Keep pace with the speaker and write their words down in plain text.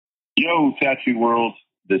Yo, Tattoo World.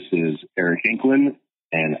 This is Erik Inclan,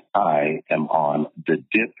 and I am on the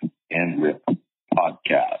Dip and Rip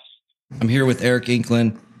podcast. I'm here with Erik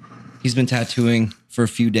Inclan. He's been tattooing for a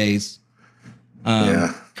few days.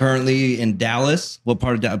 Currently in Dallas. What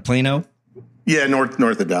part of Plano? Yeah, north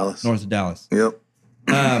of Dallas. North of Dallas. Yep.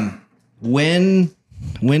 When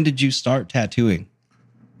did you start tattooing?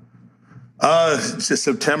 It's just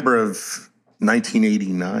September of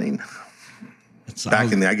 1989.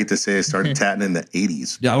 I get to say I started tatting in the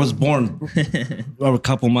 80s. Yeah, I was born a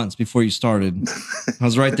couple months before you started. I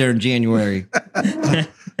was right there in January.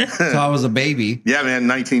 So I was a baby. Yeah, man,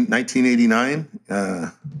 1989.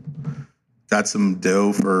 Got some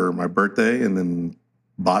dough for my birthday and then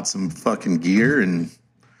bought some fucking gear and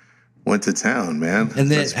went to town, man.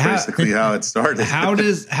 And then that's basically how it started.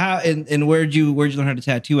 And where'd you learn how to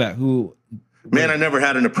tattoo at? Man, I never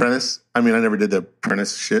had an apprentice. I mean, I never did the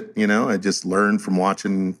apprentice shit, you know. I just learned from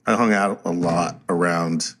watching. I hung out a lot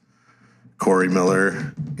around Corey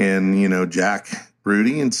Miller and, you know, Jack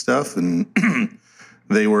Rudy and stuff. And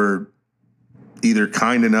they were either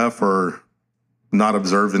kind enough or not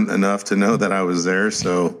observant enough to know that I was there.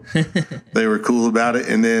 So they were cool about it.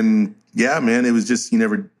 And then, yeah, man, it was just,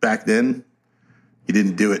 back then, you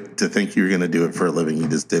didn't do it to think you were going to do it for a living. You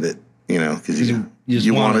just did it, you know, because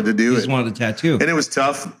you wanted to do it. You just wanted to tattoo. And it was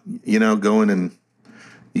tough, you know, going and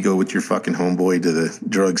you go with your fucking homeboy to the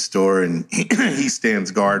drugstore and he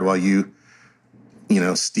stands guard while you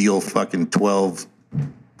steal fucking 12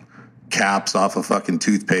 caps off of fucking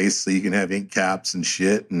toothpaste so you can have ink caps and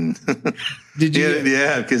shit. And did you?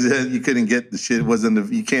 Yeah, because you couldn't get the shit.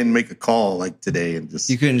 You can't make a call like today and just.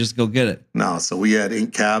 You couldn't just go get it. No, so we had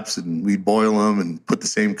ink caps and we'd boil them and put the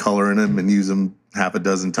same color in them and use them half a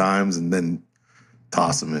dozen times and then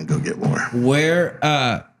toss them and go get more. Where?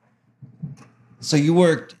 So you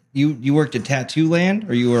worked at Tattoo Land,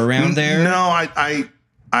 or you were around there? No,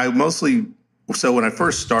 I mostly. So when I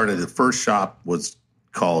first started, the first shop was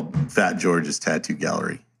called Fat George's Tattoo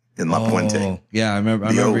Gallery in La Puente. Oh, yeah, I remember.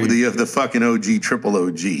 The fucking OG, triple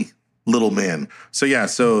OG, little man. So yeah,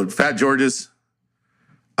 so Fat George's.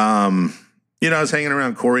 I was hanging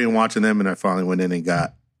around Corey and watching them, and I finally went in and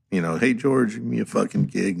got, hey George, give me a fucking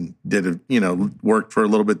gig, and did worked for a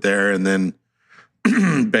little bit there, and then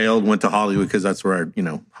bailed, went to Hollywood because that's where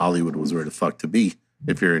Hollywood was where the fuck to be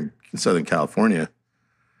if you're in Southern California.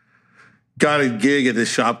 Got a gig at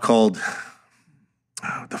this shop called.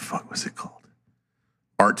 What the fuck was it called?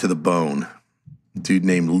 Art to the Bone. Dude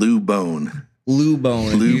named Lou Bone.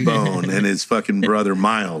 And his fucking brother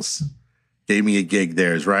Miles gave me a gig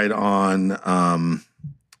there. It's right on,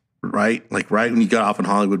 right when you got off on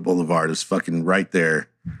Hollywood Boulevard. It was fucking right there.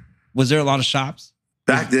 Was there a lot of shops?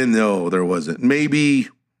 Back then, no, there wasn't. Maybe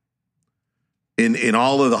in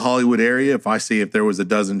all of the Hollywood area, if there was a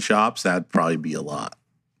dozen shops, that'd probably be a lot.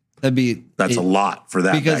 That's a lot for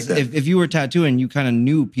that. Because back then. if you were tattooing, you kind of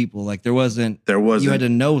knew people. Like there wasn't. You had to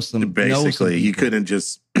know some. Basically, you couldn't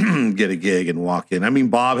just get a gig and walk in. I mean,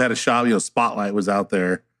 Bob had a shop. Spotlight was out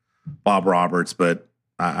there, Bob Roberts, but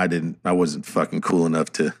I didn't. I wasn't fucking cool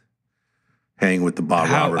enough to hang with the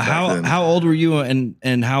Bob Roberts. How old were you,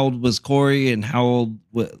 and how old was Corey, and how old?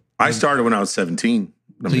 I started when I was 17.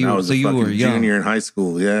 I was a fucking junior in high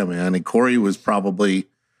school. Yeah, man. And Corey was probably.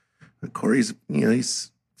 Corey's he's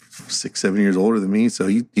 6-7 years older than me, so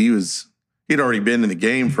he'd already been in the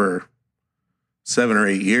game for 7 or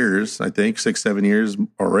 8 years, I think 6-7 years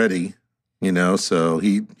already, so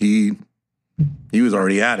he was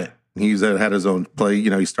already at it. Had his own play,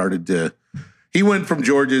 he went from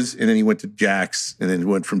George's and then he went to Jack's and then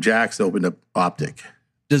went from Jack's to open up Optic.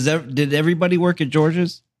 Did everybody work at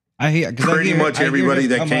George's? Pretty much everybody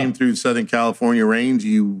that came through Southern California range,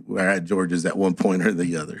 you were at George's at one point or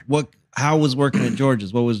the other. How was working at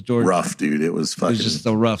George's? What was George's? Rough, dude. It was fucking. It was just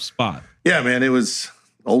a rough spot. Yeah, man. It was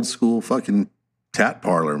old school fucking tat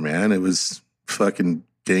parlor, man. It was fucking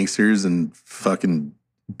gangsters and fucking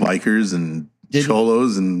bikers and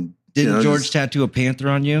cholos and. Didn't George tattoo a panther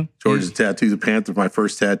on you? George tattooed a panther, my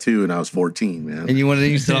first tattoo, and I was 14, man. And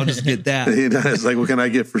you said, I'll just get that. I was like, what can I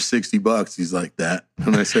get for $60? He's like, that.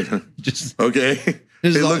 And I said, okay.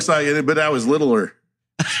 It looks like it, but I was littler.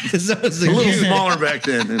 A little smaller back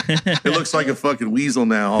then. It looks like a fucking weasel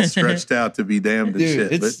now, all stretched out to be damned and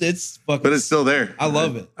shit. But it's still there. I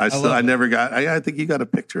love it. I think you got a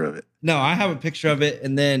picture of it. No, I have a picture of it.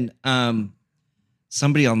 And then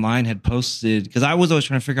somebody online had posted, because I was always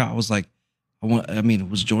trying to figure out, I was like,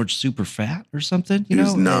 was George super fat or something? He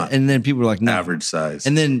was not. And then people were like, no. Average size.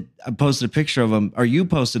 And then I posted a picture of him, or you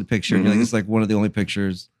posted a picture, and you're like, it's like one of the only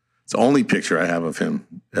pictures. It's the only picture I have of him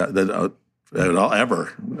that I'll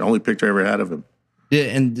ever. The only picture I ever had of him. Yeah,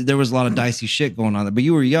 and there was a lot of dicey shit going on there. But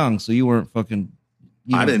you were young, so you weren't fucking.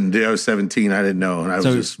 I didn't. I was 17. I didn't know. And I was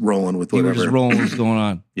just rolling with whatever. You were just rolling what's going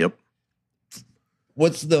on. Yep.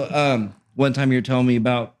 What's the one time you were telling me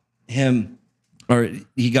about him, or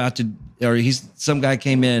some guy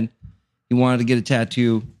came in, he wanted to get a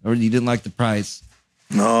tattoo, or he didn't like the price.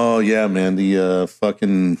 Oh yeah, man.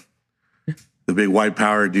 The big white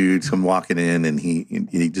power dude come walking in, and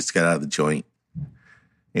he just got out of the joint,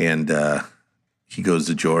 and he goes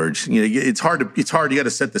to George. You know, it's hard. You got to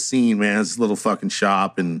set the scene, man. It's a little fucking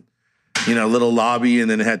shop, and little lobby, and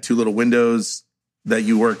then it had two little windows that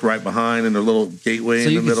you worked right behind, and a little gateway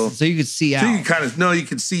in the middle. So you could see out. So you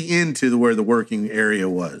could see into where the working area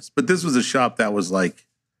was. But this was a shop that was like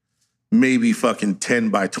maybe fucking 10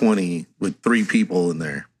 by 20 with 3 people in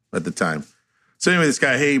there at the time. So anyway, this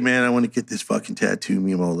guy, hey man, I want to get this fucking tattoo,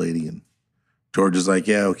 me and my old lady. And George is like,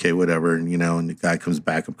 yeah, okay, whatever. And and the guy comes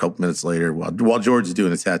back a couple minutes later while George is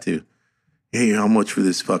doing a tattoo. Hey, how much for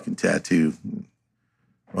this fucking tattoo?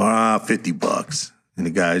 $50. And the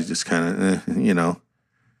guy's just kind of, And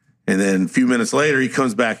then a few minutes later, he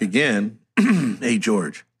comes back again. Hey,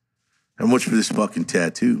 George, how much for this fucking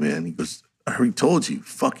tattoo, man? He goes, I already told you,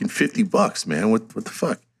 fucking $50, man. What the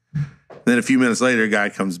fuck? And then a few minutes later, a guy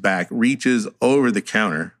comes back, reaches over the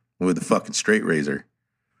counter with a fucking straight razor,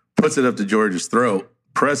 puts it up to George's throat,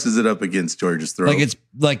 presses it up against George's throat. Like it's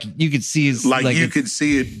like you could see his you could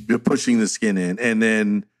see it pushing the skin in. And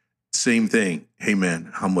then same thing. Hey,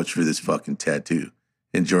 man, how much for this fucking tattoo?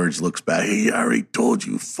 And George looks back. Hey, I already told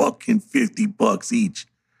you, fucking $50 each.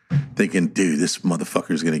 Thinking, dude, this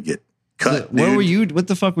motherfucker's gonna get cut. So, where were you? What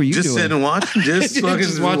the fuck were you just doing? Just sitting and watching, just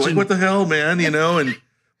watching. Like, what the hell, man?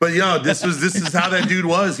 But this is how that dude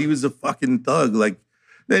was. He was a fucking thug. Like,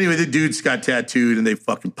 anyway, the dudes got tattooed and they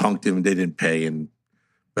fucking punked him and they didn't pay.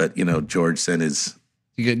 But George sent his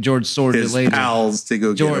pals to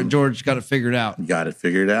go get him. George got it figured out. Got it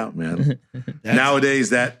figured out, man. Nowadays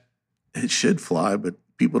that it should fly, but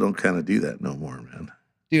people don't kind of do that no more, man.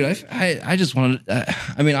 Dude, I just wanted.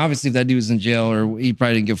 I mean, obviously, if that dude was in jail, or he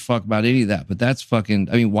probably didn't give a fuck about any of that. But that's fucking.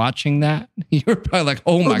 I mean, watching that, you're probably like,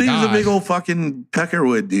 oh my god. He was a big old fucking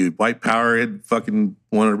peckerwood dude. White power, had fucking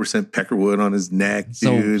 100% peckerwood on his neck,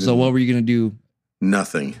 dude. So what were you gonna do?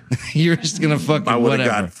 Nothing. You're just gonna fucking. I would have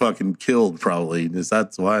got fucking killed probably.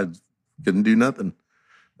 That's why I couldn't do nothing.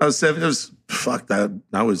 I was 7.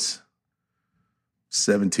 I was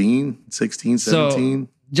 17, 16, 17. So,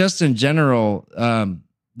 just in general,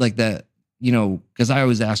 like that, because I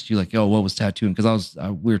always asked you, like, what was tattooing? Because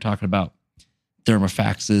we were talking about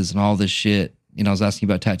thermofaxes and all this shit. I was asking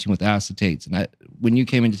you about tattooing with acetates. And when you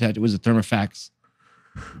came into tattoo, was it thermofax?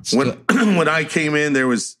 When I came in, there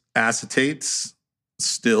was acetates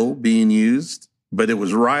still being used, but it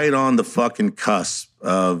was right on the fucking cusp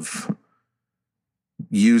of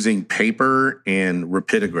using paper and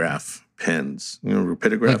rapidograph pens,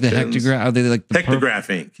 rapidograph like the pens. Hectograph, are they like the Hectograph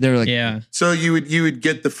ink? They're like, yeah. So you would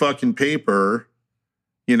get the fucking paper,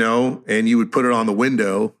 and you would put it on the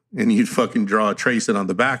window and you'd fucking trace it on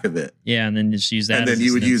the back of it. Yeah, and then just use that. And then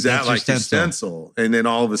you would use that like a stencil. And then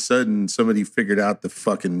all of a sudden somebody figured out the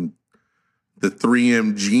 3M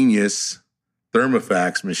Genius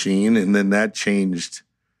thermofax machine, and then that changed.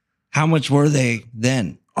 How much were they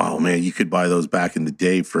then? Oh man, you could buy those back in the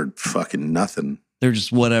day for fucking nothing. They're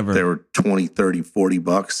just whatever. They were $20, $30,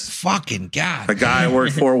 $40. Fucking God. A guy I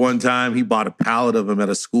worked for one time, he bought a pallet of them at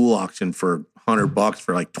a school auction for $100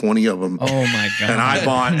 for like 20 of them. Oh my God.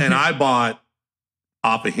 And I bought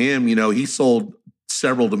off of him, he sold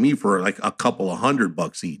several to me for like a couple of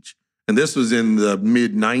 $100 each. And this was in the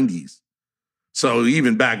mid 90s. So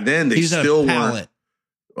even back then, they still weren't.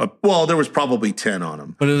 Well, there was probably 10 on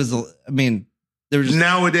them. But it was, they were just.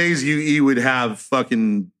 Nowadays, you would have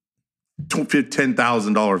fucking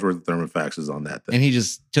 $10,000 worth of thermofaxes on that thing. And he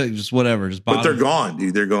just took whatever. But they're gone,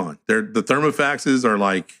 dude. They're gone. The thermofaxes are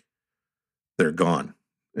like, they're gone.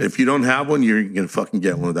 If you don't have one, you're going to fucking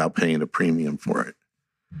get one without paying a premium for it.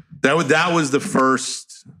 That was the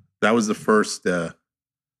first,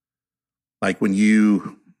 like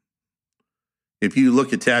if you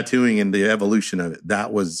look at tattooing and the evolution of it,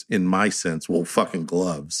 that was, in my sense, fucking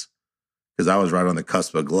gloves. Because I was right on the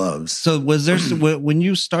cusp of gloves. So was there, when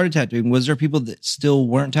you started tattooing, was there people that still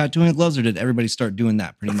weren't tattooing with gloves, or did everybody start doing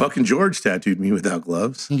that pretty much? Fucking George tattooed me without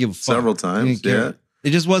gloves. Didn't give a fuck. Several times, yeah. It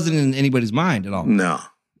just wasn't in anybody's mind at all. No.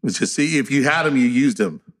 It's just, see, if you had them, you used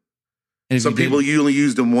them. Some people, you only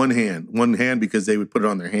used them one hand because they would put it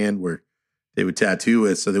on their hand where they would tattoo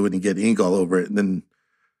with so they wouldn't get ink all over it. And then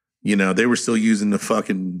You know, they were still using the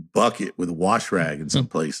fucking bucket with a wash rag in some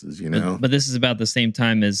places, you know? But this is about the same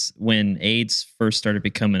time as when AIDS first started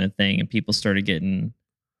becoming a thing and people started getting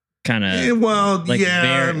kind of I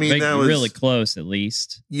mean, that was really close at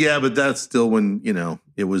least. Yeah, but that's still when, you know,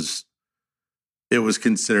 it was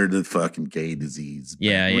considered a fucking gay disease.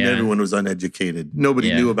 When everyone was uneducated.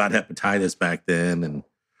 Nobody knew about hepatitis back then. And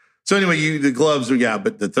so anyway, the gloves,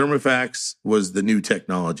 but the Thermofax was the new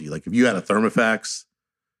technology. Like if you had a Thermofax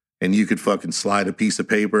and you could fucking slide a piece of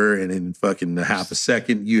paper and in fucking a half a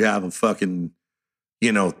second, you have a fucking,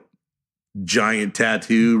 you know, giant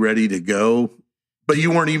tattoo ready to go. But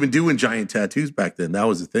you weren't even doing giant tattoos back then. That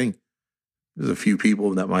was the thing. There's a few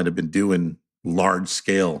people that might have been doing large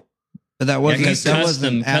scale. But that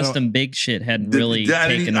wasn't custom big shit hadn't really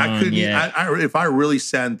taken on yet. If I really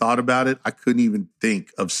sat and thought about it, I couldn't even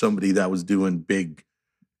think of somebody that was doing big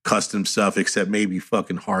custom stuff except maybe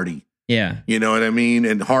fucking Hardy. Yeah. You know what I mean?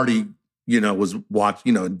 And Hardy, you know,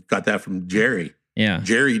 got that from Jerry. Yeah.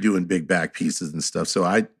 Jerry doing big back pieces and stuff. So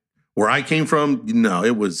where I came from,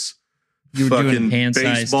 it was you were fucking doing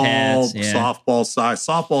baseball, tats, softball size.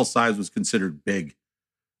 Softball size was considered big.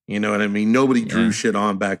 You know what I mean? Nobody drew shit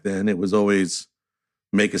on back then. It was always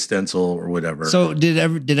make a stencil or whatever. So did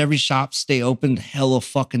every shop stay open hella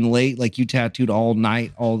fucking late? Like you tattooed all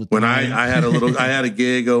night, all the time? When I had I had a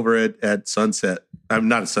gig over at Sunset. I'm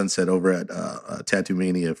not at Sunset, over at Tattoo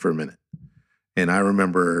Mania for a minute. And I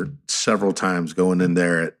remember several times going in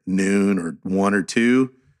there at noon or 1 or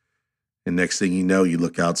 2. And next thing you know, you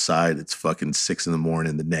look outside, it's fucking 6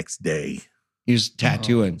 a.m. the next day. You're just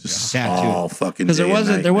tattooing. All fucking because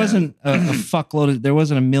there wasn't a fuckload there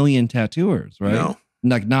wasn't a million tattooers, right? No.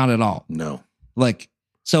 Like not at all. No. Like,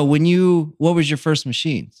 so what was your first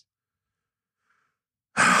machines?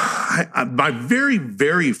 My very,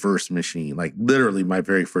 very first machine, like literally my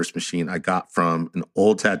very first machine, I got from an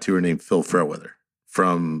old tattooer named Phil Fairweather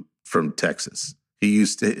from Texas.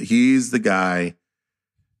 He's the guy.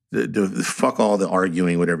 The fuck all the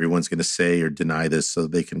arguing what everyone's going to say or deny this so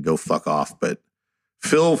they can go fuck off. But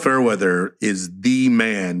Phil Fairweather is the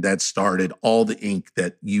man that started all the ink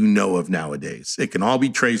that you know of nowadays. It can all be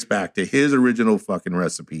traced back to his original fucking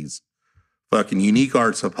recipes. Fucking Unique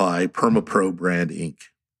Art Supply, PermaPro brand ink.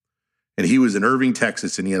 And he was in Irving,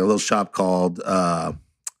 Texas, and he had a little shop called, why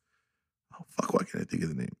can't I think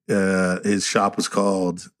of the name? His shop was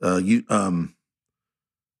called,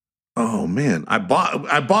 oh man, I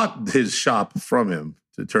bought his shop from him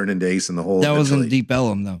to turn into Ace in the Hole. That wasn't Deep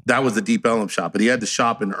Ellum though. That was the Deep Ellum shop, but he had the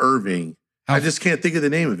shop in Irving. I just can't think of the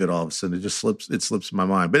name of it all of a sudden. It just slips my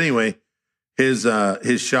mind. But anyway, his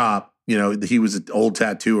shop, he was an old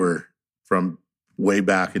tattooer from way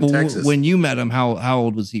back in Texas. When you met him, how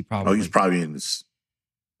old was he probably? Oh, he's probably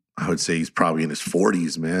I would say he's probably in his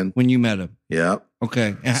 40s, man. When you met him. Yeah.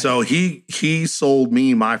 Okay. So he sold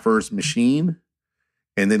me my first machine.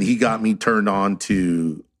 And then he got me turned on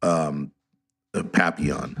to the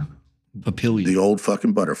Papillon. The old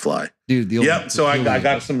fucking butterfly. Dude, So I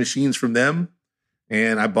got some machines from them.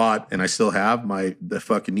 And I bought, and I still have the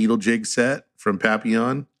fucking needle jig set from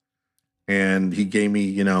Papillon. And he gave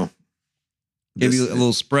me, gave you a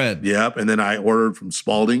little spread. Yep. And then I ordered from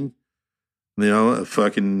Spalding, a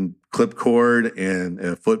fucking clip cord and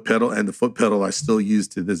a foot pedal. And the foot pedal I still use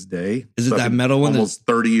to this day. Is it that metal one? Almost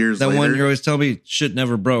 30 years later. That one you're always telling me shit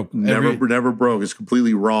never broke. Never broke. It's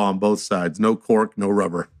completely raw on both sides. No cork, no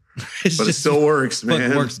rubber. But it still works,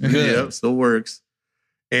 man. It works good. Yep, still works.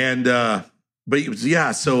 And, so,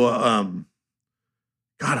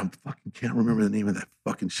 God, I fucking can't remember the name of that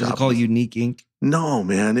fucking shop. Was it called Unique Ink? No,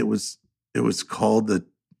 man. It was called I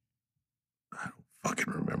don't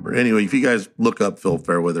fucking remember. Anyway, if you guys look up Phil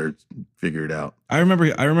Fairweather, figure it out. I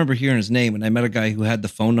remember hearing his name, and I met a guy who had the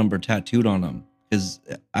phone number tattooed on him. Because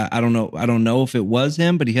I don't know if it was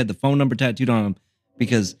him, but he had the phone number tattooed on him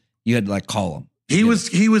because you had to call him. He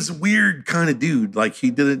was a weird kind of dude. Like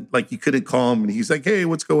he didn't you couldn't call him and he's like, "Hey,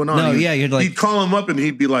 what's going on?" No, he'd call him up and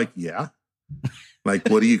he'd be like, "Yeah." Like,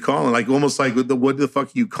 what are you calling? Like almost like what the fuck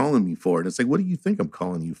are you calling me for? And it's like, what do you think I'm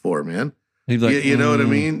calling you for, man? He'd be like, you know what I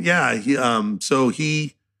mean? Yeah.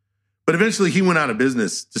 But eventually he went out of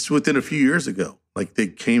business just within a few years ago. Like they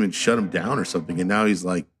came and shut him down or something, and now he's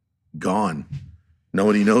like gone.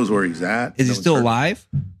 Nobody knows where he's at. Is he still alive?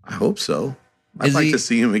 I hope so. I'd like to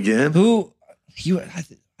see him again.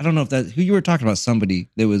 I don't know who you were talking about. Somebody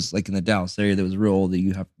that was in the Dallas area that was real old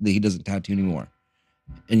that he doesn't tattoo anymore.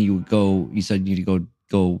 And you said you need to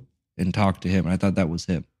go and talk to him. And I thought that was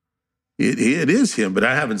him. It is him, but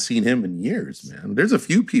I haven't seen him in years, man. There's a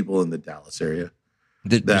few people in the Dallas area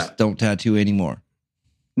that just don't tattoo anymore.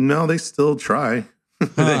 No, they still try.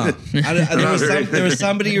 Huh. There was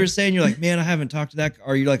somebody you were saying, you're like, man, I haven't talked to that.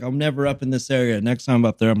 Or you're like, I'm never up in this area. Next time I'm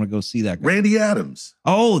up there, I'm going to go see that guy. Randy Adams.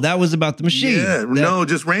 Oh, that was about the machine. Yeah, no,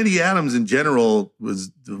 just Randy Adams in general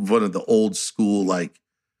was one of the old school. Like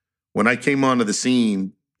when I came onto the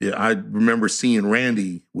scene, I remember seeing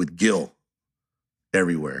Randy with Gil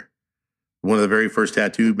everywhere. One of the very first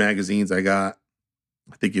tattoo magazines I got,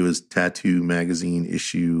 I think it was Tattoo Magazine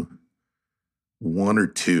issue 1 or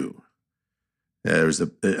 2. There was I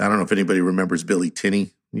don't know if anybody remembers Billy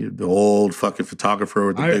Tinney, the old fucking photographer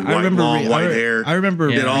with the big long white hair. I remember.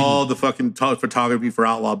 Did all the fucking photography for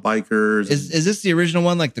Outlaw Bikers. Is this the original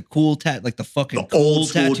one? Like the cool like the fucking the cool old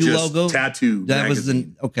school tattoo logo? Tattoo That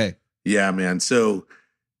magazine. was okay. Yeah, man. So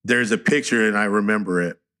there's a picture, and I remember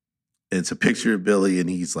it. It's a picture of Billy, and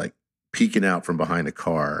he's like peeking out from behind a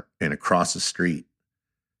car, and across the street,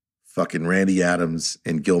 fucking Randy Adams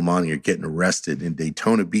and Gil Monty are getting arrested in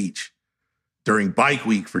Daytona Beach during Bike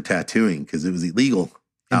Week for tattooing because it was illegal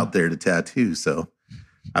out there to tattoo. So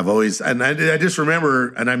I've always, and I just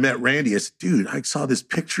remember, and I met Randy. I said, dude, I saw this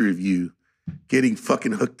picture of you getting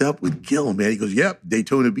fucking hooked up with Gil, man. He goes, yep,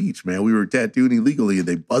 Daytona Beach, man. We were tattooing illegally and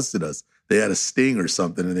they busted us. They had a sting or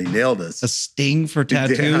something and they nailed us. A sting for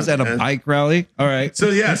tattoos at a bike rally? All right. So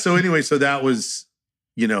yeah, so anyway, so that was,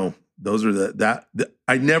 those are the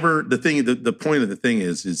point of the thing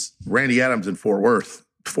is Randy Adams in Fort Worth,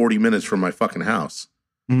 40 minutes from my fucking house.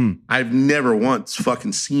 I've never once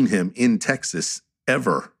fucking seen him in Texas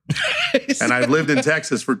ever. And I've lived in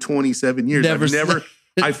Texas for 27 years.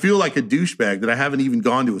 I feel like a douchebag that I haven't even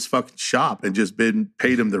gone to his fucking shop and just paid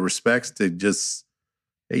him the respects to just,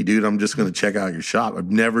 hey dude, I'm just going to check out your shop. I've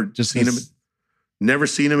never seen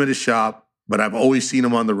him at his shop, but I've always seen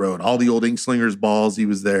him on the road. All the old Ink Slingers balls, he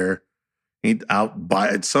was there. He out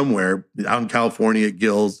by somewhere out in California at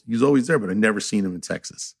Gil's. He was always there, but I never seen him in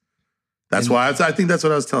Texas. That's why I think that's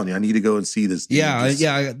what I was telling you. I need to go and see this.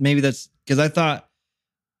 Yeah. Maybe that's because I thought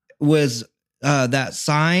was that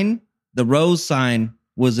sign, the rose sign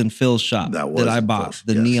was in Phil's shop that I bought.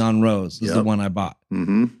 The neon rose is the one I bought.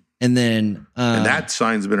 Mm-hmm. And then and that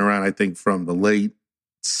sign's been around, I think, from the late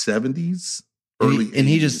 70s, early 80s. And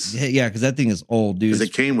he just because that thing is old, dude. Because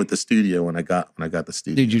it came with the studio when I got the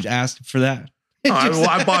studio. Did you ask for that? No,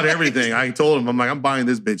 I bought everything. I told him, I'm like, I'm buying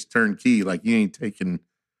this bitch turnkey. Like you ain't taking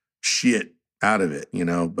shit out of it,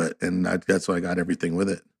 But that's why I got everything with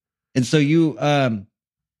it. And so you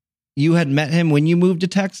had met him when you moved to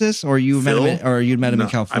Texas, or you'd met him in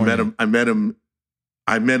California.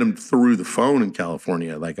 I met him through the phone in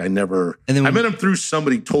California. Like I met him through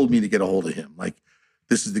somebody told me to get a hold of him. Like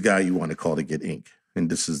this is the guy you want to call to get ink,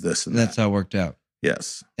 and this is this and that's how it worked out.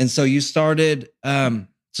 Yes. And so you started.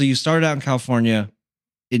 So you started out in California,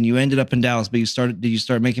 and you ended up in Dallas. But did you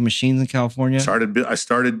start making machines in California? I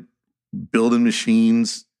started building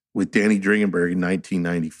machines with Danny Dringenberg in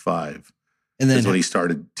 1995. And then that's when he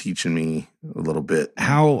started teaching me a little bit.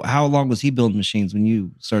 How long was he building machines when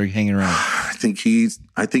you started hanging around? I think he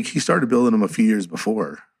started building them a few years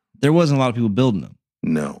before. There wasn't a lot of people building them.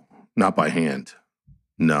 No, not by hand.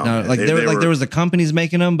 No, there was the companies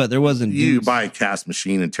making them, but there wasn't. You buy a cast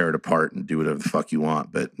machine and tear it apart and do whatever the fuck you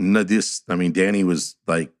want. But Danny was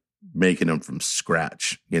like making them from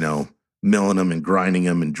scratch, milling them and grinding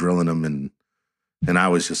them and drilling them, and I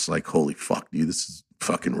was just like, holy fuck, dude, this is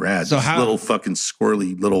fucking rad. So this little fucking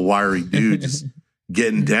squirrely, little wiry dude just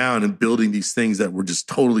getting down and building these things that were just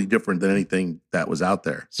totally different than anything that was out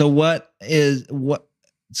there. So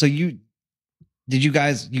you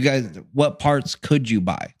guys, what parts could you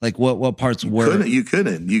buy? Like what parts were? You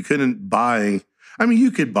couldn't buy. I mean,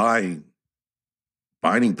 you could buy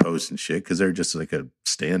binding posts and shit because they're just like a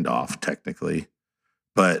standoff technically,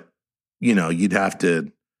 but you'd have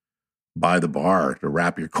to buy the bar to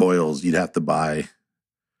wrap your coils. You'd have to buy.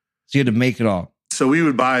 So you had to make it all. So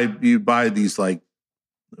you'd buy these like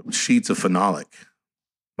sheets of phenolic,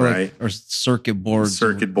 right? Or circuit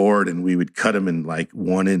board. And we would cut them in like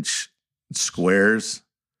 1-inch squares,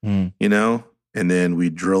 and then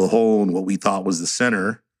we'd drill a hole in what we thought was the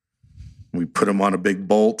center. We put them on a big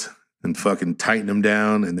bolt and fucking tighten them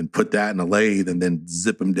down and then put that in a lathe and then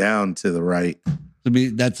zip them down to the right.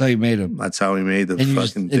 That's how you made them. That's how we made the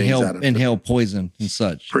fucking things out of them. Inhale poison and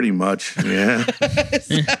such. Pretty much, yeah.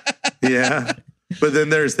 Yeah. But then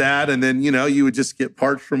there's that, and then, you would just get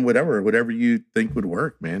parts from whatever you think would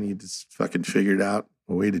work, man. You just fucking figured out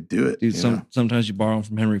a way to do it. Dude, sometimes you borrow them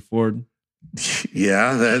from Henry Ford.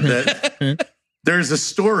 Yeah, that there's a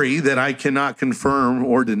story that I cannot confirm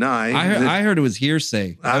or deny. I heard it was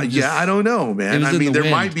hearsay. I don't know, man. I mean,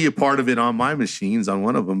 there might be a part of it on my machines, on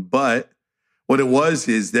one of them, but what it was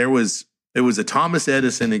is it was a Thomas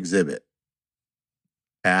Edison exhibit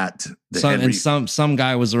at the some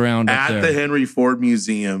guy was around up at there. the Henry Ford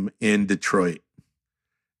Museum in Detroit.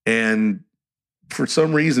 And for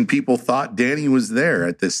some reason, people thought Danny was there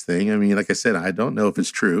at this thing. I mean, like I said, I don't know if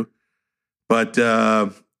it's true, but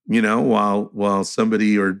while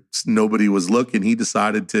somebody or nobody was looking, he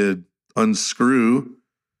decided to unscrew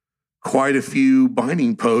quite a few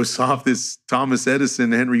binding posts off this Thomas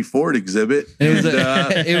Edison Henry Ford exhibit.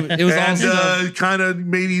 It was awesome. Kind of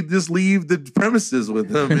maybe just leave the premises with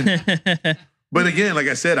them. But again, like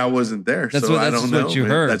I said, I wasn't there, I don't know. What you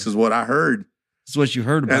heard. That's just what I heard. That's what you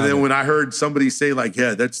heard about. And then when I heard somebody say, like,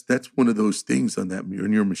 yeah, that's one of those things on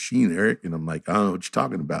your machine, Eric. And I'm like, I don't know what you're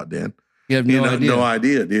talking about, Dan. You have no idea. No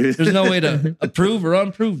idea, dude. There's no way to approve or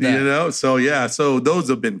unprove that. So those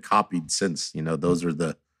have been copied since, those are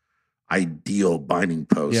the ideal binding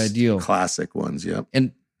posts. The ideal. Classic ones, yeah.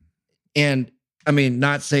 And I mean,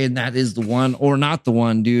 not saying that is the one or not the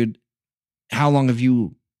one, dude. How long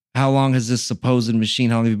has this supposed machine,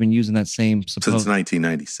 how long have you been using that same supposed? Since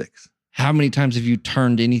 1996. How many times have you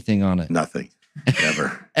turned anything on it? Nothing.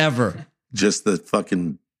 Ever. Ever. Just the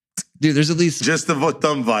fucking... Dude, there's at least... Just the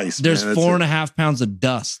thumb vise. There's 4.5 pounds of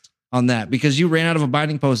dust on that because you ran out of a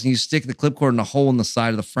binding post and you stick the clip cord in a hole in the side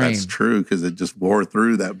of the frame. That's true because it just wore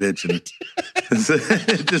through that bitch. And it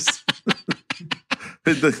just...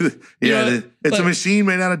 it's a machine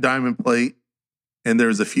made out of diamond plate. And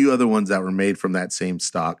there's a few other ones that were made from that same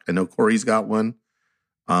stock. I know Corey's got one.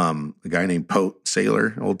 A guy named Pote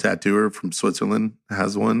Sailor, old tattooer from Switzerland,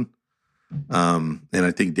 has one. And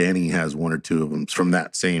I think Danny has one or two of them from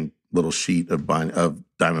that same little sheet of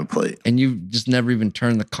diamond plate. And you've just never even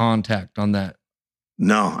turned the contact on that?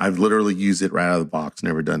 No, I've literally used it right out of the box,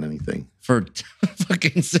 never done anything. For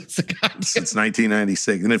fucking since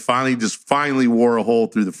 1996. And it finally wore a hole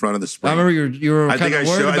through the front of the spring. I remember you were kind of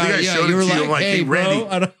worried about it. I showed it to you. I'm like, hey,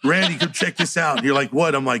 bro, Randy, come check this out. And you're like,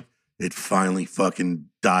 what? I'm like, it finally fucking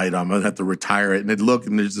died. I'm going to have to retire it. And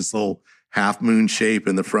and there's this little half moon shape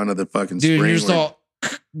in the front of the fucking spring. Dude, you're just all...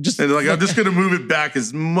 and like, I'm just going to move it back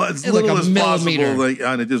as little as possible. Like,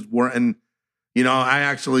 and it just worked. And, I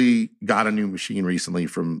actually got a new machine recently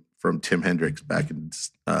from Tim Hendricks back in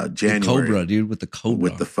January. The Cobra, dude, with the Cobra.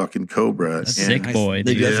 With the fucking Cobra. That's sick, boy.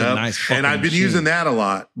 Dude. That's a nice fucking and I've been machine. using that a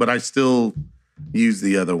lot, but I still use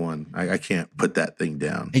the other one. I can't put that thing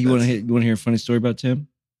down. Hey, you want to hear a funny story about Tim?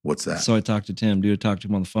 What's that? So I talked to Tim, dude. I talked to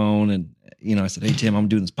him on the phone, and I said, "Hey Tim, I'm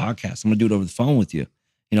doing this podcast. I'm gonna do it over the phone with you.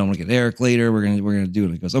 I'm gonna get Eric later. We're gonna do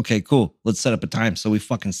it." He goes, "Okay, cool. Let's set up a time." So we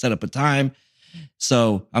fucking set up a time.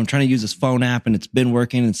 So I'm trying to use this phone app, and it's been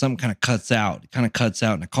working, and something kind of cuts out. It kind of cuts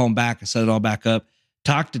out, and I call him back. I set it all back up.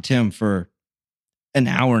 Talked to Tim for an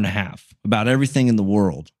hour and a half about everything in the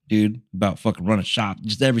world, dude. About fucking run a shop,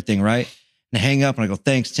 just everything, right? And I hang up, and I go,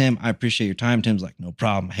 "Thanks, Tim. I appreciate your time." Tim's like, "No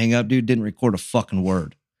problem." Hang up, dude. Didn't record a fucking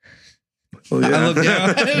word. Well, yeah. I looked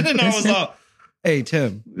down and I was all, "Hey,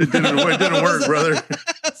 Tim." It didn't work, brother.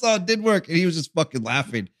 That's all. It did work. And he was just fucking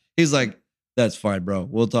laughing. He's like, "That's fine, bro.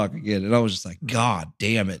 We'll talk again." And I was just like, God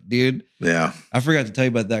damn it, dude. Yeah. I forgot to tell you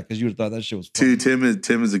about that because you would have thought that shit was fun. Dude,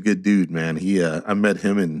 Tim is a good dude, man. I met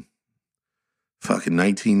him in fucking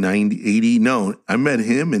 1980. No, I met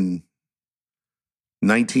him in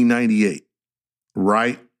 1998,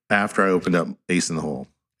 right after I opened up Ace in the Hole.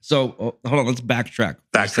 So hold on, let's backtrack.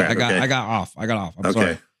 I got off. I'm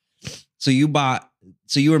sorry. So you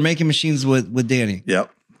were making machines with Danny. Yep.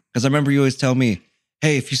 Because I remember you always tell me,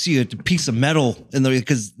 hey, if you see a piece of metal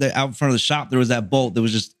because out in front of the shop, there was that bolt that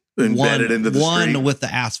was just embedded into the street. With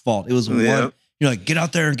the asphalt. It was one. You're like, get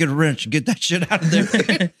out there and get a wrench and get that shit out of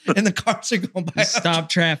there. And the cars are going by. Stop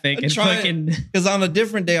traffic and fucking. Because on a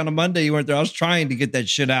different day, on a Monday, you weren't there. I was trying to get that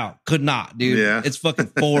shit out. Could not, dude. Yeah. It's fucking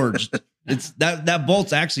forged. It's that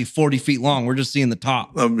bolt's actually 40 feet long. We're just seeing the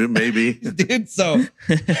top. Maybe. Dude, so.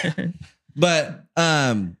 But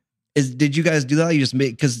did you guys do that? You just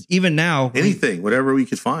make, because even now. Anything, whatever we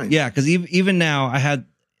could find. Yeah, because even now,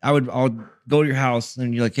 I'll go to your house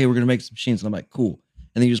and you're like, hey, we're going to make some machines. And I'm like, cool.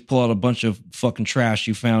 And then you just pull out a bunch of fucking trash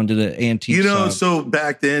you found at an antique shop. So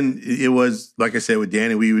back then it was, like I said, with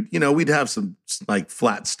Danny, we would, we'd have some like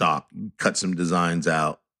flat stock, cut some designs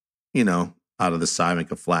out, out of the side,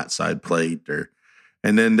 make a flat side plate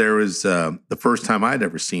and then there was, the first time I'd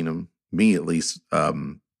ever seen him, me at least,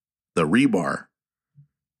 the rebar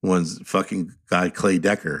was fucking guy Clay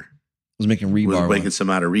Decker. Was making rebar. Was making some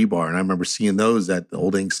out of rebar. And I remember seeing those at the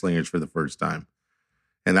old Ink Slingers for the first time.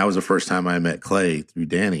 And that was the first time I met Clay through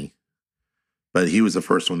Danny. But he was the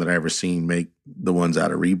first one that I ever seen make the ones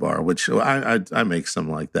out of rebar, which I make some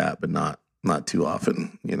like that, but not too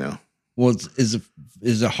often, Well, is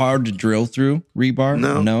it hard to drill through rebar?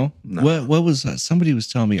 No. What was somebody was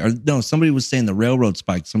telling me? Or no, somebody was saying the railroad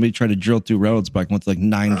spike. Somebody tried to drill through railroad spike with like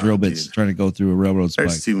 9 drill bits trying to go through a railroad spike.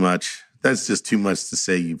 There's too much. That's just too much to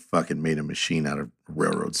say you fucking made a machine out of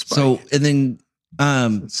railroad spike. So and then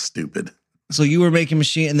That's stupid. So you were making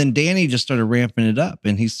machine, and then Danny just started ramping it up,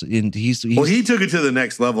 and he's well, he took it to the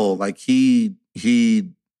next level. Like he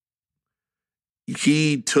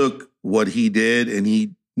took what he did and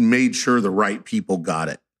he made sure the right people got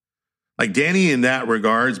it. Like Danny, in that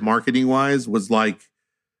regards, marketing wise, was like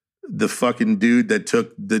the fucking dude that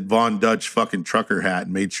took the Von Dutch fucking trucker hat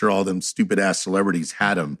and made sure all them stupid ass celebrities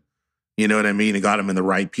had him. You know what I mean? And got him in the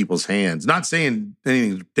right people's hands. Not saying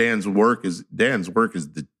anything. Dan's work is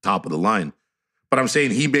the top of the line. But I'm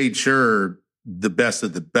saying he made sure the best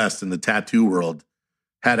of the best in the tattoo world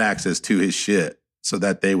had access to his shit so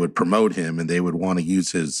that they would promote him and they would want to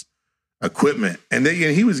use his equipment. And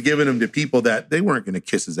he was giving them to people that they weren't going to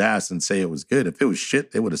kiss his ass and say it was good. If it was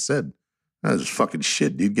shit, they would have said, "That was fucking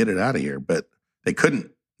shit, dude. Get it out of here." But they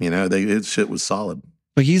couldn't. His shit was solid.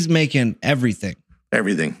 But he's making everything.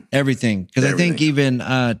 Everything. Because I think even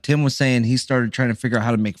Tim was saying he started trying to figure out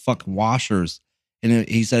how to make fucking washers. And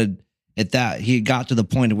he said at that, he got to the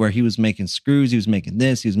point of where he was making screws, he was making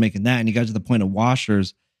this, he was making that. And he got to the point of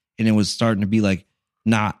washers, and it was starting to be like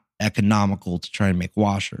not economical to try and make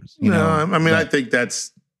washers. I think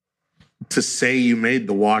that's to say you made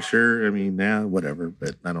the washer. I mean, whatever.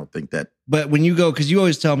 But I don't think that. But when you go, because you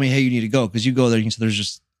always tell me, hey, you need to go, because you go there and you say there's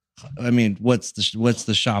just, I mean, what's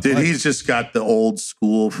the shop? Dude, like? He's just got the old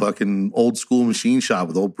school machine shop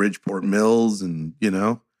with old Bridgeport mills and,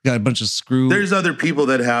 Got a bunch of screws. There's other people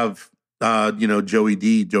that have, Joey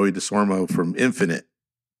DeSormo from Infinite.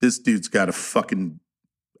 This dude's got a fucking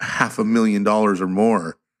 $500,000 or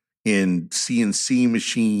more in CNC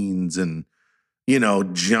machines and,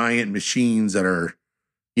 giant machines that are,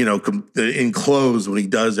 enclosed when he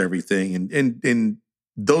does everything. And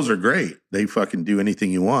those are great. They fucking do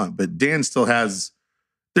anything you want. But Dan still has,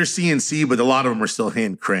 they're CNC, but a lot of them are still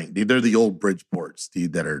hand cranked. Dude, they're the old Bridgeports,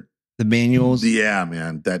 dude, that are the manuals. Yeah,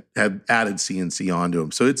 man, that have added CNC onto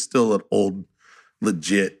them. So it's still an old,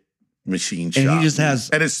 legit machine shop. And he just has,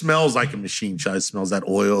 and it smells like a machine shop. It smells that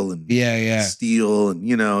oil and steel, and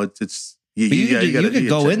it's. You could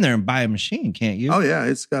go in there and buy a machine, can't you? Oh yeah,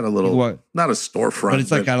 it's got a little, not a storefront, but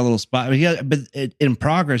it's like got a little spot. But in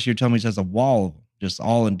progress, you're telling me it has a wall, just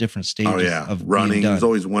all in different stages. Oh yeah, of running. There's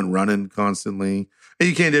always one running constantly. And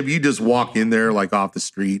you can't. If you just walk in there like off the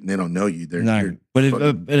street and they don't know you, but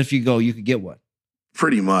if you go, you could get one.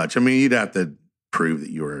 Pretty much. I mean, you'd have to prove that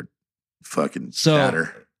you were fucking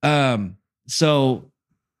better. So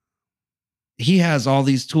he has all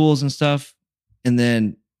these tools and stuff, and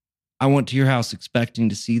then I went to your house expecting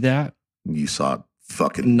to see that. You saw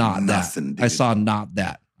fucking not nothing. That. Dude. I saw not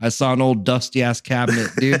that. I saw an old dusty ass cabinet,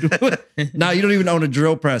 dude. Now you don't even own a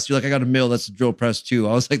drill press. You're like, I got a mill. That's a drill press too.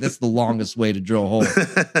 I was like, that's the longest way to drill a hole.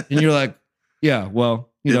 And you're like, yeah, well,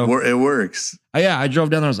 it works. I drove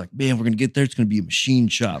down there. I was like, man, we're gonna get there. It's gonna be a machine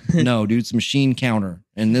shop. No, dude, it's a machine counter.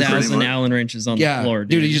 And this 1,000 Allen wrenches on the floor,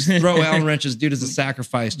 dude. You just throw Allen wrenches, dude, as a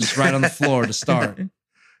sacrifice, just right on the floor to start.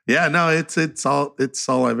 Yeah, no, it's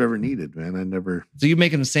all I've ever needed, man. I never. So you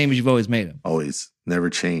make them the same as you've always made them. Always, never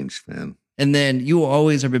changed, man. And then you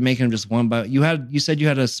always have been making them just one by. You said you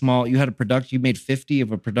had a production. You made 50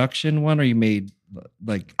 of a production one, or you made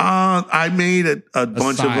like. I made a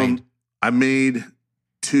bunch of them. I made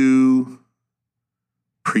 2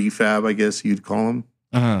 prefab, I guess you'd call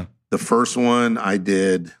them. The first one I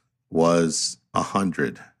did was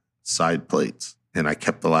 100 side plates, and I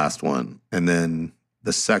kept the last one, and then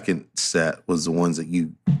the second set was the ones that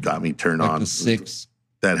you got me turned on. The 6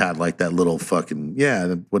 that had like that little fucking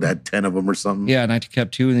would had 10 of them or something. Yeah, and I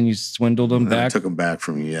kept 2, and then you swindled them back. I took them back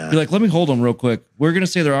from you. Yeah, you're like, let me hold them real quick. We're gonna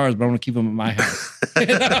say they're ours, but I want to keep them at my house.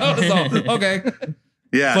 Okay.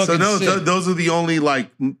 Yeah, fucking so those are the only like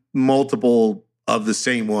multiple of the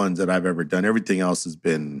same ones that I've ever done. Everything else has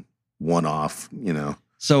been one off.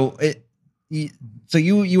 So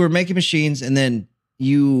you were making machines, and then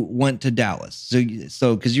you went to Dallas.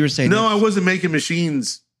 So because you were saying no, I wasn't making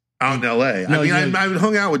machines out in LA. No, I mean, I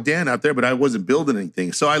hung out with Dan out there, but I wasn't building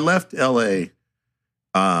anything. So I left LA.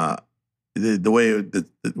 The way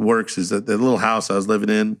it works is that the little house I was living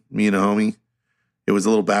in, me and a homie, it was a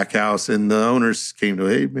little back house, and the owners came to,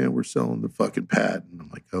 hey man, we're selling the fucking pad. And I'm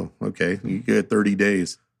like, oh, okay, you get 30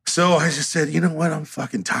 days. So I just said, you know what, I'm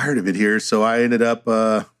fucking tired of it here. So I ended up,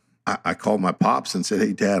 I called my pops and said,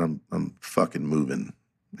 hey dad, I'm fucking moving.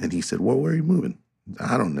 And he said, well, where are you moving?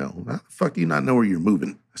 I don't know. How the fuck do you not know where you're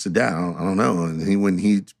moving? I said, Dad, I don't know. And when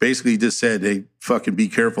he basically just said, hey, fucking be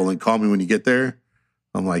careful and call me when you get there,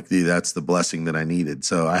 I'm like, dude, that's the blessing that I needed.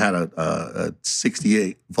 So I had a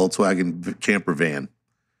 68 Volkswagen camper van.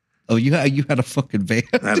 Oh, you had a fucking van.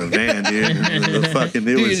 I had a van, dude.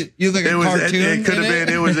 You look like a cartoon. It could have been.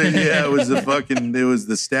 It was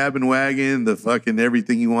the stabbing wagon, the fucking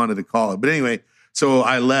everything you wanted to call it. But anyway, so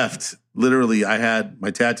I left. Literally, I had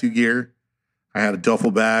my tattoo gear. I had a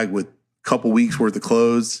duffel bag with a couple weeks worth of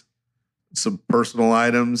clothes, some personal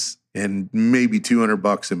items, and maybe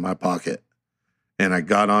 $200 in my pocket. And I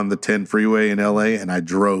got on the 10 freeway in LA and I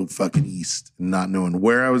drove fucking east, not knowing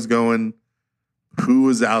where I was going, who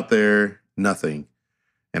was out there, nothing.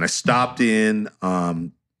 And I stopped in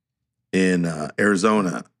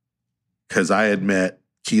Arizona because I had met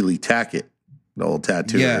Keely Tackett, the old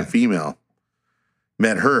tattooer, female.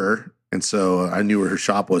 Met her, and so I knew where her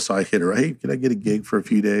shop was. So I hit her, hey, can I get a gig for a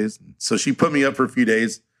few days? So she put me up for a few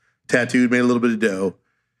days, tattooed, made a little bit of dough.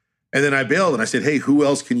 And then I bailed and I said, hey, who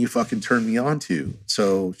else can you fucking turn me on to?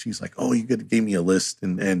 So she's like, oh, you gave me a list.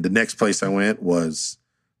 And the next place I went was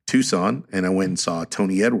Tucson, and I went and saw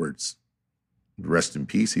Tony Edwards. Rest in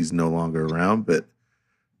peace. He's no longer around, but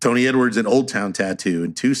Tony Edwards at Old Town Tattoo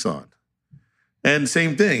in Tucson. And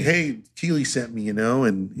same thing. Hey, Keely sent me,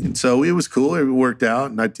 and so it was cool. It worked out,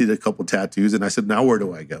 and I did a couple tattoos, and I said, now where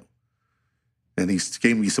do I go? And he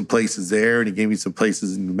gave me some places there, and he gave me some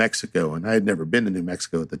places in New Mexico, and I had never been to New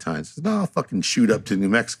Mexico at the time. So I said, no, I'll fucking shoot up to New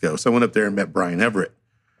Mexico. So I went up there and met Brian Everett.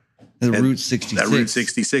 Route 66. That Route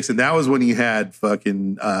 66. And that was when he had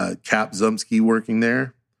fucking Cap Zumsky working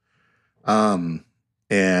there. And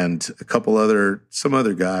a couple some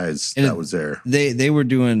other guys that was there. They were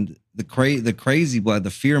doing the crazy blood, the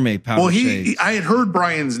Fear May powder shades. I had heard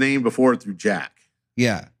Brian's name before through Jack.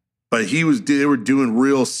 Yeah. But they were doing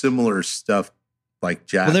real similar stuff like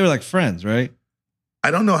Jack. Well, they were like friends, right? I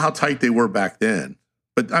don't know how tight they were back then,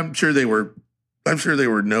 but I'm sure they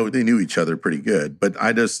knew each other pretty good. But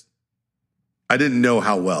I didn't know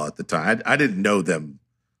how well at the time. I didn't know them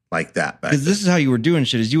like that back then. Because this is how you were doing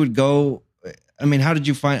shit, is you would go, I mean, how did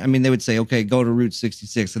you find, I mean, they would say, okay, go to Route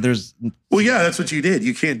 66. So well, yeah, that's what you did.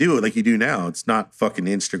 You can't do it like you do now. It's not fucking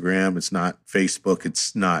Instagram. It's not Facebook.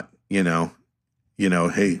 It's not,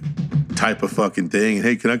 hey, type of fucking thing. And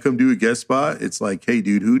hey, can I come do a guest spot? It's like, hey,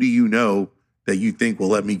 dude, who do you know that you think will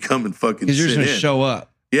let me come and fucking sit in? Because you're just going to show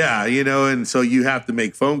up. Yeah, and so you have to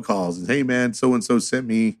make phone calls. And hey, man, so-and-so sent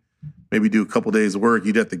me, maybe do a couple days of work.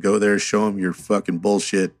 You'd have to go there, show them your fucking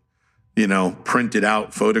bullshit, printed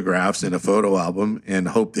out photographs in a photo album and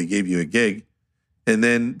hope they gave you a gig. And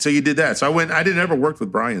then, so you did that. So I didn't ever work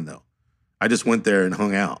with Brian though. I just went there and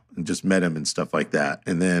hung out and just met him and stuff like that.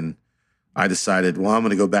 And then I decided, well, I'm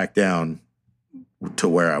going to go back down to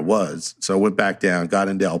where I was. So I went back down, got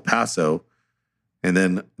into El Paso. And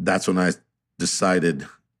then that's when I decided,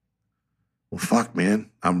 well, fuck,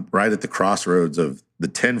 man, I'm right at the crossroads of the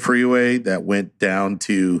 10 freeway that went down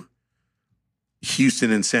to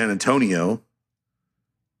Houston and San Antonio,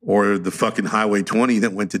 or the fucking Highway 20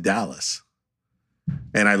 that went to Dallas.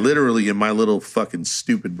 And I literally, in my little fucking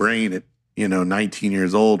stupid brain at, 19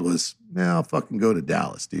 years old was, I'll fucking go to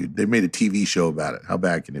Dallas, dude. They made a TV show about it. How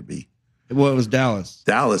bad can it be? What was Dallas?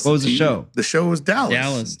 Dallas. What was the show? The show was Dallas.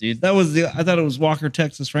 Dallas, dude. I thought it was Walker,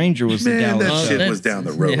 Texas Ranger was the Dallas that show. shit was down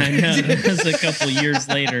the road. Yeah, I know. It was a couple years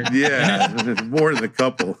later. Yeah, more than a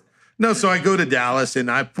couple. No, so I go to Dallas and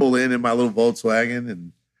I pull in my little Volkswagen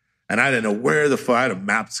and I didn't know where the fuck. I had a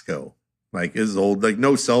Maps go. Like, this is old, like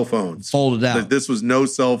no cell phones. Folded out. Like, this was no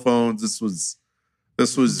cell phones. This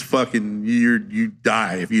was fucking, you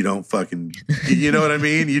die if you don't fucking, you know what I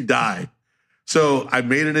mean? You die. So I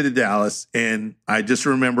made it into Dallas, and I just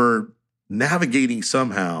remember navigating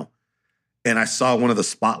somehow, and I saw one of the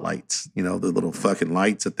spotlights, the little fucking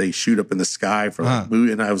lights that they shoot up in the sky for like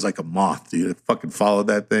movie, and I was like a moth, dude. I fucking followed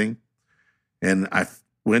that thing, and I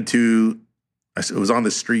went to, it was on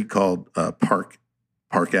this street called Park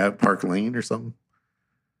Lane or something,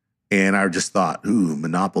 and I just thought, ooh,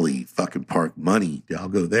 Monopoly, fucking Park money, dude, I'll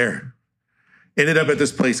go there. Ended up at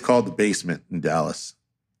this place called The Basement in Dallas,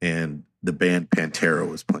 and the band Pantera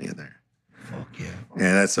was playing there. Fuck yeah.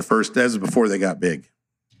 And that was before they got big.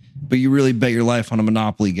 But you really bet your life on a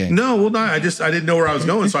Monopoly game. No, well, no, I didn't know where I was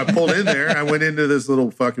going. So I pulled in there. I went into this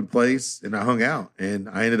little fucking place and I hung out. And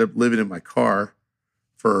I ended up living in my car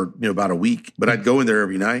for, about a week. But I'd go in there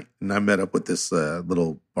every night, and I met up with this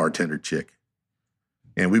little bartender chick.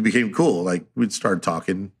 And we became cool. Like, we'd start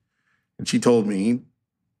talking. And she told me,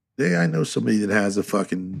 hey, I know somebody that has a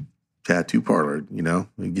fucking tattoo parlor, we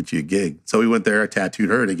can get you a gig. So we went there, I tattooed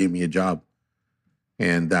her, they gave me a job.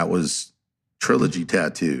 And that was trilogy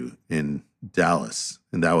tattoo in Dallas,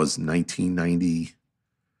 and that was 92,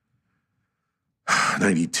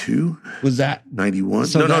 Was that 91.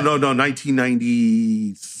 So no, that- no,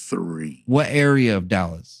 1993. what area of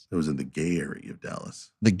Dallas? It was in the gay area of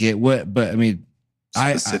Dallas, The get what? But I mean,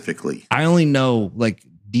 specifically. I only know like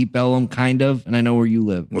Deep Ellum, kind of, and I know where you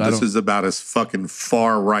live. Well, this is about as fucking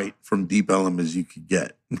far right from Deep Ellum as you could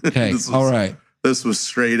get. Okay, all right. This was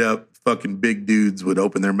straight up fucking big dudes would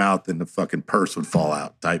open their mouth and the fucking purse would fall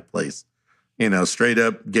out type place. You know, straight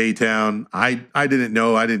up gay town. I didn't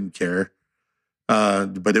know. I didn't care.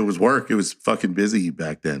 But it was work. It was fucking busy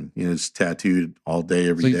back then. You know, just tattooed all day,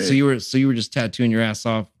 every day. So you were just tattooing your ass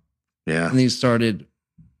off, Yeah. and then you started.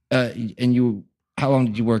 How long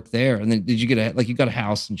did you work there? And then did you get you got a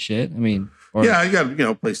house and shit? I mean, Yeah, I got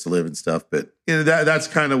a place to live and stuff. But you know, that's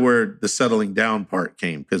kind of where the settling down part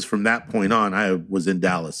came, because from that point on, I was in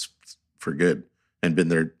Dallas for good and been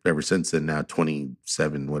there ever since then. Now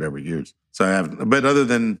 27 whatever years. So I haven't. But other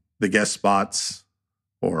than the guest spots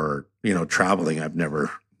or traveling, I've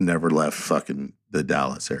never left fucking the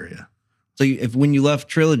Dallas area. So when you left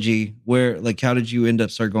Trilogy, how did you end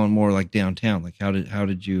up start going more like downtown? Like how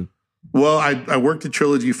did you? Well, I worked at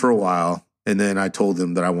Trilogy for a while, and then I told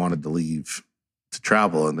them that I wanted to leave to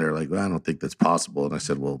travel, and they're like, "Well, I don't think that's possible." And I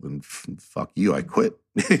said, "Well, then fuck you, I quit."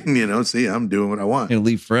 See, I'm doing what I want. You're gonna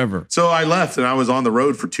leave forever. So I left, and I was on the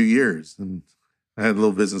road for 2 years, and I had a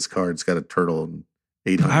little business card. It's got a turtle and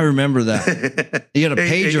 800. I remember that. You had a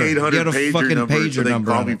pager. 800 You had a fucking pager so they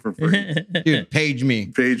number. call On me it. for free. Dude, page me.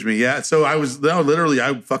 Page me, yeah. So I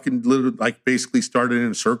basically started in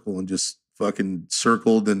a circle and just fucking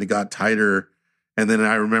circled, and it got tighter. And then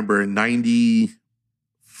I remember in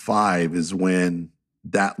 95 is when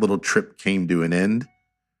that little trip came to an end.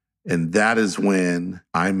 And that is when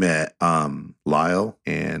I met Lyle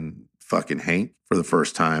and fucking Hank for the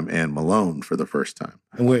first time and Malone for the first time.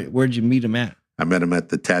 And where'd you meet him at? I met him at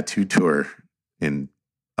the tattoo tour in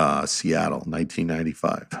Seattle,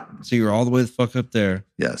 1995. So you were all the way the fuck up there.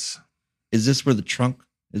 Yes. Is this where you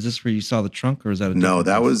saw the trunk, or is that No,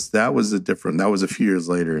 that was a few years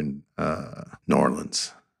later in New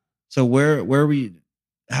Orleans. So where were you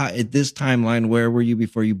at this timeline? Where were you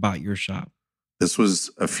before you bought your shop? This was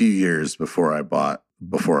a few years before I got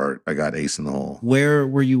Ace in the Hole. Where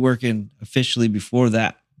were you working officially before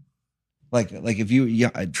that? Like if you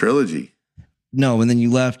Trilogy. No, and then you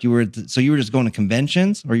left. You were just going to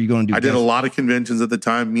conventions, or are you going to do? I did a lot of conventions at the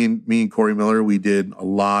time. Me and Corey Miller, we did a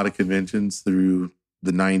lot of conventions through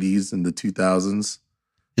the 90s and the 2000s.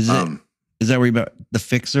 Is that where you met the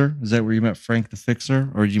Fixer? Is that where you met Frank the Fixer,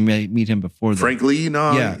 or did you meet him before that? Frank Lee?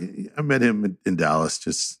 No, yeah. I met him in Dallas,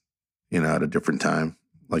 just at a different time.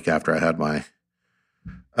 Like after I had my,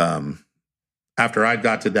 after I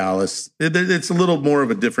got to Dallas, it's a little more of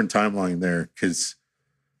a different timeline there because.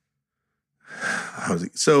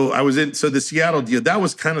 So the Seattle deal, that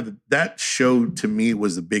was kind of that show to me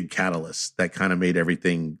was the big catalyst that kind of made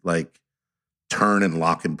everything like turn and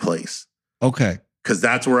lock in place. Okay. Cause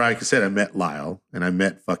that's where I said I met Lyle and I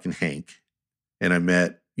met fucking Hank and I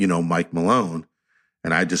met, Mike Malone,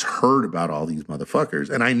 and I just heard about all these motherfuckers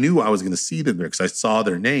and I knew I was going to see them there because I saw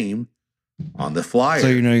their name on the flyer.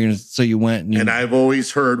 So you went and I've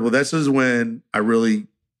always heard, well, this is when I really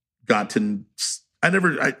got to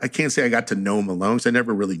I can't say I got to know Malone because I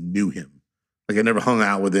never really knew him. Like I never hung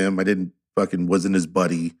out with him. I wasn't his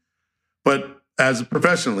buddy. But as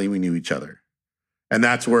professionally, we knew each other. And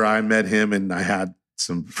that's where I met him and I had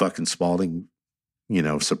some fucking Spalding,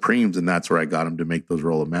 Supremes. And that's where I got him to make those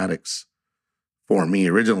Rollomatics for me.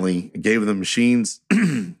 Originally, I gave them machines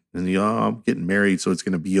and I'm getting married, so it's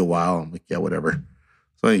going to be a while. I'm like, yeah, whatever.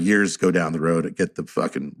 So years go down the road to get the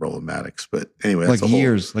fucking Rollomatics. But anyway, that's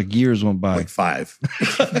years went by. Like 5.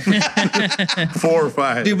 4 or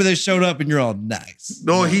 5. Dude, but they showed up and you're all nice.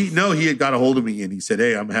 No, he had got a hold of me and he said,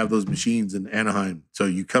 "Hey, I'm gonna have those machines in Anaheim. So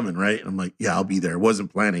you coming, right?" And I'm like, "Yeah, I'll be there."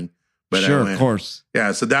 Wasn't planning, but sure, of course.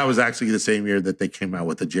 Yeah, so that was actually the same year that they came out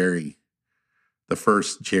with the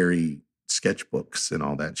first Jerry sketchbooks and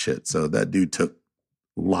all that shit. So that dude took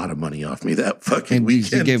a lot of money off me that fucking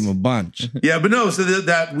weekend. You gave him a bunch. Yeah, but no, so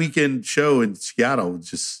that weekend show in Seattle was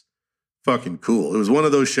just fucking cool. It was one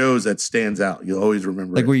of those shows that stands out. You'll always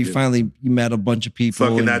remember like where you finally met a bunch of people.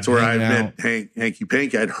 Fucking that's where I met Hanky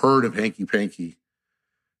Panky. I'd heard of Hanky Panky.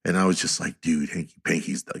 And I was just like, dude, Hanky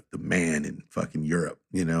Panky's like the man in fucking Europe,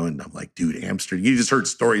 And I'm like, dude, Amsterdam. You just heard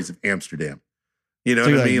stories of Amsterdam. You know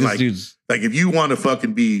So what you're I mean? this dude's- Like if you want to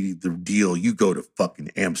fucking be the deal, you go to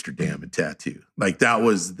fucking Amsterdam and tattoo. Like that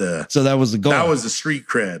was the so that was the goal. that was the street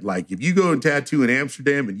cred. Like if you go and tattoo in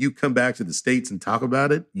Amsterdam and you come back to the States and talk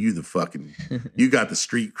about it, you got the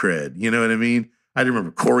street cred. You know what I mean? I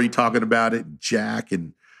remember Corey talking about it, and Jack,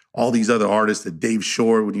 and all these other artists. That Dave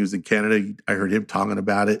Shore, when he was in Canada, I heard him talking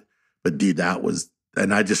about it. But dude,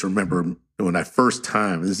 and I just remember when I first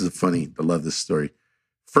time. This is funny. I love this story.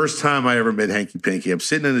 First time I ever met Hanky Panky, I'm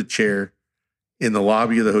sitting in a chair in the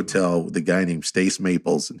lobby of the hotel with a guy named Stace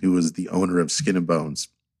Maples, who was the owner of Skin and Bones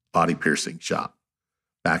body piercing shop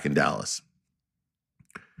back in Dallas.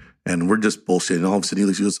 And we're just bullshitting. And all of a sudden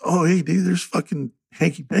he goes, "Oh, hey, dude, there's fucking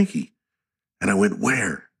Hanky Panky." And I went,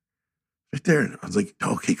 "Where?" "Right there." And I was like,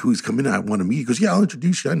 "Okay, cool. He's coming in. I want to meet." He goes, "Yeah, I'll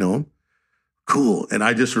introduce you. I know him." Cool. And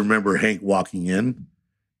I just remember Hank walking in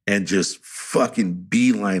and just fucking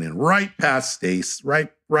beelining right past Stace, right.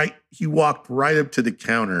 He walked right up to the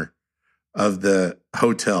counter of the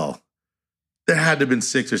hotel. There had to have been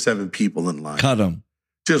 6 or 7 people in line. Cut him.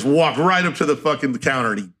 Just walked right up to the fucking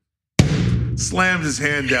counter and he slams his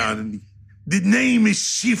hand down and the name is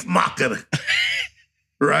Schiefmacher.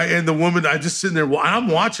 Right? And the woman, I just sitting there, I'm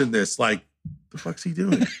watching this like, the fuck's he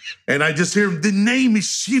doing? And I just hear him, the name is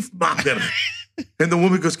Schiefmacher. And the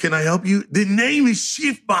woman goes, "Can I help you?" "The name is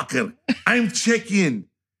Schiefmacher. I'm check-in."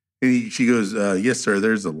 And she goes, "Yes, sir,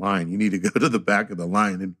 there's a line. You need to go to the back of the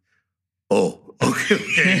line." And, "Oh,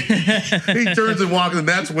 okay." He turns and walks, and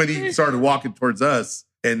that's when he started walking towards us.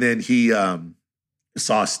 And then he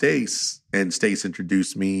saw Stace, and Stace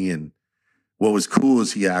introduced me. And what was cool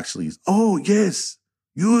is he actually, "Oh, yes,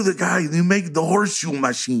 you're the guy who make the horseshoe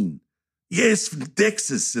machine. Yes, from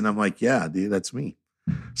Texas." And I'm like, "Yeah, dude, that's me."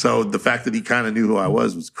 So the fact that he kind of knew who I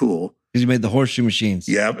was cool. Because you made the horseshoe machines.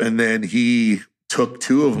 Yep. And then he took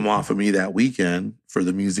 2 of them off of me that weekend for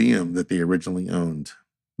the museum that they originally owned.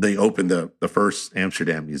 They opened the first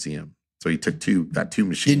Amsterdam museum. So he got 2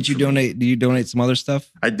 machines. Didn't you donate? Did you donate some other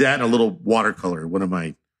stuff? I did a little watercolor, one of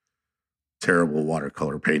my terrible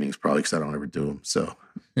watercolor paintings, probably because I don't ever do them. So,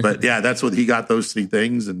 but yeah, that's what he got, those 3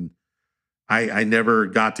 things. And I never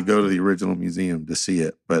got to go to the original museum to see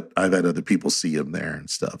it, but I've had other people see him there and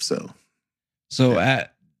stuff. So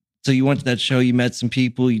you went to that show, you met some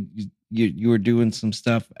people, you were doing some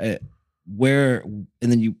stuff. Where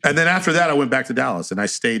and then after that, I went back to Dallas and I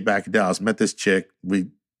stayed back in Dallas, met this chick. We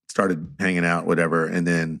started hanging out, whatever. And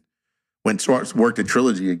then worked at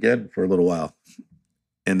Trilogy again for a little while.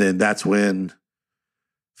 And then that's when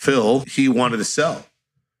Phil, he wanted to sell.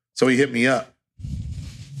 So he hit me up.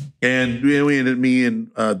 And me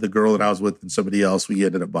and the girl that I was with and somebody else, we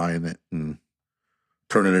ended up buying it and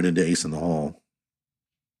turning it into Ace in the Hole.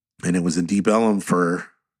 And it was in Deep Ellum for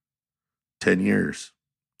 10 years,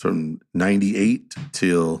 from 98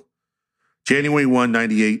 till January 1,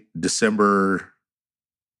 98, December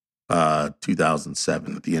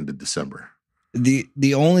 2007, at the end of December.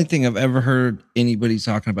 The only thing I've ever heard anybody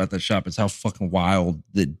talking about that shop is how fucking wild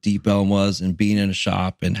the Deep Elm was and being in a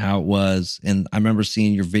shop and how it was. And I remember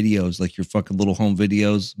seeing your videos, like your fucking little home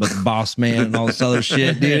videos about the Boss Man and all this other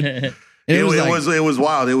shit, dude. It was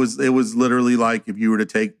wild. It was literally like if you were to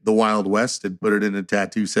take the Wild West and put it in a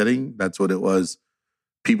tattoo setting, that's what it was.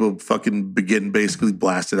 People fucking getting basically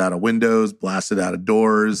blasted out of windows, blasted out of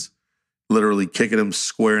doors, literally kicking them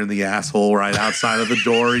square in the asshole right outside of the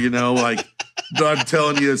door, like I'm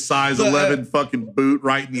telling you, a size 11 fucking boot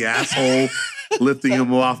right in the asshole, lifting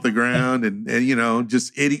them off the ground and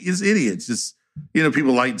just idiots. Just,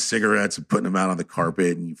 people lighting cigarettes and putting them out on the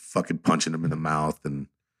carpet and you fucking punching them in the mouth. And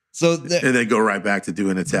and they go right back to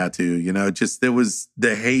doing a tattoo, just, it was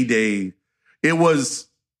the heyday. It was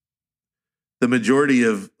the majority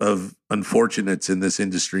of unfortunates in this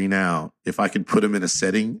industry now. If I could put them in a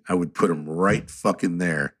setting, I would put them right fucking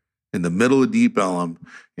there in the middle of Deep Ellum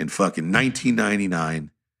in fucking 1999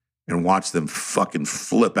 and watch them fucking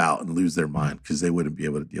flip out and lose their mind because they wouldn't be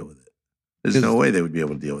able to deal with it. There's no way they would be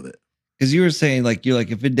able to deal with it. Because you were saying,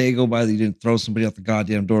 if a day go by that you didn't throw somebody out the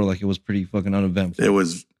goddamn door, it was pretty fucking uneventful. It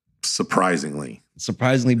was surprisingly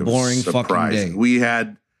boring fucking day. We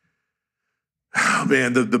had,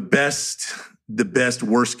 the best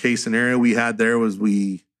worst case scenario we had there was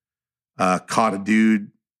we caught a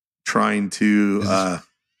dude trying to,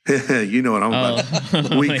 you know what I'm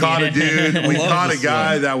about. We caught a dude. We caught a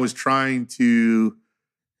guy that was trying to.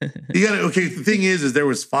 The thing is there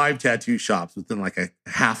was 5 tattoo shops within like a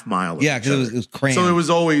half mile of each other. It was cramped. So it was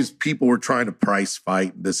always people were trying to price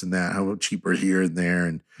fight this and that, how cheaper here and there,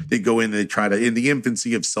 and they'd go in and they try to, in the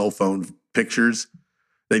infancy of cell phone pictures,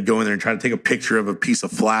 they'd go in there and try to take a picture of a piece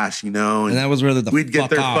of flash, and that was really we'd get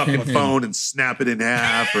their fucking phone and snap it in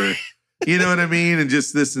half, or You know what I mean? And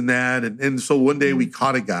just this and that. And so one day we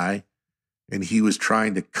caught a guy and he was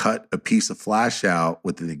trying to cut a piece of flash out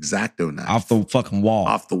with an X-Acto knife. Off the fucking wall.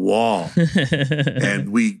 Off the wall.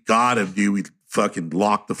 And we got him, dude. We fucking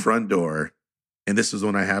locked the front door. And this was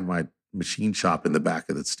when I had my machine shop in the back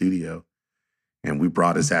of the studio. And we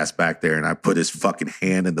brought his ass back there and I put his fucking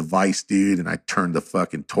hand in the vise, dude. And I turned the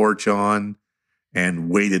fucking torch on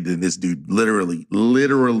and waited. And this dude literally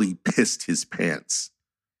pissed his pants.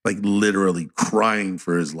 Like literally crying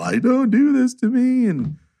for his life. Don't do this to me.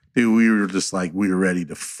 And dude, we were just like, we were ready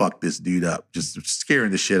to fuck this dude up. Just scaring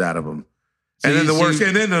the shit out of him. So and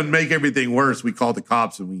then to make everything worse, we called the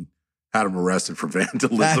cops and we had him arrested for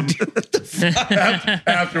vandalism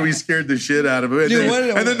after we scared the shit out of him.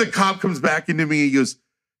 And then the cop comes back into me. He goes,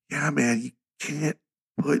 yeah, man, you can't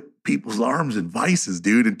put people's arms in vices,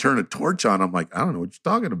 dude, and turn a torch on. I'm like, I don't know what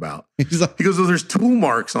you're talking about. He goes, well, there's tool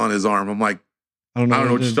marks on his arm. I'm like, I don't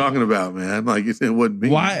know what you're talking about, man. Like it wasn't me.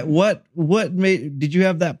 Why? What made? Did you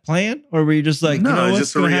have that plan, or were you just like, no, you know it's what's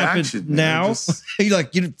just a gonna reaction happen now? You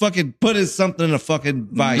like you fucking put something in a fucking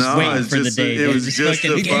vice. No, waiting for the day. It was just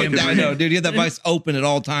a fucking. I know, dude. You had that vice open at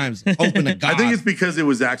all times. Open to God. I think it's because it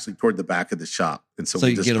was actually toward the back of the shop, and so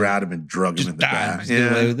we just grabbed him and drug him in the back. Just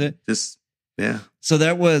get away with it. Yeah. So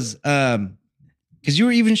that was because you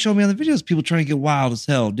were even showing me on the videos people trying to get wild as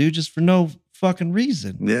hell, dude, just for no fucking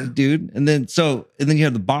reason. Yeah, dude. And then you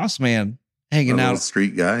have the boss man hanging out,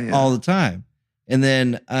 street guy, all the time. And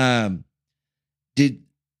then did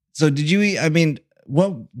you? I mean,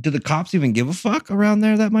 what did the cops even give a fuck around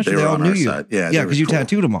there that much? They all knew you. Side. Yeah, because you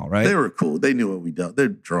tattooed them all, right? They were cool. They knew what we done. They're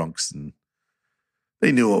drunks and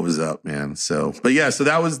they knew what was up, man. So, but yeah, so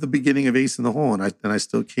that was the beginning of Ace in the Hole, and I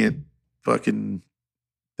still can't fucking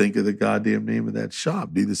think of the goddamn name of that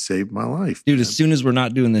shop, dude. That saved my life, dude. Man. As soon as we're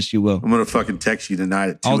not doing this, you will. I'm gonna fucking text you tonight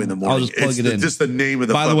at 2 in the morning. I'll just plug it in. Just the name of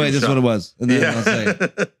the. By the way, this is what it was. And then I'll say.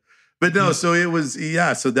 But no, so it was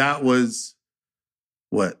So that was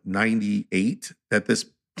what 98 at this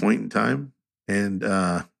point in time, and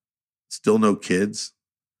still no kids.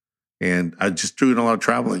 And I just doing a lot of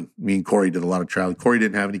traveling. Me and Corey did a lot of traveling. Corey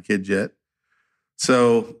didn't have any kids yet,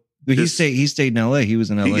 so. But he stayed in LA. He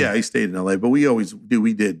was in LA. Yeah, he stayed in LA. But we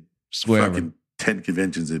did Swear fucking 10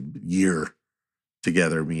 conventions a year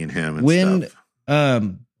together, me and him. And stuff.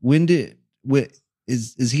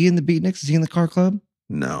 Is he in the Beatniks? Is he in the car club?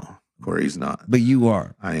 No, Corey's not. But you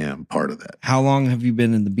are. I am part of that. How long have you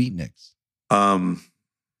been in the Beatniks? I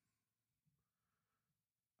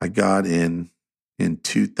got in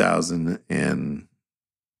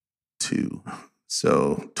 2002.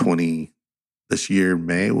 So this year,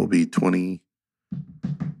 May, will be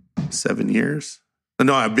 27 years.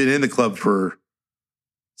 No, I've been in the club for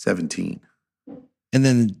 17. And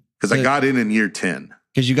then because I got in year 10.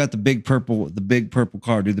 Because you got the big purple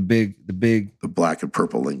car, dude. The black and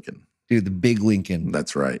purple Lincoln. Dude, the big Lincoln.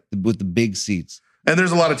 That's right. With the big seats. And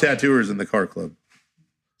there's a lot of tattooers in the car club.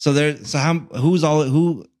 Because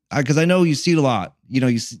I know you see it a lot. You know,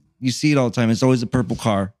 you see it all the time. It's always a purple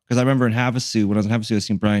car. Because I remember in Havasu, when I was in Havasu, I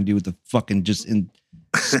seen Brian do with the fucking just in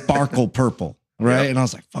sparkle purple, right? Yep. And I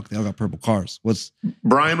was like, fuck, they all got purple cars.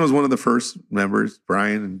 Brian was one of the first members.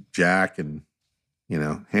 Brian and Jack and,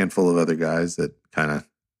 handful of other guys that kind of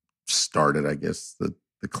started, I guess, the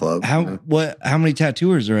club. How many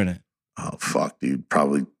tattooers are in it? Oh, fuck, dude.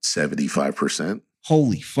 Probably 75%.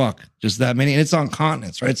 Holy fuck. Just that many. And it's on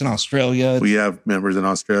continents, right? It's in Australia. We have members in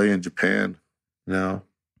Australia and Japan now.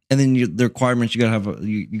 And then the requirements, you gotta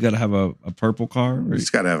have a purple car. You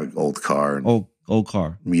just gotta have an old car. And old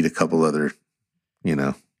car. Meet a couple other,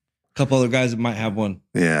 couple other guys that might have one.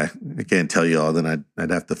 Yeah, I can't tell you all. Then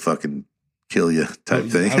I'd have to fucking kill you type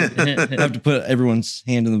thing. I'd have to put everyone's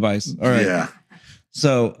hand in the vice. All right. Yeah.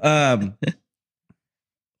 So,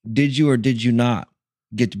 did you or did you not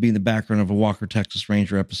get to be in the background of a Walker Texas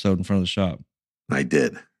Ranger episode in front of the shop? I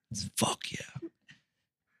did. Fuck yeah.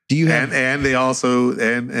 Do you have and they also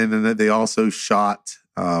and then they also shot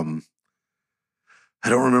I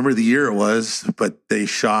don't remember the year it was, but they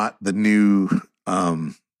shot the new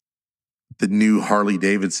Harley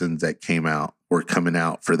Davidsons that were coming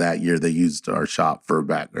out for that year. They used our shop for a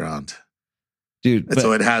background. Dude. And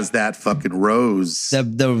so it has that fucking rose.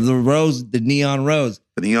 The rose, the neon rose.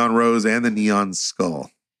 The neon rose and the neon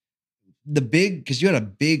skull. Because you had a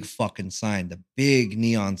big fucking sign, the big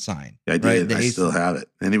neon sign. I did. Right? I still have it.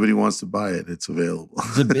 Anybody wants to buy it, it's available.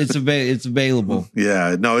 It's available.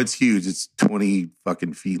 Yeah. No, it's huge. It's 20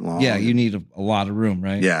 fucking feet long. Yeah, you need a lot of room,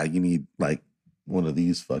 right? Yeah, you need like one of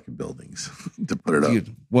these fucking buildings to put it up.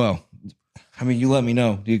 Well, I mean, you let me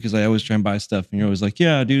know, dude, because I always try and buy stuff, and you're always like,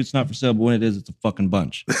 "Yeah, dude, it's not for sale." But when it is, it's a fucking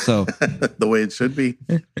bunch. So the way it should be.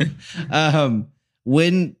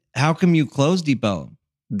 How come you closed Deep Ellum?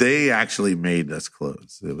 They actually made us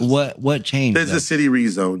close. It was, What changed? The city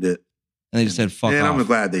rezoned it, and they just said, "Fuck and off." I'm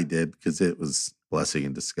glad they did because it was blessing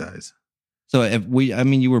in disguise. So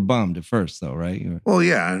you were bummed at first, though, right? Well,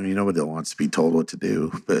 yeah, I mean, nobody wants to be told what to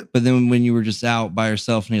do, but then when you were just out by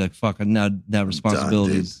yourself and you're like, "Fuck, now that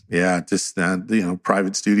responsibilities." Yeah, just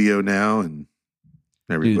private studio now, and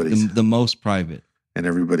everybody's the most private, and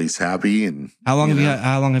everybody's happy. And how long have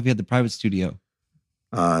you had the private studio?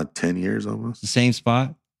 10 years almost. The same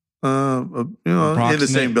spot? In the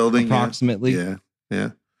same building, approximately.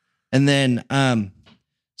 Yeah. And then,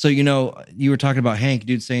 so you were talking about Hank,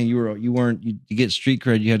 dude, saying you to get street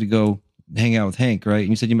cred, you had to go hang out with Hank, right? And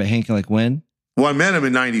you said you met Hank like when? Well, I met him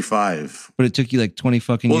in 95. But it took you like 20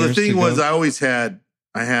 fucking years. Well, the thing was,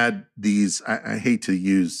 I had these. I hate to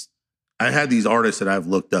use. I had these artists that I've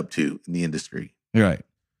looked up to in the industry. Right.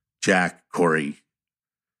 Jack, Corey.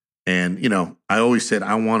 And, I always said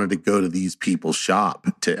I wanted to go to these people's shop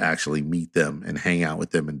to actually meet them and hang out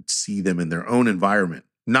with them and see them in their own environment,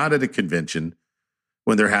 not at a convention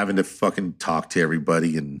when they're having to fucking talk to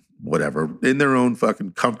everybody and whatever, in their own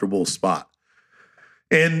fucking comfortable spot.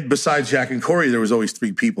 And besides Jack and Corey, there was always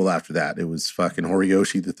 3 people after that. It was fucking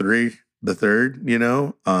Horiyoshi the third,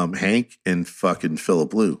 Hank and fucking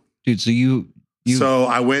Philip Liu. Dude, so So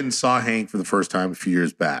I went and saw Hank for the first time a few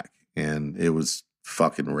years back, and it was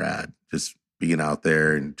fucking rad. Just being out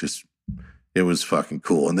there and it was fucking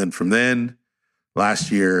cool. And then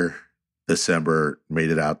last year, December, made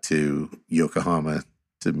it out to Yokohama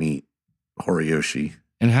to meet Horiyoshi.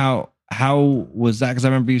 And how was that? Because I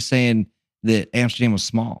remember you saying that Amsterdam was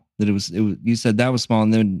small. That it was. You said that was small,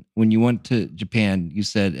 and then when you went to Japan, you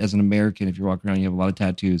said as an American, if you're walking around, you have a lot of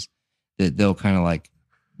tattoos, that they'll kind of like.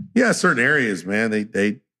 Yeah, certain areas, man.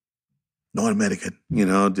 They not American,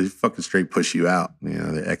 they fucking straight push you out.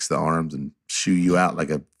 They X the arms and shoo you out like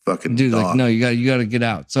a fucking dude. dog. Like, no, you got to get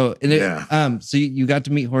out. So so you got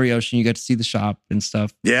to meet Horiyoshi, and you got to see the shop and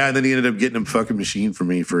stuff. Yeah, and then he ended up getting a fucking machine for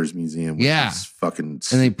me for his museum. Yeah, fucking.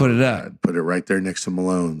 And they put it up. Put it right there next to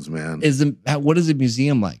Malone's, man. What is a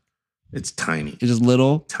museum like? It's tiny. It's just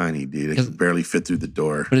little, tiny, dude. It can barely fit through the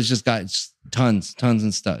door. But it's just got tons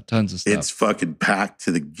of stuff. It's fucking packed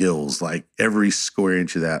to the gills. Like every square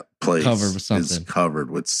inch of that place is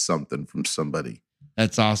covered with something from somebody.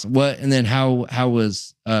 That's awesome. What? And then how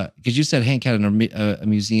was? Because you said Hank had a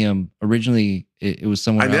museum originally. It was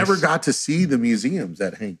somewhere. I never got to see the museums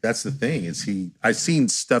that Hank. That's the thing. I've seen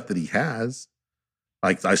stuff that he has.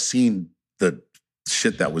 Like I've seen the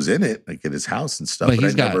shit that was in it, like in his house and stuff. But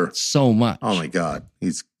he's got so much. Oh my God.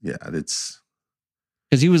 It's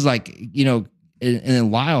because he was like, and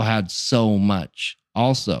then Lyle had so much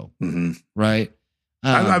also, right?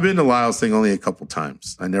 I've been to Lyle's thing only a couple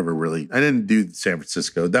times. I didn't do San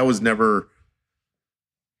Francisco. That was never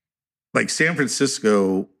like San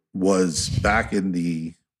Francisco was back in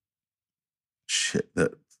the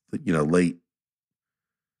early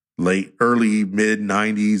mid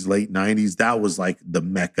 90s, late 90s. That was like the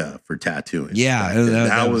mecca for tattooing. Yeah.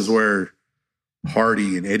 That was where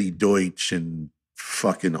Hardy and Eddie Deutsch and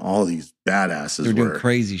fucking all these badasses were doing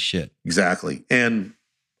crazy shit. Exactly. And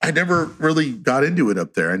I never really got into it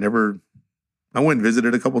up there. I went and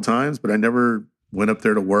visited a couple times, but I never went up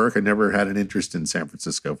there to work. I never had an interest in San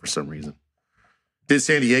Francisco for some reason. Did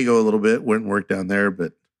San Diego a little bit, went and worked down there,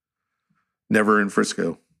 but never in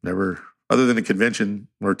Frisco. Never. Other than a convention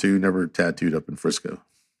or two, never tattooed up in Frisco.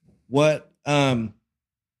 What?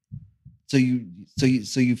 So you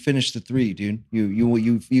finished the 3, dude.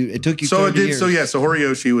 You it took you. So 30 it did. years. So yeah. So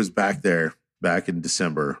Horiyoshi was back in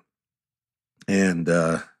December, and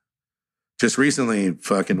just recently,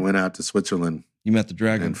 fucking went out to Switzerland. You met the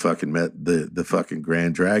dragon and fucking met the fucking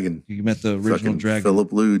Grand Dragon. You met the original dragon,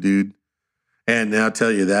 Philip Liu, dude. And I'll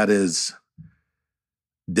tell you, that is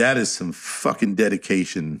some fucking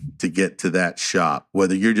dedication to get to that shop.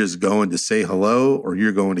 Whether you're just going to say hello or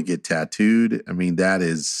you're going to get tattooed. I mean,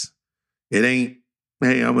 it ain't,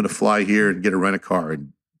 hey, I'm going to fly here and get a rent-a-car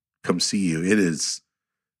and come see you. It is,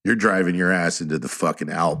 you're driving your ass into the fucking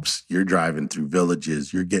Alps. You're driving through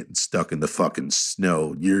villages. You're getting stuck in the fucking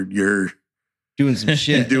snow. You're doing some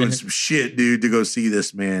shit. Doing some shit, dude, to go see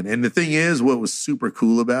this man. And the thing is, what was super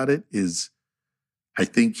cool about it is I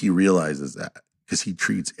think he realizes that because he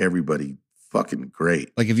treats everybody fucking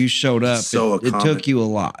great. Like if you showed up, it took you a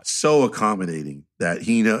lot. So accommodating that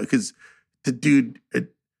because the dude,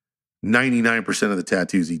 99% of the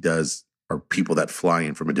tattoos he does are people that fly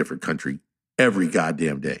in from a different country every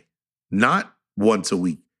goddamn day. Not once a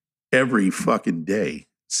week, every fucking day,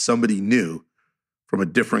 somebody new from a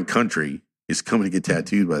different country is coming to get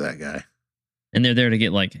tattooed by that guy. And they're there to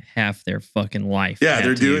get like half their fucking life. Yeah, tattooed.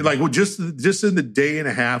 they're doing like, well, just in the day and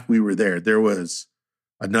a half we were there was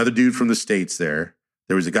another dude from the States there.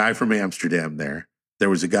 There was a guy from Amsterdam there. There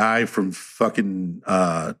was a guy from fucking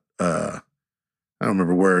I don't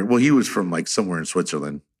remember where. Well, he was from like somewhere in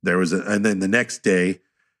Switzerland. And then the next day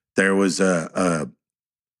there was a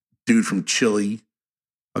dude from Chile,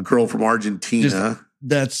 a girl from Argentina.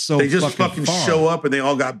 That's so they just fucking far. show up and they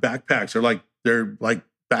all got backpacks. They're like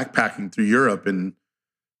backpacking through Europe, and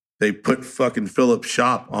they put fucking Philip's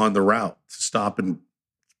shop on the route to stop and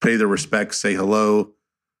pay their respects, say hello,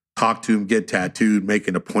 talk to him, get tattooed, make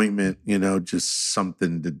an appointment, just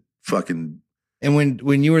something to fucking. And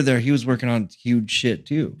when you were there, he was working on huge shit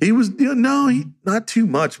too. He was, not too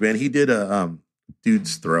much, man. He did a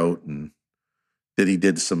dude's throat, and then he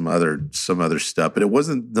did some other stuff, but it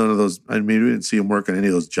wasn't none of those. I mean, we didn't see him work on any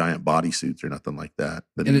of those giant bodysuits or nothing like that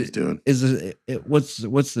he was doing. Is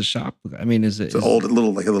what's the shop? I mean, it's a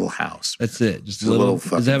little house. That's it. Just a little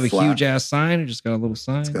fucking. Does it have a flat. huge ass sign or just got a little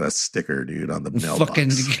sign? It's got a sticker, dude, on the mailbox. Fucking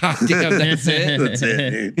goddamn, that's it. That's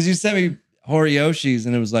it, dude. Because you sent me Horiyoshi's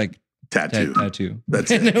and it was like tattoo.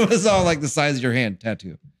 That's and it. it was all like the size of your hand.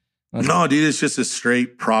 Tattoo. No, dude, it's just a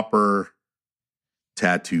straight proper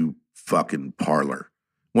tattoo fucking parlor.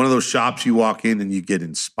 One of those shops you walk in and you get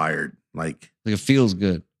inspired. Like it feels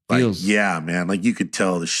good. Yeah, man. Like you could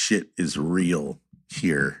tell the shit is real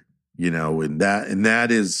here, and that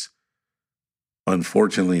is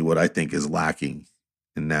unfortunately what I think is lacking.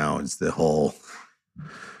 And now it's the whole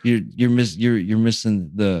you're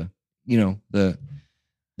missing the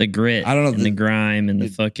the grit. I don't know, and the grime and the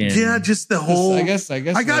fucking just the whole. I guess I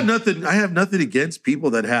got nothing. I have nothing against people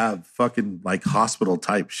that have fucking like hospital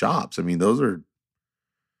type shops. I mean,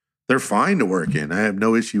 they're fine to work in. I have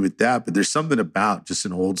no issue with that. But there's something about just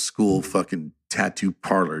an old school fucking tattoo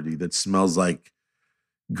parlor, dude, that smells like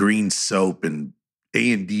green soap and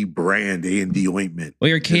A&D brand, A&D ointment. Well,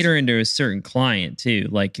 you're catering to a certain client too.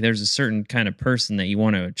 Like there's a certain kind of person that you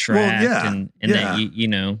want to attract, and that you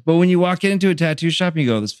know. But when you walk into a tattoo shop and you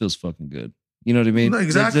go, "This feels fucking good," you know what I mean?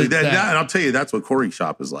 Exactly. And I'll tell you, that's what Corey's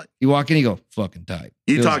shop is like. You walk in, you go, "Fucking tight."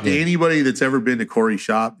 You Feels talk good. to anybody that's ever been to Corey's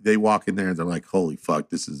shop, they walk in there and they're like, "Holy fuck,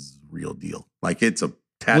 this is real deal." Like it's a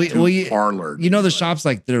tattoo parlor. You know the shops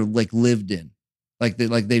like they're like lived in. Like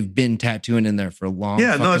they've been tattooing in there for a long time.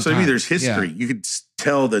 Yeah, no, that's what I mean. There's history. Yeah. You could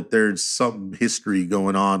tell that there's some history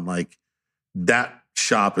going on. Like that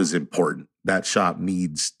shop is important. That shop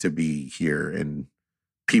needs to be here, and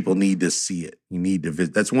people need to see it. You need to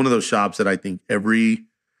visit. That's one of those shops that I think every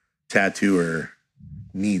tattooer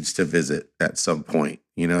needs to visit at some point.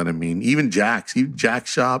 You know what I mean? Even Jack's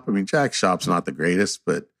shop. I mean, Jack's shop's not the greatest,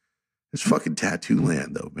 but it's fucking tattoo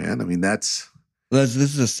land, though, man. I mean, this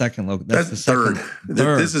is a second local. That's the third.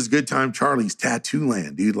 This is Good Time Charlie's tattoo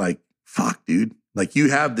land, dude. Like, fuck, dude. Like,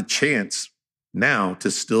 you have the chance now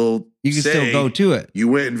to still still go to it. You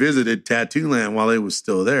went and visited Tattoo Land while it was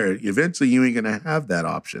still there. Eventually, you ain't gonna have that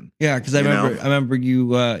option. Yeah, because I remember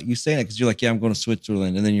you saying it because you're like, yeah, I'm going to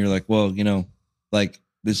Switzerland, and then you're like, well, like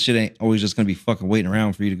this shit ain't always just gonna be fucking waiting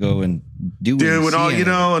around for you to go and do. Dude, with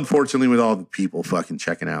all unfortunately, with all the people fucking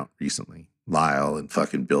checking out recently. Lyle and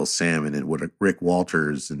fucking Bill Salmon and Rick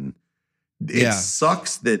Walters. And it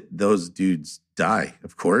sucks that those dudes die,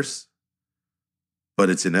 of course, but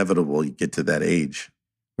it's inevitable. You get to that age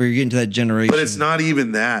where you're getting to that generation. But it's not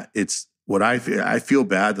even that. It's what I feel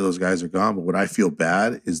bad that those guys are gone. But what I feel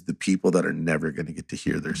bad is the people that are never going to get to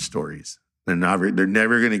hear their stories. They're never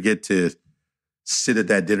going to get to sit at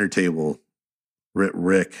that dinner table,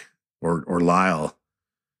 Rick or Lyle,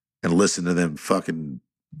 and listen to them fucking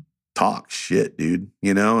talk shit, dude.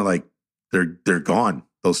 Like they're gone.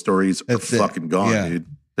 Those stories are fucking gone, dude.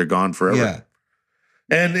 They're gone forever. Yeah.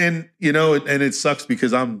 And and it sucks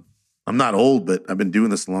because I'm not old, but I've been doing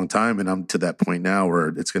this a long time, and I'm to that point now where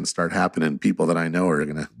it's going to start happening. People that I know are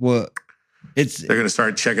going to they're going to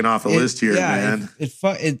start checking off a list here, man.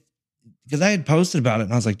 Because I had posted about it,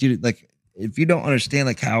 and I was like, dude, like if you don't understand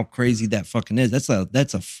like how crazy that fucking is, that's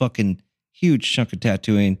a fucking huge chunk of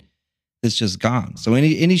tattooing. It's just gone. So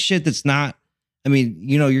any shit that's not, I mean,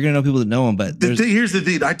 you're gonna know people that know him, but here's the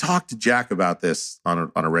thing. I talk to Jack about this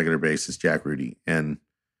on a regular basis, Jack Rudy, and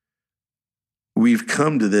we've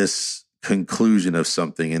come to this conclusion of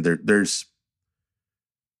something. And there's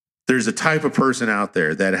a type of person out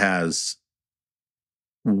there that has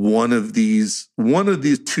one of these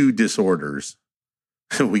two disorders.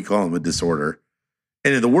 We call them a disorder,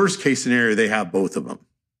 and in the worst case scenario, they have both of them.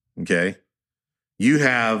 Okay, you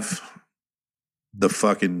have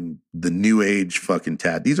the new age fucking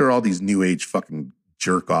These are all these new age fucking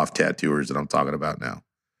jerk off tattooers that I'm talking about now.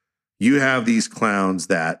 You have these clowns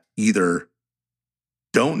that either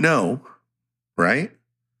don't know, right?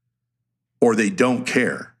 Or they don't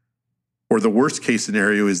care. Or the worst case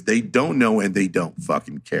scenario is they don't know and they don't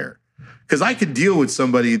fucking care. Because I could deal with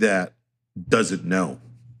somebody that doesn't know.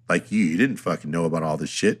 Like you didn't fucking know about all this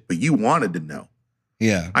shit, but you wanted to know.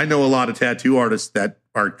 Yeah. I know a lot of tattoo artists that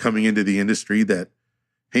are coming into the industry that,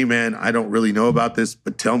 hey man, I don't really know about this,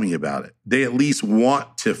 but tell me about it. They at least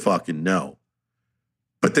want to fucking know.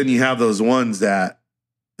 But then you have those ones that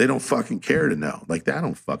they don't fucking care to know. Like, I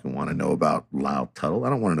don't fucking want to know about Lyle Tuttle. I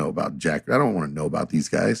don't want to know about Jack. I don't want to know about these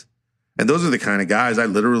guys. And those are the kind of guys I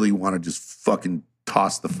literally want to just fucking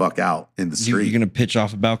toss the fuck out in the street. You're going to pitch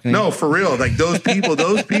off a balcony? No, for real. Like those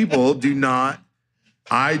people do not,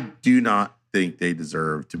 I do not think they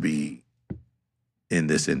deserve to be in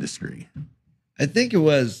this industry. I think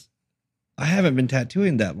I haven't been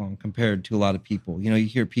tattooing that long compared to a lot of people. You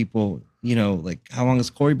hear people, like how long has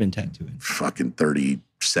Corey been tattooing? Fucking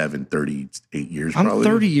 37, 38 years I'm probably.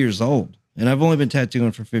 30 years old and I've only been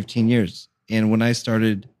tattooing for 15 years. And when I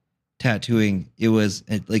started tattooing, it was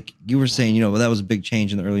like you were saying, that was a big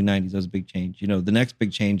change in the early 90s. That was a big change. The next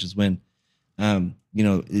big change is when,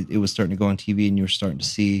 it was starting to go on TV and you were starting to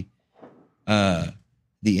see the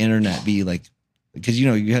internet be like, because,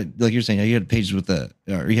 you had, like you're saying, you had pages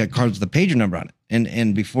you had cards with a pager number on it.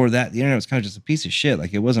 And before that, the internet was kind of just a piece of shit.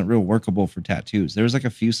 Like it wasn't real workable for tattoos. There was like a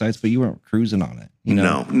few sites, but you weren't cruising on it.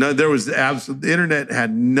 No, there was the internet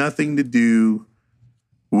had nothing to do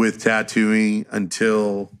with tattooing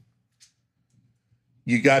until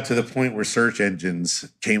you got to the point where search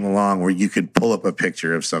engines came along where you could pull up a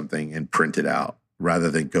picture of something and print it out rather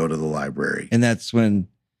than go to the library. And that's when,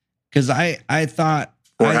 because I thought,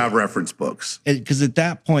 or have reference books. Because at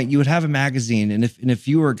that point you would have a magazine, and if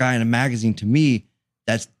you were a guy in a magazine, to me,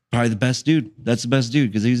 that's probably the best dude. That's the best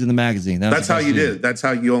dude because he was in the magazine. That's how you did it. That's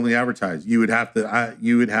how you only advertise. You would have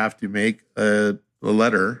to make a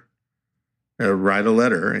letter, write a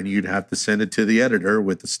letter, and you'd have to send it to the editor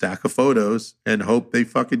with a stack of photos and hope they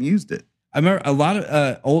fucking used it. I remember a lot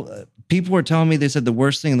of old people were telling me, they said the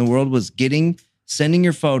worst thing in the world was sending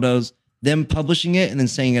your photos, them publishing it, and then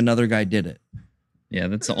saying another guy did it. Yeah,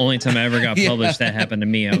 that's the only time I ever got published. That happened to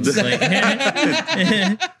me. I was like,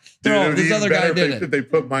 dude, this other guy did it. If they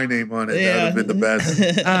put my name on it, that would have been the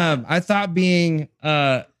best. I thought being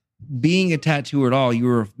a tattooer at all,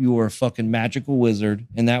 you were a fucking magical wizard,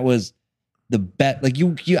 and that was the bet. Like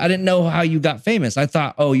you I didn't know how you got famous. I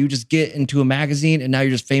thought, you just get into a magazine and now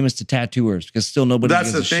you're just famous to tattooers because still nobody.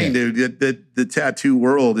 That's gives the thing, shit. dude. The tattoo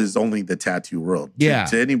world is only the tattoo world. Yeah.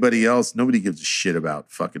 To anybody else, nobody gives a shit about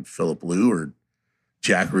fucking Philip Liu or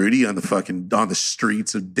Jack Rudy on the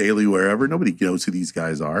streets of Daly, wherever. Nobody knows who these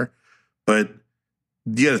guys are. But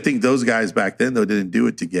you got to think those guys back then, though, didn't do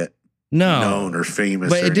it to get known or famous.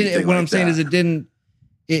 But it didn't. What I'm saying is,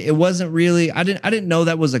 it wasn't really. I didn't know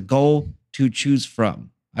that was a goal to choose from.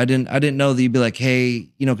 I didn't know that you'd be like, hey,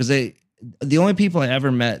 because the only people I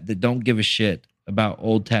ever met that don't give a shit about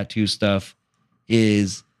old tattoo stuff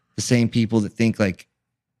is the same people that think like,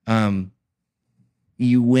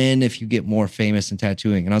 you win if you get more famous in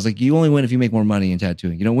tattooing. And I was like, you only win if you make more money in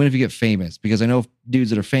tattooing. You don't win if you get famous, because I know dudes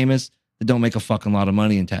that are famous that don't make a fucking lot of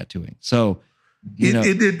money in tattooing. So,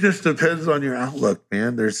 it just depends on your outlook,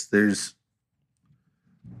 man.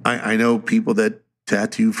 I know people that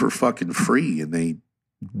tattoo for fucking free, and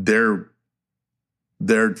they're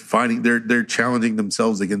challenging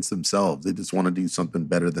themselves against themselves. They just want to do something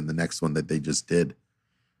better than the next one that they just did.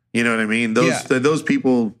 You know what I mean? Those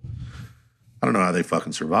people, I don't know how they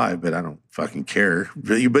fucking survive, but I don't fucking care.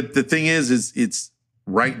 But the thing is it's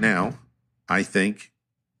right now, I think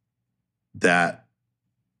that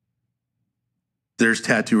there's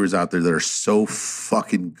tattooers out there that are so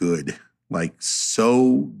fucking good, like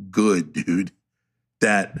so good, dude,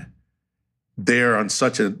 that they're on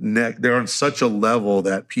such a level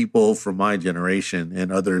that people from my generation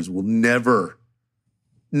and others will never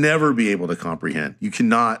be able to comprehend. You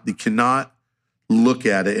cannot look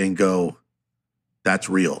at it and go, that's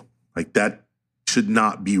real. Like that should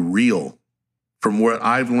not be real. From what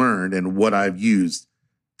I've learned and what I've used,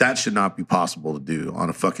 that should not be possible to do on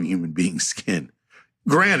a fucking human being's skin.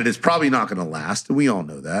 Granted, it's probably not going to last, and we all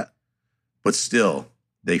know that. But still,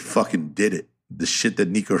 they fucking did it. The shit that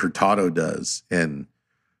Nico Hurtado does, and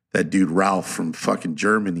that dude Ralph from fucking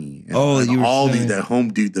Germany. And, Oh, and you were all saying- that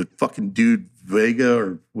home dude, the fucking dude Vega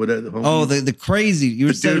or whatever. Oh, the crazy. You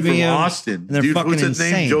were the dude sending me from him, Austin. and they're Dude, fucking what's his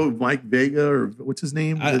insane. name? Joe Mike Vega or what's his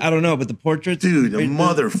name? I don't know, but the portraits, Dude, a it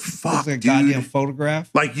looks motherfucker, like a dude. goddamn photograph.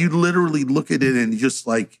 Like you literally look at it and just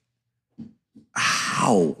like,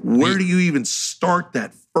 how? Where do you even start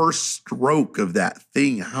that first stroke of that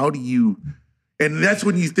thing? How do you? And that's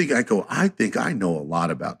when you think, I think I know a lot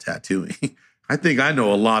about tattooing. I think I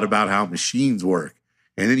know a lot about how machines work.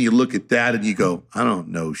 And then you look at that and you go, I don't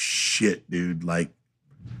know shit, dude. Like,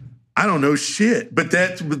 I don't know shit. But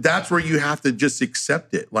that's where you have to just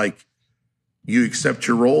accept it. Like, you accept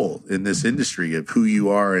your role in this industry of who you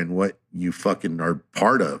are and what you fucking are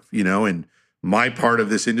part of, you know? And my part of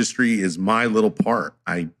this industry is my little part.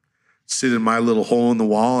 I sit in my little hole in the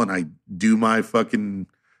wall and I do my fucking,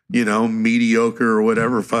 you know, mediocre or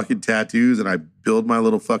whatever fucking tattoos, and I build my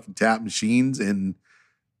little fucking tap machines, and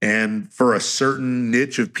for a certain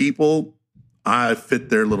niche of people, I fit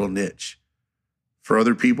their little niche. For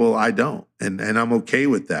other people, I don't, and I'm okay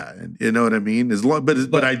with that. And you know what I mean?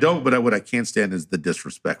 But I don't. But what I can't stand is the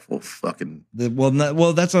disrespectful fucking. Well,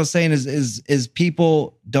 that's what I was saying. Is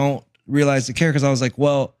people don't realize the care, because I was like,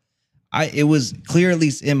 well, it was clear, at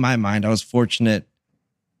least in my mind, I was fortunate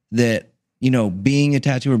that, you know, being a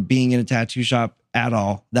tattooer, being in a tattoo shop at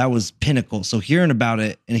all, that was pinnacle. So hearing about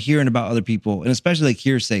it and hearing about other people, and especially like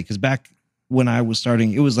hearsay, because back when I was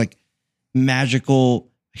starting, it was like magical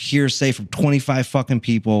hearsay from 25 fucking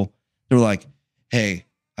people. They were like, hey,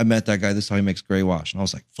 I met that guy. This is how he makes gray wash. And I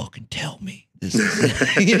was like, fucking tell me. This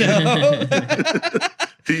is, you know?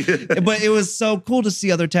 But it was so cool to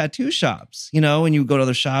see other tattoo shops, you know, and you go to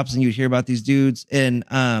other shops and you hear about these dudes. And,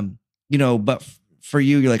 you know, but for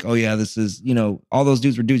you, you're like, oh yeah, this is, you know, all those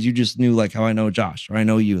dudes were dudes you just knew, like how I know Josh or I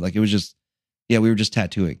know you. Like it was just, yeah, we were just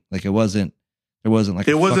tattooing. Like there wasn't like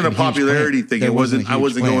it wasn't a popularity thing. There It wasn't. I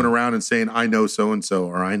wasn't plan. going around and saying I know so and so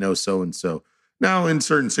or I know so and so. Now, in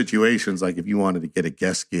certain situations, like if you wanted to get a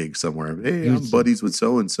guest gig somewhere, hey, I'm buddies with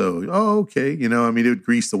so and so. Oh, okay, you know, I mean, it would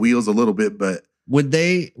grease the wheels a little bit, but would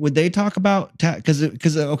they talk about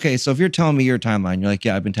because okay, so if you're telling me your timeline, you're like,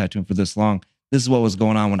 yeah, I've been tattooing for this long. This is what was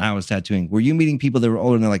going on when I was tattooing. Were you meeting people that were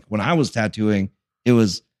older and they're like, when I was tattooing, it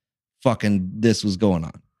was fucking this was going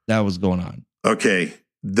on, that was going on. Okay.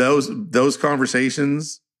 Those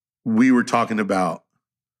conversations, we were talking about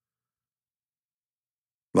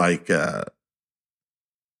like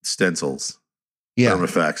stencils, Yeah.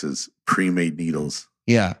 thermofaxes, pre-made needles.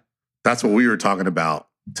 Yeah. That's what we were talking about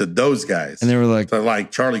to those guys. And they were like, to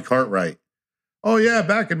like Charlie Cartwright. Oh yeah,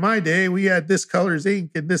 back in my day, we had this color's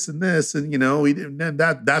ink and this, and you know, we didn't.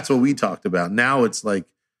 That's what we talked about. Now it's like,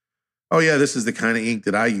 oh yeah, this is the kind of ink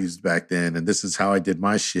that I used back then, and this is how I did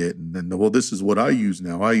my shit. And then, well, this is what I use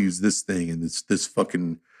now. I use this thing and this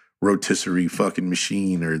fucking rotisserie fucking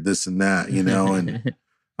machine or this and that, you know, and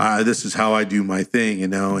this is how I do my thing, you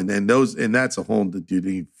know, and that's a whole dude.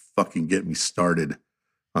 You fucking get me started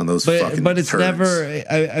on those fucking. But it's turds. never.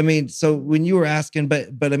 I mean, so when you were asking, but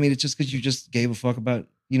I mean, it's just because you just gave a fuck about.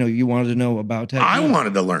 You know, you wanted to know about tattoo. I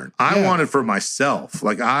wanted to learn. I wanted for myself.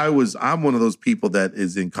 Like I'm one of those people that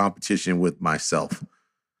is in competition with myself.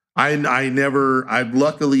 I've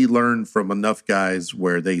luckily learned from enough guys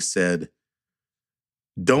where they said,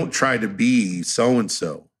 don't try to be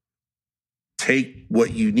so-and-so. Take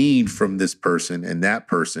what you need from this person and that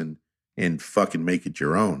person and fucking make it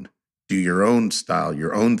your own. Do your own style,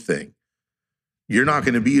 your own thing. You're not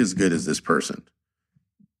going to be as good as this person.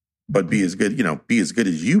 But be as good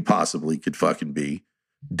as you possibly could fucking be.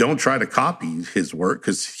 Don't try to copy his work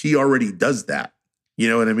because he already does that. You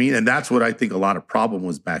know what I mean? And that's what I think a lot of problem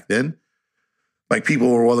was back then. Like people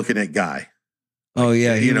were looking at Guy. Oh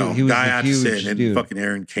yeah, he was Guy Atchison and dude. fucking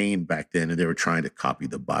Aaron Kane back then, and they were trying to copy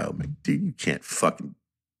the biomech. Dude, you can't fucking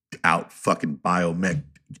out fucking biomech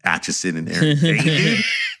Atchison and Aaron Kane, dude.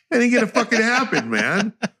 It ain't gonna fucking happen,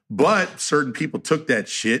 man. But certain people took that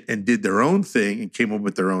shit and did their own thing and came up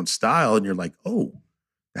with their own style. And you're like, oh,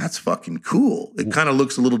 that's fucking cool. It kind of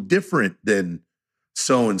looks a little different than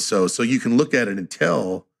so-and-so. So you can look at it and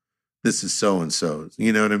tell this is so-and-so.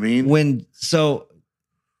 You know what I mean? So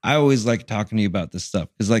I always like talking to you about this stuff.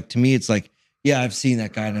 Because like to me, it's like, yeah, I've seen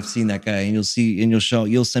that guy and I've seen that guy. And you'll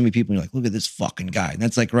send me people and you're like, look at this fucking guy. And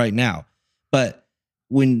that's like right now. But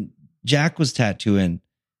when Jack was tattooing,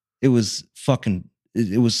 it was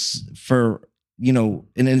for, you know,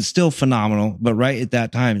 and it's still phenomenal, but right at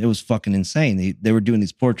that time, it was fucking insane. They were doing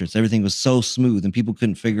these portraits. Everything was so smooth and people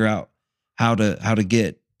couldn't figure out how to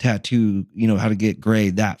get tattoo, you know, how to get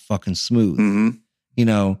gray that fucking smooth, Mm-hmm. you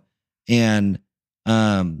know? And,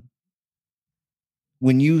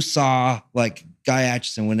 when you saw like Guy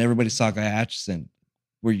Aitchison, when everybody saw Guy Aitchison,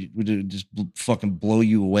 would it just fucking blow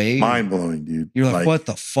you away? Mind blowing, dude. You're like, what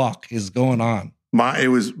the fuck is going on? It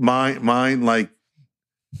was mine like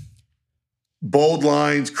bold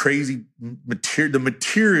lines, crazy material. The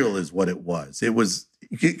material is what it was. It was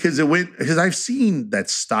because I've seen that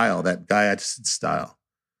style, that Guy Aitchison style.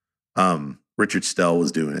 Richard Stell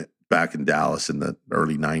was doing it back in Dallas in the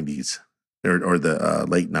early 90s or the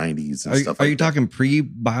late 90s and stuff like that. Are you talking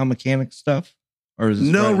pre-biomechanics stuff? Or is this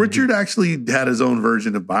no, Richard actually had his own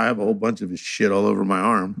version of bio, a whole bunch of his shit all over my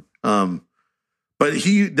arm. But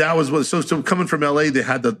so coming from LA, they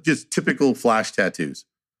had the just typical flash tattoos.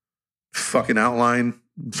 Fucking outline,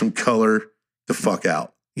 some color, the fuck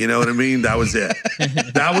out. You know what I mean? That was it.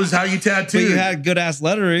 That was how you tattooed. But you had good ass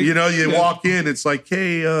lettering. You know, you walk in, it's like,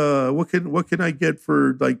 hey, what can I get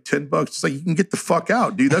for like $10? It's like, you can get the fuck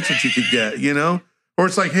out, dude. That's what you could get, you know? Or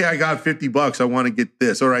it's like, hey, I got $50. I want to get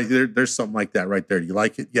this. All right, there's something like that right there. Do you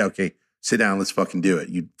like it? Yeah, okay. Sit down. Let's fucking do it.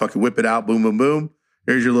 You fucking whip it out. Boom, boom, boom.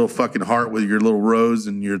 Here's your little fucking heart with your little rose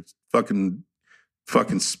and your fucking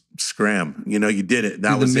scram. You know, you did it.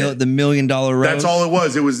 That was it. The $1 million rose. That's all it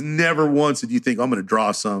was. It was never once did you think, I'm going to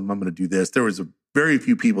draw some. I'm going to do this. There was very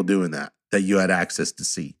few people doing that you had access to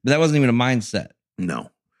see. But that wasn't even a mindset. No.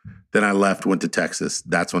 Then I left, went to Texas.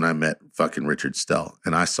 That's when I met fucking Richard Stell.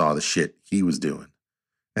 And I saw the shit he was doing.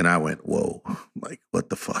 And I went, whoa, like, what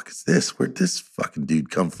the fuck is this? Where'd this fucking dude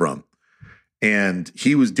come from? And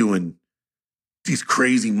he was doing these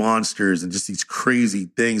crazy monsters and just these crazy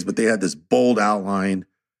things, but they had this bold outline,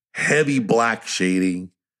 heavy black shading,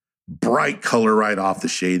 bright color right off the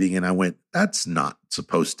shading. And I went, that's not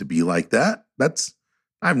supposed to be like that.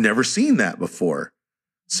 I've never seen that before.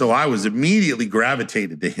 So I was immediately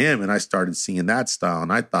gravitated to him and I started seeing that style.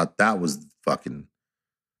 And I thought that was fucking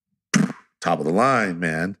top of the line,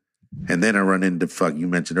 man. And then I run into you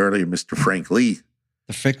mentioned earlier, Mr. Frank Lee.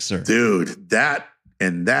 The Fixer. Dude, that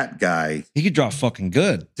guy. He could draw fucking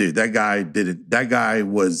good. Dude, that guy did it. That guy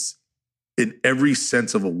was, in every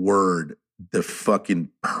sense of a word, the fucking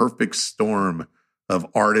perfect storm of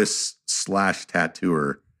artist /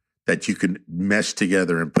 tattooer that you can mesh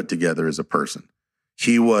together and put together as a person.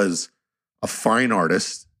 He was a fine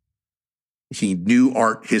artist. He knew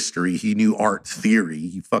art history. He knew art theory.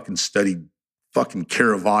 He fucking studied fucking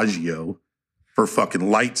Caravaggio for fucking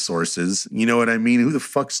light sources. You know what I mean? Who the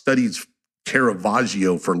fuck studies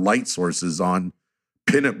Caravaggio for light sources on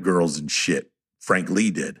pinup girls and shit? Frank Lee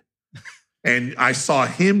did. And I saw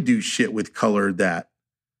him do shit with color that,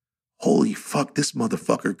 holy fuck, this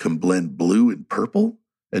motherfucker can blend blue and purple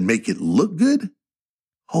and make it look good.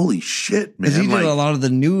 Holy shit, man. Because he did a lot of the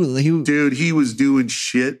new... Dude, he was doing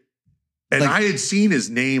shit. And I had seen his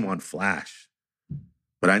name on Flash,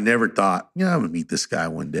 but I never thought, I'm going to meet this guy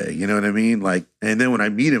one day. You know what I mean? Like, and then when I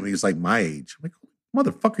meet him, he's like my age. I'm like,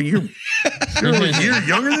 motherfucker, you're a year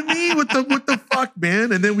younger than me? What the fuck,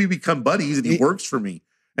 man? And then we become buddies and he works for me.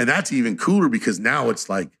 And that's even cooler because now it's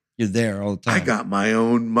like, you're there all the time. I got my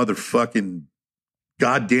own motherfucking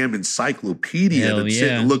goddamn encyclopedia that's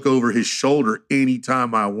sitting to look over his shoulder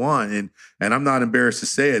anytime I want. And I'm not embarrassed to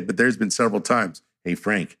say it, but there's been several times, hey,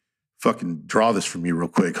 Frank, fucking draw this for me real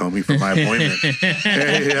quick, homie, for my appointment.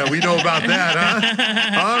 Hey, yeah, we know about that,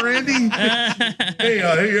 huh? Huh, Randy? Hey,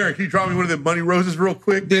 Eric, can you draw me one of the money roses real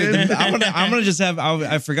quick, dude? I'm gonna just have.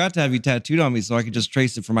 I forgot to have you tattooed on me, so I could just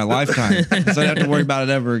trace it for my lifetime, so I don't have to worry about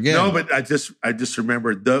it ever again. No, but I just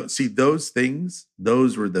remember those things.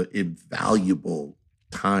 Those were the invaluable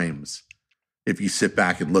times. If you sit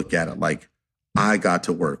back and look at it, like I got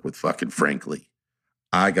to work with fucking Frank Lee.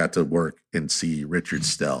 I got to work and see Richard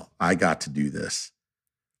Stell. I got to do this.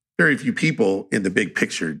 Very few people in the big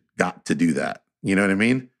picture got to do that. You know what I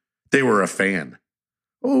mean? They were a fan.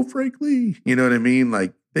 Oh, Frank Lee. You know what I mean?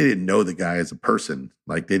 Like, they didn't know the guy as a person.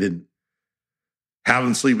 Like, they didn't have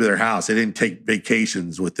him sleep at their house. They didn't take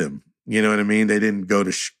vacations with him. You know what I mean? They didn't go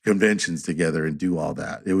to conventions together and do all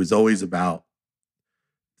that. It was always about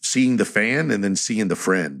seeing the fan and then seeing the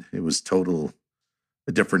friend. It was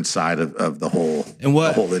a different side of the whole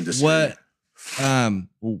industry.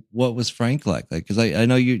 What was Frank like? Like, because I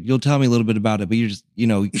know you'll tell me a little bit about it, but you just,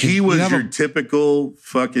 he was your typical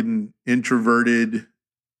fucking introverted,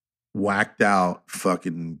 whacked out,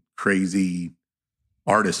 fucking crazy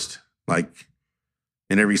artist. Like,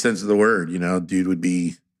 in every sense of the word, dude would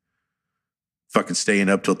be fucking staying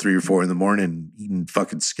up till 3 or 4 in the morning, eating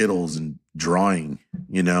fucking Skittles and drawing,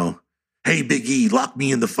 Hey, Big E, lock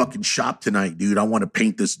me in the fucking shop tonight, dude. I want to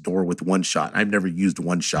paint this door with one shot. I've never used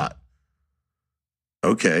one shot.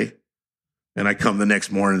 Okay. And I come the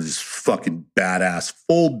next morning, this fucking badass,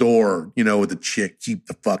 full door, with a chick, keep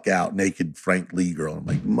the fuck out, naked Frank Lee girl. I'm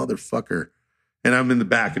like, motherfucker. And I'm in the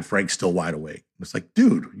back and Frank's still wide awake. It's like,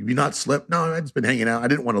 dude, have you not slept? No, I've just been hanging out. I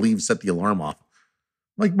didn't want to leave, set the alarm off.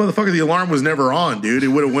 I'm like, motherfucker, the alarm was never on, dude. It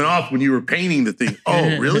would have went off when you were painting the thing.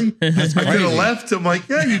 Oh, really? I could have left. I'm like,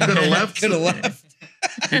 yeah, you could have left. Could have left.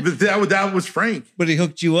 But that was Frank. But he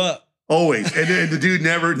hooked you up. Always. And the dude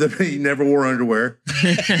he never wore underwear.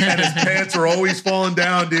 And his pants were always falling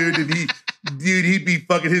down, dude. And he'd be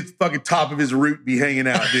his fucking top of his root be hanging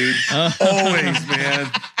out, dude. Always,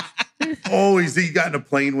 man. Always. He got in a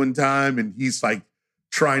plane one time and he's like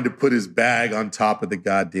trying to put his bag on top of the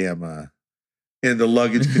goddamn in the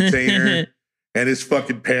luggage container. And his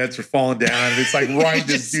fucking pants are falling down. And it's like right in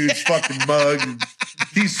this dude's fucking mug. And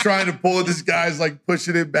he's trying to pull it. This guy's like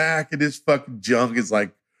pushing it back. And his fucking junk is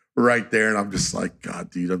like right there. And I'm just like, God,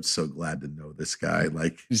 dude, I'm so glad to know this guy.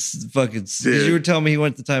 Like, because you were telling me he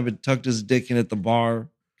went the time and tucked his dick in at the bar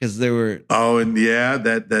because they were. Oh, and yeah,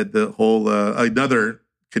 that the whole another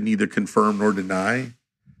can neither confirm nor deny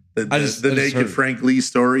the naked Frank Lee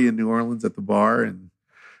story in New Orleans at the bar. And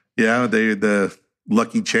yeah, the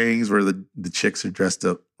Lucky Changs where the chicks are dressed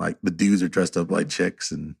up like the dudes are dressed up like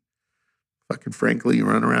chicks and fucking Frank Lee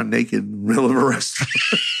running around naked in the middle of a restaurant.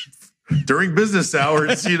 During business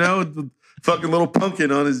hours, the fucking little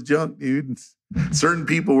pumpkin on his junk, dude. Certain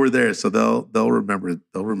people were there, so they'll remember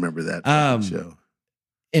that show.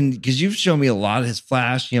 And because you've shown me a lot of his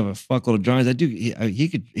flash, you have a fuckload of drawings.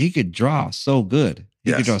 He could draw so good.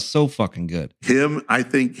 He could draw so fucking good. I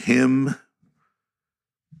think him,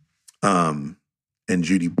 and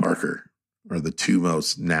Judy Parker are the two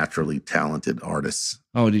most naturally talented artists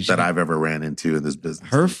that I've ever ran into in this business.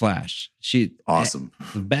 Her flash, awesome,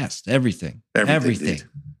 the best. Everything.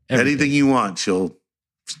 Anything you want, she'll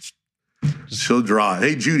draw.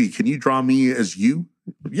 Hey, Judy, can you draw me as you?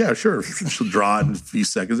 Yeah, sure. She'll draw it in a few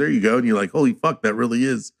seconds. There you go. And you're like, holy fuck, that really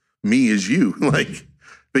is me as you. Like,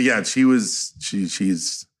 but yeah,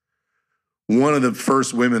 she's one of the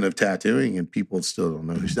first women of tattooing, and people still don't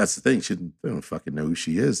know. That's the thing. They don't fucking know who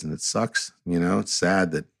she is, and it sucks. It's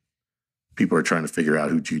sad that people are trying to figure out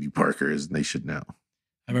who Judy Parker is, and they should know.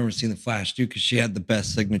 I remember seeing the flash, dude, because she had the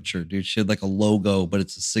best signature, dude. She had like a logo, but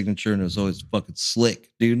it's a signature, and it was always fucking slick,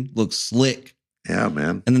 dude. Looks slick. Yeah,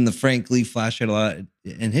 man. And then the Frank Lee flash had a lot,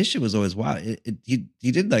 and his shit was always wild. He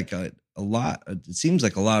did like a lot. It seems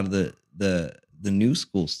like a lot of the new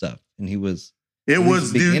school stuff, and he was. It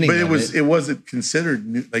was new, but it wasn't considered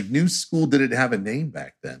new. Like new school didn't have a name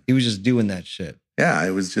back then. He was just doing that shit. Yeah,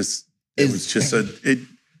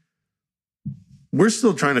 we're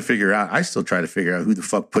still trying to figure out. I still try to figure out who the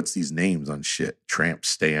fuck puts these names on shit. Tramp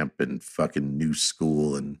Stamp and fucking New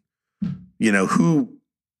School, and who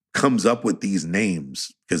comes up with these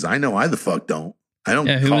names? Because I know I the fuck don't. I don't.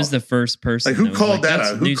 Yeah, who was the first person? Like who called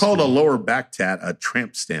that? Who called a lower back tat a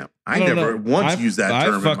tramp stamp? I never once used that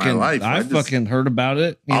term in my life. I fucking heard about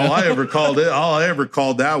it. All I ever called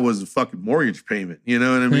that was a fucking mortgage payment. You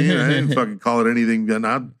know what I mean? I didn't fucking call it anything.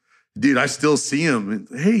 Dude, I still see him.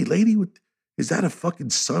 Hey, lady, is that a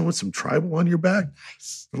fucking son with some tribal on your back?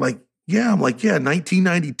 Nice. Like, yeah. I'm like, yeah.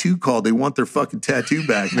 1992 called. They want their fucking tattoo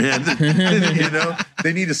back, man.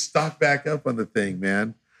 They need to stock back up on the thing,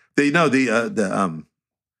 man. They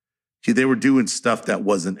were doing stuff that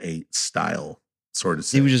wasn't a style sort of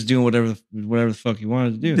thing. He was just doing whatever the fuck he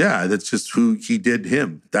wanted to do. Yeah, that's just who he did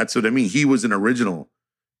him. That's what I mean. He was an original,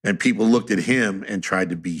 and people looked at him and tried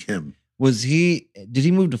to be him. Did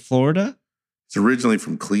he move to Florida? He's originally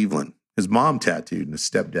from Cleveland. His mom tattooed and his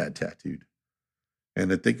stepdad tattooed.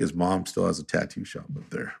 And I think his mom still has a tattoo shop up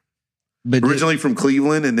there. But originally from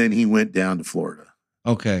Cleveland, and then he went down to Florida.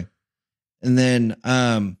 Okay. And then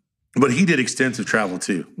but he did extensive travel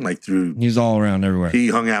too, like through. He's all around everywhere. He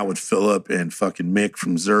hung out with Philip and fucking Mick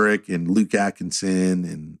from Zurich and Luke Atkinson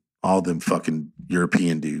and all them fucking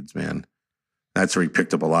European dudes, man. That's where he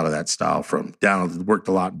picked up a lot of that style from. Worked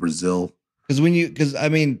a lot in Brazil. Because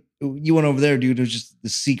you went over there, dude. It was just the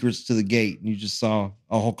secrets to the gate, and you just saw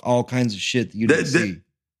all kinds of shit that you didn't see.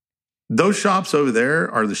 Those shops over there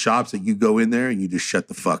are the shops that you go in there and you just shut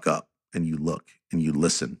the fuck up and you look and you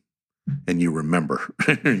listen. And you remember,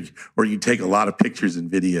 or you take a lot of pictures and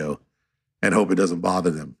video and hope it doesn't bother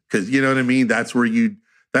them. Because you know what I mean? That's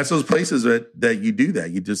those places that you do that.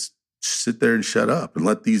 You just sit there and shut up and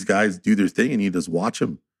let these guys do their thing and you just watch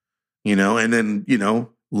them, and then,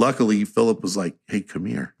 luckily Philip was like, hey, come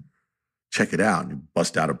here, check it out. And he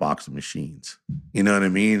bust out a box of machines. You know what I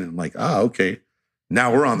mean? And I'm like, oh, okay.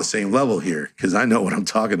 Now we're on the same level here because I know what I'm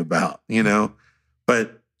talking about,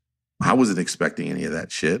 But I wasn't expecting any of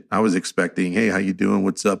that shit. I was expecting, hey, how you doing?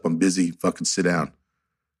 What's up? I'm busy. Fucking sit down.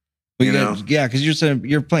 You know? Yeah, because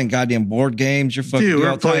you're playing goddamn board games. You're fucking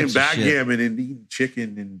we're playing backgammon and eating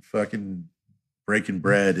chicken and fucking breaking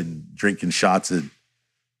bread and drinking shots of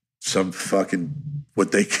some fucking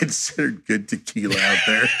what they considered good tequila out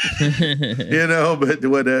there. But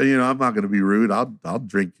what I'm not going to be rude. I'll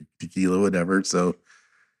drink tequila, whatever. So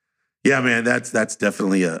yeah, man, that's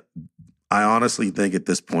definitely I honestly think at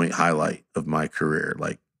this point highlight of my career,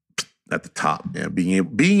 like at the top. Yeah,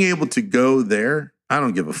 being able to go there. I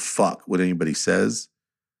don't give a fuck what anybody says.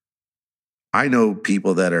 I know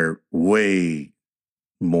people that are way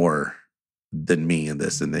more than me in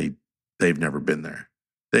this, and they've never been there.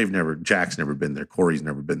 Jack's never been there. Corey's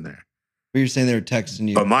never been there. But you're saying they were texting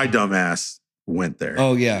you. But my dumb ass went there.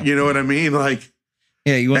 Oh, yeah. You know what I mean? Like,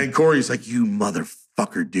 yeah, and Corey's like, you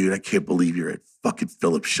motherfucker, dude. I can't believe you're at fucking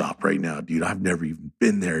Philip's shop right now, dude. I've never even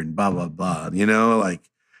been there and blah, blah, blah. Like,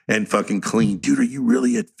 and fucking clean. Dude, are you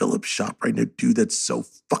really at Philip's shop right now? Dude, that's so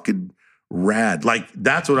fucking rad. Like,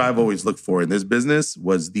 that's what I've always looked for in this business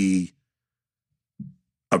was the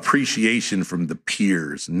appreciation from the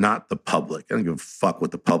peers, not the public. I don't give a fuck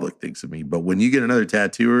what the public thinks of me. But when you get another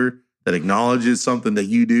tattooer that acknowledges something that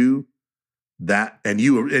you do, that and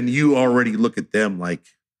you already look at them like,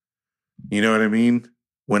 you know what I mean?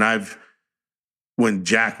 When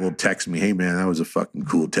Jack will text me, hey man, that was a fucking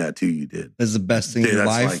cool tattoo you did. That's the best thing in your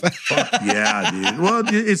life. Like, fuck yeah, dude. Well,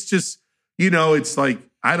 it's just, it's like,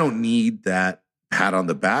 I don't need that pat on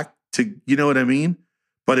the back to, you know what I mean?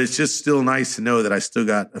 But it's just still nice to know that I still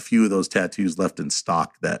got a few of those tattoos left in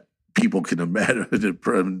stock that people can admire,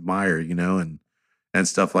 and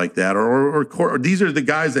stuff like that. Or these are the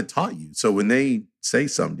guys that taught you. So when they say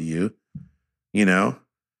something to you,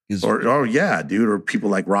 or yeah, dude, or people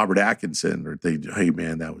like Robert Atkinson, or hey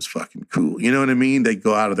man, that was fucking cool. You know what I mean? They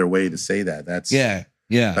go out of their way to say that. That's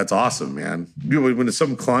that's awesome, man. When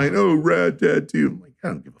some client, oh, rad tattoo, I'm like, I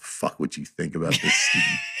don't give a fuck what you think about this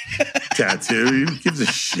tattoo. Who gives a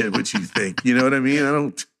shit what you think? You know what I mean? I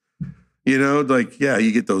don't.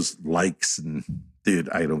 You get those likes, and dude,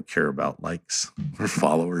 I don't care about likes or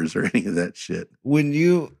followers or any of that shit. When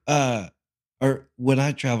you or when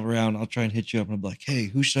I travel around, I'll try and hit you up and I'm like, hey,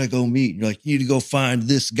 who should I go meet? And you're like, you need to go find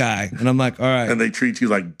this guy. And I'm like, all right. And they treat you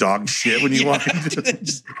like dog shit when you walk into they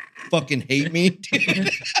just fucking hate me,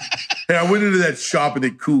 dude. Hey, I went into that shop and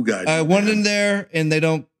they cool guys. I went in there and they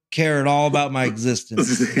don't care at all about my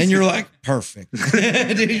existence. And you're like, perfect.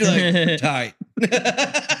 Dude, you're like, tight.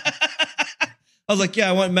 I was like, yeah,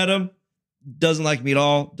 I went and met him. Doesn't like me at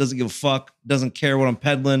all. Doesn't give a fuck. Doesn't care what I'm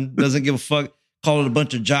peddling. Doesn't give a fuck. Call it a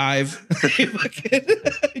bunch of jive.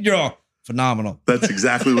 You're all phenomenal. That's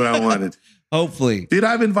exactly what I wanted. Hopefully. Dude,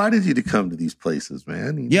 I've invited you to come to these places,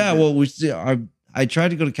 man. Yeah, well, I tried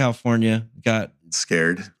to go to California. Got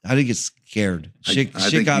scared. I didn't get scared. Shit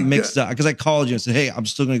got mixed up because I called you and said, hey, I'm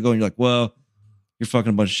still going to go. And you're like, well, you're fucking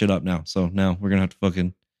a bunch of shit up now. So now we're going to have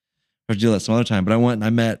to do that some other time. But I went and I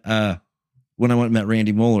met, when I went and met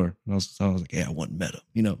Randy Moeller, and I was like, yeah, I went and met him,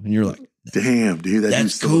 and you're like, damn, dude,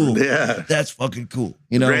 that's cool. Yeah, that's fucking cool.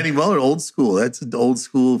 Randy Moeller, old school. That's an old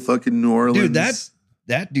school fucking New Orleans. Dude,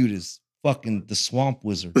 that dude is fucking the swamp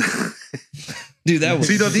wizard. Dude, that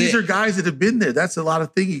was. So, these are guys that have been there. That's a lot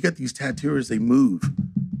of things. You got these tattooers, they move.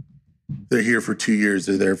 They're here for 2 years.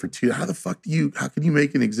 They're there for 2. How can you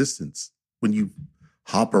make an existence when you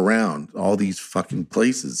hop around all these fucking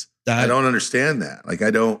places? I don't understand that. Like,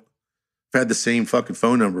 I've had the same fucking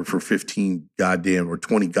phone number for 15 goddamn or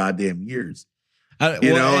 20 goddamn years. I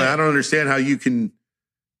don't understand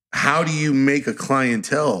how do you make a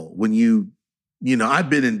clientele when I've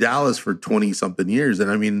been in Dallas for 20 something years. And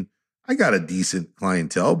I mean, I got a decent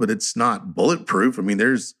clientele, but it's not bulletproof. I mean,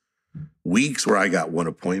 there's weeks where I got one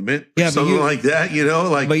appointment, something like that,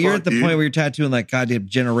 But you're at the point where you're tattooing like goddamn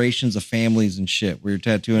generations of families and shit. Where you're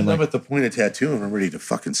tattooing, I'm at the point of tattooing. I'm ready to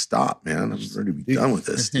fucking stop, man. I'm ready to be done with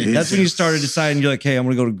this. Dude. That's when you started deciding. You're like, hey, I'm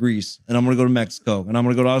going to go to Greece, and I'm going to go to Mexico, and I'm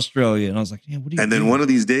going to go to Australia. And I was like, yeah, what do you? And then one of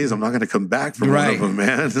these days, I'm not going to come back from one of them,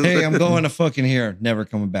 man. Hey, I'm going to fucking here, never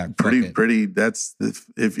coming back. Pretty. That's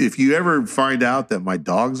if you ever find out that my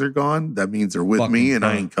dogs are gone, that means they're with me, and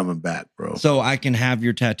I ain't coming back, bro. So I can have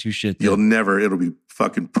your tattoo shit. It'll be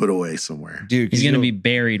fucking put away somewhere. Dude, he's going to be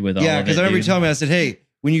buried with all of it. Yeah, because I remember you telling me, I said, hey,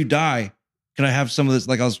 when you die, can I have some of this?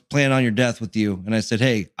 Like I was planning on your death with you. And I said,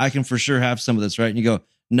 hey, I can for sure have some of this, right? And you go,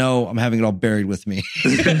 no, I'm having it all buried with me.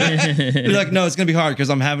 You're like, no, it's going to be hard because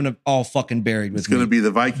I'm having it all fucking buried with me. It's going to be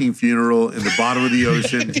the Viking funeral in the bottom of the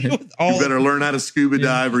ocean. You better learn how to scuba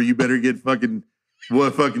dive or you better get fucking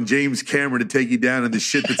what fucking James Cameron to take you down in the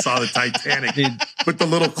shit that saw the Titanic. Dude. With the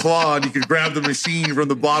little claw, and you could grab the machine from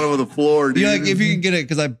the bottom of the floor, dude. Yeah, like if you can get it,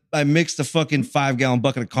 because I mixed a fucking 5-gallon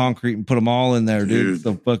bucket of concrete and put them all in there, dude.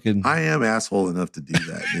 So fucking. I am asshole enough to do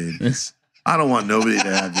that, dude. I don't want nobody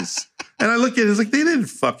to have this. And I look at it, it's like, they didn't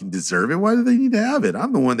fucking deserve it. Why do they need to have it?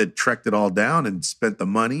 I'm the one that trekked it all down and spent the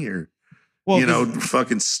money or,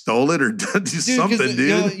 fucking stole it or do something,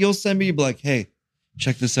 dude. You'll send me, you'll be like, hey,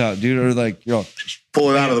 check this out, dude. Or like,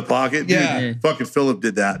 pull it out of the pocket. Yeah. Dude, fucking Philip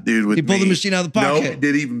did that, dude. With he pulled me. the machine out of the pocket. No,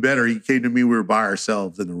 did even better. He came to me. We were by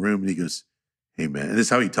ourselves in the room, and he goes, "Hey, man," and this is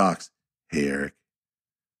how he talks. "Hey, Eric,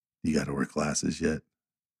 you got to wear glasses yet?"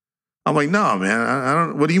 I'm like, "No, man. I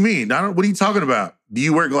don't. What do you mean? I don't. What are you talking about? Do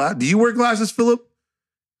you wear glasses, Philip?"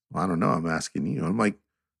 Well, I don't know. I'm asking you. I'm like,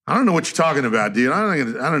 I don't know what you're talking about, dude. I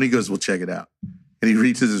don't. He goes, "Well, check it out," and he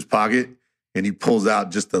reaches his pocket. And he pulls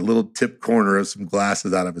out just a little tip corner of some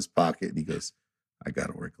glasses out of his pocket. And he goes, "I got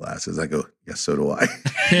to wear glasses." I go, "Yeah, so do I."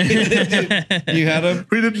 You had them?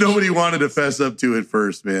 Nobody wanted to fess up to it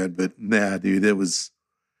first, man. But nah, dude, it was,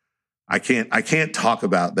 I can't talk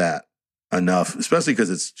about that enough, especially because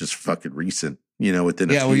it's just fucking recent,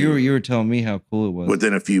 within a few, you were telling me how cool it was.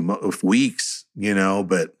 within a few weeks,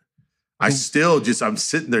 but I'm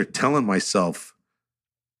sitting there telling myself,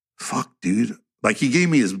 fuck, dude. Like, he gave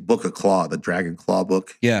me his book of Claw, the Dragon Claw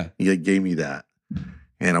book. Yeah. He gave me that.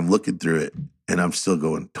 And I'm looking through it, and I'm still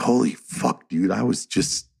going, holy fuck, dude. I was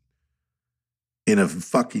just in a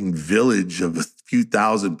fucking village of a few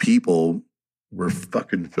thousand people where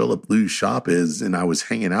fucking Philip Lou's shop is, and I was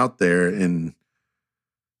hanging out there and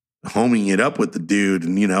homing it up with the dude,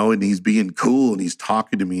 and, and he's being cool, and he's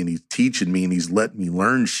talking to me, and he's teaching me, and he's letting me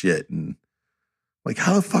learn shit, and like,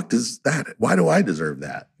 how the fuck does that? Why do I deserve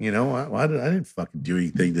that? I didn't fucking do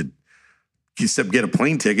anything to except get a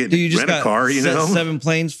plane ticket, rent a car, 7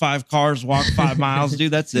 planes, 5 cars, walk 5 miles,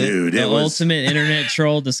 dude. That's it. Dude, the ultimate internet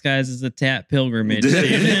troll disguised as a tap pilgrimage. Dude,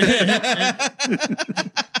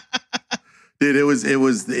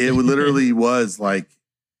 it literally was like,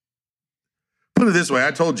 put it this way.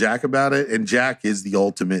 I told Jack about it, and Jack is the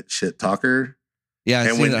ultimate shit talker. Yeah.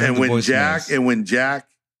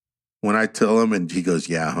 When I tell him and he goes,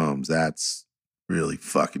 "Yeah, Holmes, that's really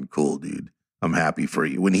fucking cool, dude. I'm happy for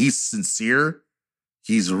you." When he's sincere,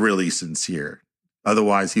 he's really sincere.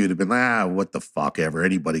 Otherwise, he would have been, what the fuck ever.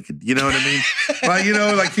 Anybody could, you know what I mean?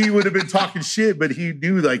 Like he would have been talking shit, but he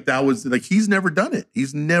knew like that was like, he's never done it.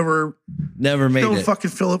 He's never made it. Fucking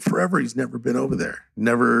Philip forever. He's never been over there.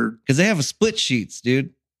 Never. Because they have a split sheets,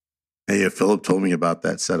 dude. Hey, Philip told me about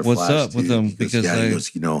that set of What's flash, up dude. with them? He goes,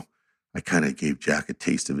 I kind of gave Jack a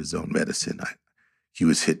taste of his own medicine. He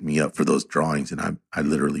was hitting me up for those drawings, and I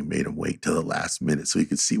literally made him wait till the last minute so he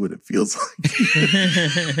could see what it feels like.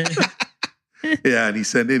 Yeah, and he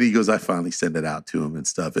sent it. He goes, I finally sent it out to him and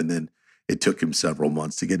stuff, and then it took him several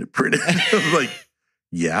months to get it printed. I was like,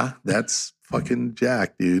 yeah, that's fucking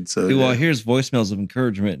Jack, dude. So, dude, well, here's voicemails of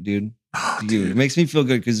encouragement, dude. Dude. It makes me feel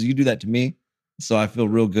good because you do that to me. So I feel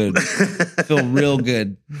real good. When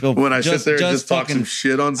I sit there and just talk some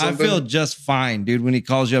shit on something? I feel just fine, dude. When he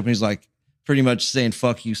calls you up and he's like pretty much saying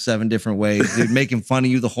fuck you 7 different ways, dude, making fun of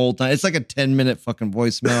you the whole time. It's like a 10-minute fucking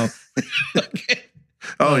voicemail.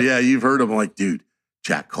 Oh, yeah. You've heard him. I'm like, dude,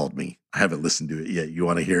 Jack called me. I haven't listened to it yet. You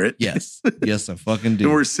want to hear it? Yes. Yes, I fucking do.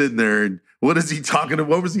 And we're sitting there, and what was he talking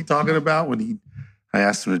about when I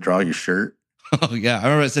asked him to draw your shirt? Oh, yeah. I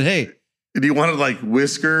remember I said, hey. And you wanted like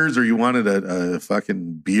whiskers, or you wanted a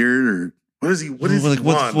fucking beard, or what is he? What is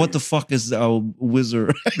what the fuck is a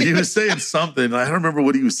wizard? He was saying something. I don't remember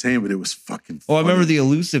what he was saying, but it was fucking funny. Oh, I remember the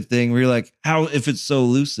elusive thing where you're like, how if it's so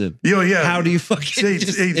elusive? Yeah. How do you fucking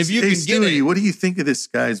if you can Stewie, get it? What do you think of this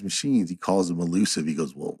guy's machines? He calls them elusive. He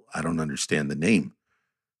goes, well, I don't understand the name.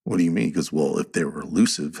 What do you mean? He goes, well, if they were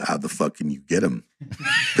elusive, how the fuck can you get them?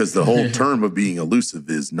 Because the whole term of being elusive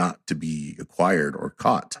is not to be acquired or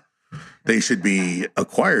caught. They should be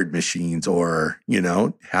acquired machines, or,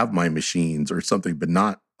 have my machines or something, but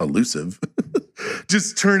not elusive.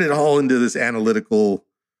 Just turn it all into this analytical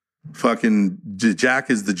fucking, Jack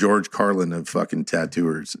is the George Carlin of fucking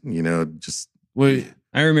tattooers, just. Wait.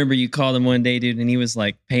 I remember you called him one day, dude, and he was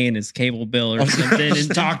like paying his cable bill or something,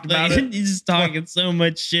 and talked about it. He's just talking so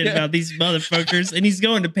much shit about these motherfuckers, and he's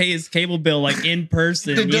going to pay his cable bill like in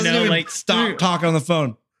person. Stop talking on the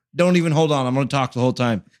phone. Don't even hold on. I'm going to talk the whole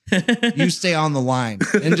time. You stay on the line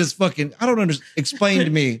and just fucking, I don't understand. Explain to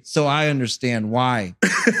me so I understand why.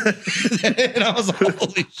 And I was like,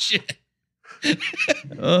 holy shit.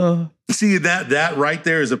 See, that right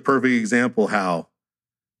there is a perfect example how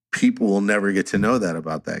people will never get to know that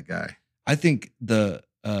about that guy. I think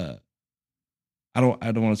I don't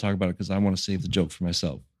want to talk about it because I want to save the joke for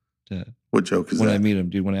myself. What joke is when that? I meet him,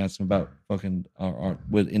 dude, when I ask him about fucking our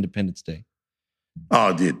with Independence Day.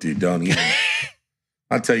 Oh, dude, don't even.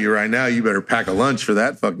 I'll tell you right now, you better pack a lunch for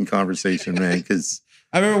that fucking conversation, man. Because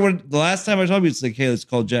I remember when the last time I told you, it's like, hey, let's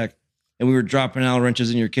call Jack. And we were dropping Allen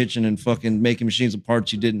wrenches in your kitchen and fucking making machines of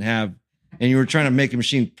parts you didn't have. And you were trying to make a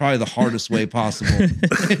machine probably the hardest way possible.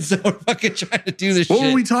 And so we're fucking trying to do this shit. What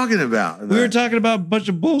were we talking about? We were talking about a bunch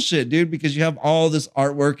of bullshit, dude, because you have all this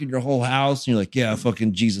artwork in your whole house. And you're like, yeah,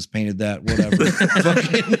 fucking Jesus painted that, whatever.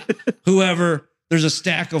 Fucking whoever. There's a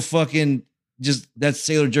stack of fucking just that's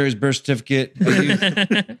Sailor Jerry's birth certificate.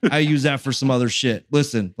 I use that for some other shit.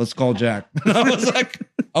 Listen, let's call Jack. And I was like,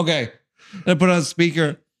 okay. And I put on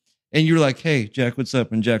speaker. And you were like, hey, Jack, what's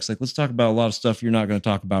up? And Jack's like, let's talk about a lot of stuff you're not going to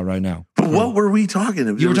talk about right now. But what were we talking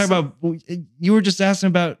about? You were talking about, you were just asking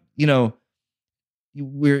about, he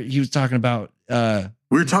was talking about.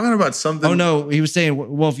 We were talking about something. Oh, no. He was saying,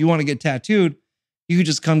 well, if you want to get tattooed, you could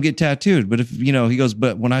just come get tattooed. But if, he goes,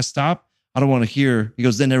 but when I stop, I don't want to hear. He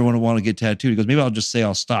goes, then everyone will want to get tattooed. He goes, maybe I'll just say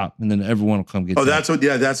I'll stop. And then everyone will come get tattooed.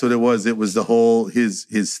 That's what it was. It was the whole, his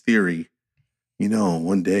theory.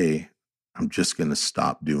 One day, I'm just going to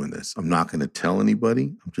stop doing this. I'm not going to tell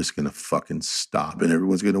anybody. I'm just going to fucking stop. And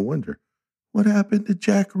everyone's going to wonder, what happened to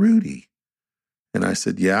Jack Rudy? And I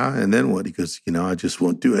said, yeah. And then what? He goes, I just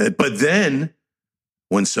won't do it. But then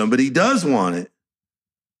when somebody does want it,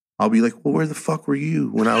 I'll be like, well, where the fuck were you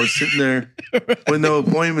when I was sitting there with no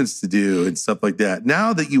appointments to do and stuff like that?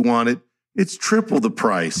 Now that you want it, it's triple the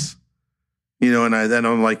price. And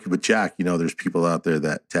I'm like, but Jack, there's people out there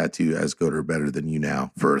that tattoo as good or better than you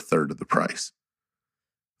now for a third of the price.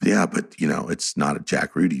 Yeah, but it's not a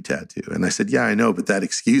Jack Rudy tattoo. And I said, yeah, I know, but that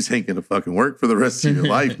excuse ain't gonna fucking work for the rest of your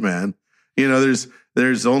life, man.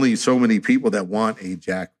 There's only so many people that want a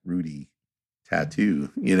Jack Rudy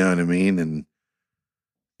tattoo. You know what I mean? And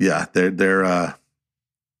yeah, they're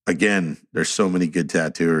again, there's so many good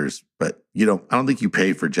tattooers, but I don't think you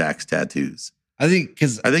pay for Jack's tattoos. I think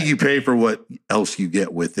you pay for what else you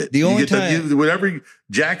get with it.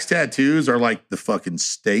 Jack's tattoos are like the fucking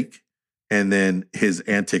steak, and then his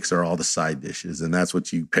antics are all the side dishes, and that's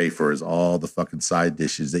what you pay for is all the fucking side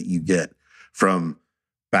dishes that you get from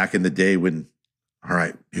back in the day when, all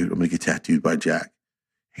right, dude, I'm gonna get tattooed by Jack.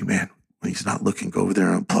 Hey man, when he's not looking, go over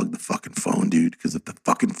there and unplug the fucking phone, dude, because if the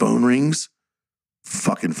fucking phone rings,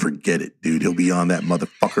 fucking forget it, dude. He'll be on that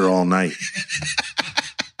motherfucker all night.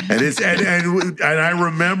 And I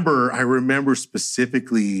remember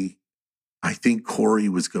specifically, I think Corey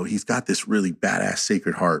he's got this really badass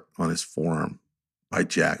Sacred Heart on his forearm by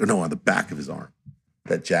Jack. No, on the back of his arm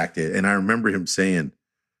that Jack did. And I remember him saying,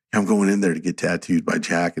 I'm going in there to get tattooed by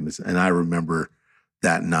Jack. And I remember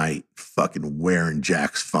that night fucking wearing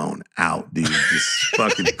Jack's phone out, dude. Just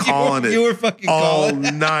fucking calling it. You were fucking all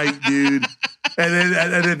calling night, dude. And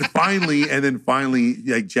then finally,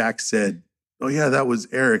 like Jack said, oh, yeah, that was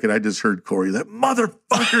Erik. And I just heard Corey, that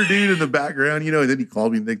motherfucker, dude, in the background, and then he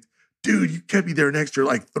called me and said, dude, you kept me there an extra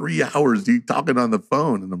like 3 hours, dude, talking on the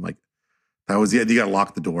phone. And I'm like, that was it. You got to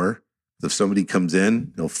lock the door. If somebody comes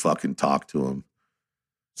in, he'll fucking talk to him.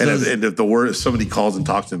 And if somebody calls and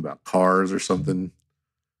talks to him about cars or something.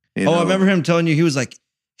 I remember him telling you, he was like,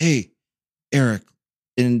 hey, Erik.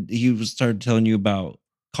 And he started telling you about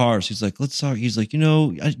cars. He's like, let's talk. He's like,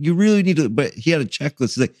 you really need to, but he had a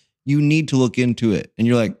checklist. He's like, you need to look into it. And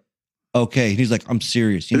you're like, okay. And he's like, I'm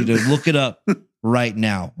serious. You need to look it up right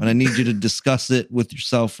now. And I need you to discuss it with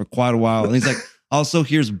yourself for quite a while. And he's like, also,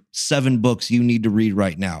 here's 7 books you need to read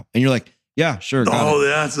right now. And you're like, yeah, sure.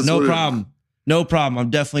 That's no problem. No problem.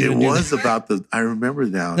 I'm definitely going to do this. It was about I remember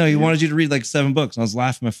now. No, he wanted you to read like 7 books. And I was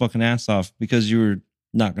laughing my fucking ass off because you were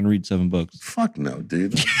not going to read 7 books. Fuck no,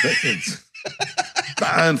 dude.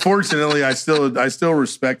 Unfortunately, I still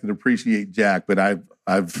respect and appreciate Jack, but I'm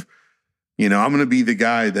going to be the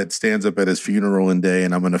guy that stands up at his funeral one day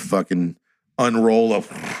and I'm going to fucking unroll a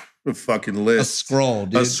fucking list.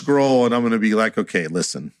 A scroll, and I'm going to be like, okay,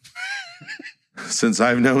 listen. Since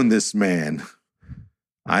I've known this man,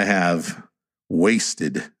 I have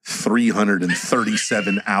wasted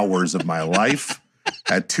 337 hours of my life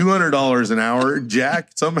at $200 an hour.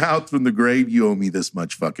 Jack, somehow from the grave, you owe me this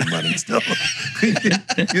much fucking money still.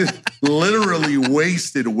 Literally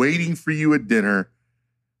wasted waiting for you at dinner,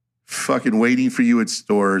 fucking waiting for you at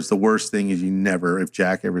stores. The worst thing is if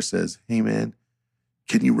Jack ever says, hey man,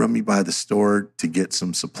 can you run me by the store to get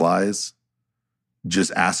some supplies?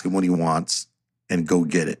 Just ask him what he wants and go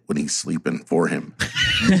get it when he's sleeping for him.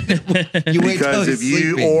 Because if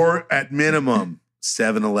you, sleeping. Or at minimum,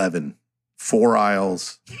 7-Eleven, 4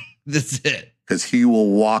 aisles. That's it. Because he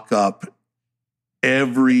will walk up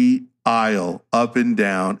every aisle up and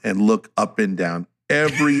down and look up and down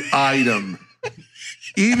every item.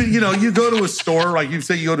 Even, you go to a store, like you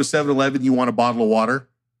say you go to 7-Eleven, you want a bottle of water.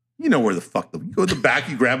 You know where the fuck, you go to the back,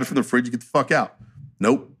 you grab it from the fridge, you get the fuck out.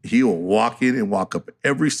 Nope. He will walk in and walk up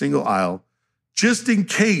every single aisle just in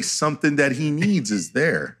case something that he needs is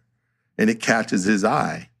there and it catches his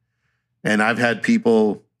eye. And I've had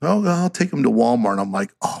people, I'll take him to Walmart. I'm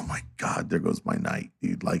like, oh my God, there goes my night,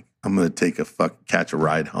 dude. Like, I'm going to catch a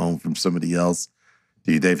ride home from somebody else.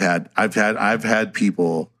 Dude, I've had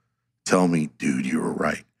people tell me, dude, you were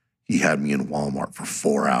right. He had me in Walmart for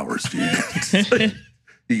 4 hours, dude.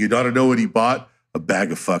 You ought to know what he bought? A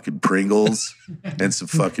bag of fucking Pringles and some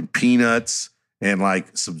fucking peanuts and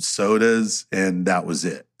like some sodas, and that was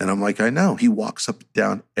it. And I'm like, I know. He walks up and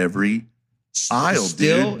down every aisle,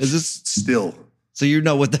 still? dude. Is this still? So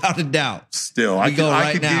without a doubt. Still. I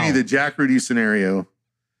could give you the Jack Rudy scenario.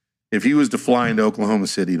 If he was to fly into Oklahoma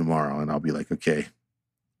City tomorrow, and I'll be like, okay,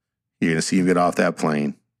 you're going to see him get off that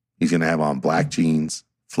plane. He's going to have on black jeans,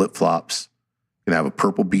 flip-flops, going to have a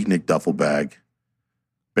purple beatnik duffel bag,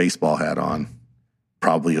 baseball hat on,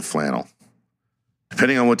 probably a flannel.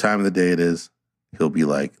 Depending on what time of the day it is, he'll be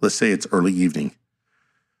like, let's say it's early evening.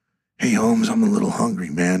 Hey, Holmes, I'm a little hungry,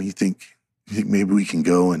 man. You think maybe we can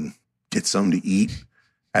go and get something to eat?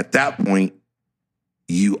 At that point,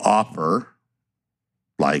 you offer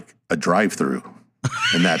like a drive-through,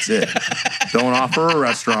 and that's it. Don't offer a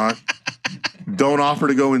restaurant. Don't offer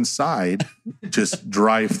to go inside. Just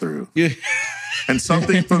drive-through. And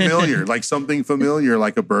something familiar, like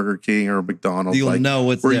a Burger King or a McDonald's. You'll know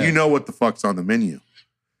what's where there. You know what the fuck's on the menu.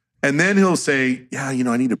 And then he'll say, yeah,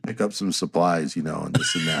 I need to pick up some supplies, and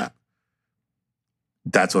this and that.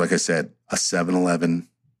 That's what, like I said, a 7-Eleven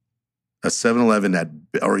that,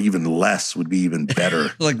 or even less would be even better.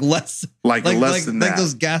 Like less than that. Like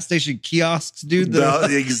those gas station kiosks, dude.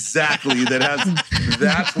 Exactly.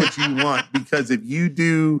 That's what you want. Because if you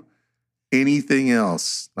do anything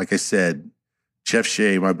else, like I said, Jeff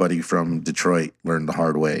Shea, my buddy from Detroit, learned the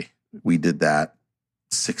hard way. We did that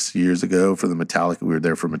 6 years ago for the Metallica. We were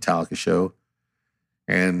there for a Metallica show.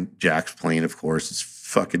 And Jack's plane, of course, is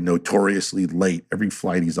fucking notoriously late. Every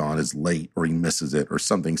flight he's on is late or he misses it or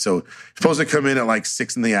something. So he's supposed to come in at like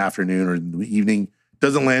 6 in the afternoon or in the evening.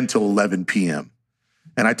 Doesn't land till 11 p.m.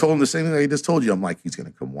 And I told him the same thing I just told you. I'm like, he's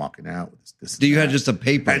going to come walking out with this. You had just a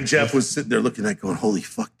paper. And Jeff was sitting there looking at it going, holy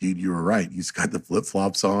fuck, dude, you were right. He's got the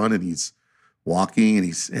flip-flops on and he's walking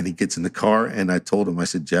and he gets in the car. And I told him, I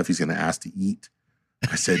said, Jeff, he's going to ask to eat.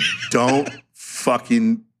 I said, don't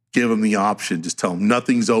fucking give him the option. Just tell him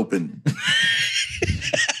nothing's open.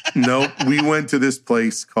 Nope. We went to this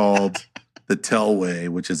place called the Tellway,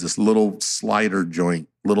 which is this little slider joint,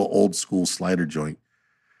 little old school slider joint.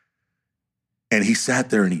 And he sat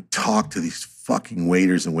there and he talked to these fucking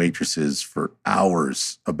waiters and waitresses for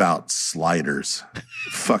hours about sliders.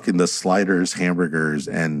 Fucking the sliders, hamburgers,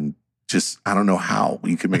 and just, I don't know how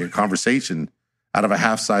you can make a conversation out of a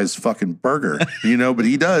half-size fucking burger, but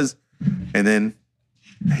he does. And then,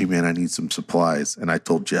 hey, man, I need some supplies. And I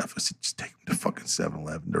told Jeff, I said, just take him to fucking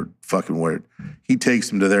 7-Eleven or fucking where. He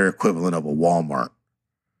takes him to their equivalent of a Walmart.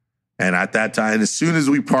 And at that time, as soon as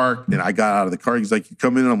we parked and I got out of the car, he's like, you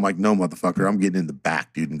come in? And I'm like, no, motherfucker, I'm getting in the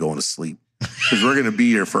back, dude, and going to sleep. Because we're going to be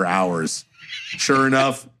here for hours. Sure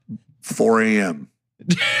enough, 4 a.m.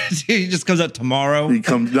 He just comes out tomorrow? He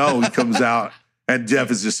comes out. And Jeff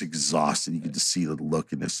is just exhausted. You can just see the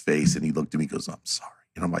look in his face. And he looked at me and goes, I'm sorry.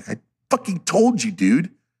 And I'm like, I fucking told you, dude.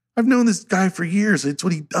 I've known this guy for years. It's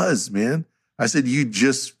what he does, man. I said, you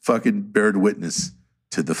just fucking bared witness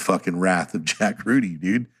to the fucking wrath of Jack Rudy,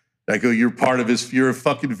 dude. I go, you're a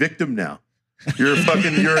fucking victim now. You're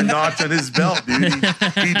a notch on his belt, dude.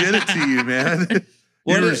 He did it to you, man.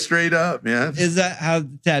 You were straight up, man. Is that how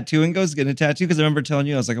the tattooing goes? Getting a tattoo? Because I remember telling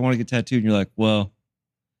you, I was like, I want to get tattooed. And you're like, well,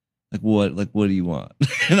 like what? Like, what do you want?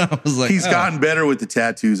 And I was like, he's gotten better with the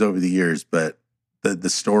tattoos over the years, but the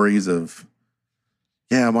stories of,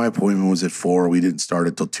 yeah, my appointment was at 4. We didn't start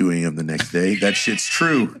until 2 a.m. the next day. That shit's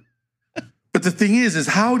true. But the thing is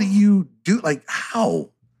how do you do, like, how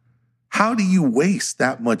do you waste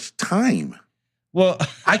that much time? Well,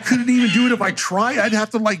 I couldn't even do it if I tried. I'd have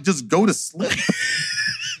to like just go to sleep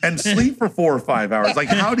and sleep for 4 or 5 hours. Like,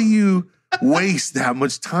 how do you waste that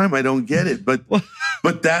much time? I don't get it. But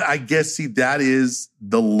that, I guess, see, that is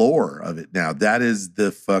the lore of it now. That is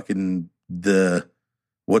the fucking, the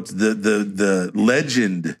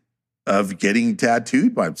legend of getting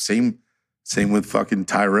tattooed by same with fucking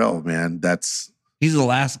Tyrell, man. He's the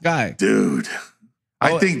last guy. Dude.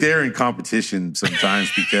 I think they're in competition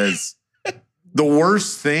sometimes because the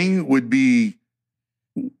worst thing would be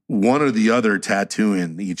one or the other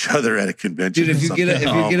tattooing each other at a convention. Dude, if or you get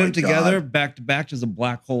something. them together back to back, there's a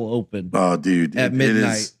black hole open. Oh, dude. At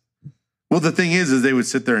midnight. Well, the thing is they would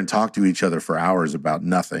sit there and talk to each other for hours about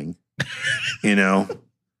nothing, you know?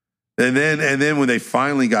 And then when they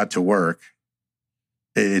finally got to work,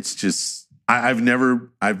 it's just, I've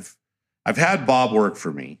had Bob work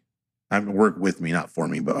for me. I've worked with me, not for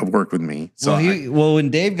me, but I've worked with me. So when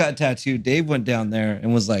Dave got tattooed, Dave went down there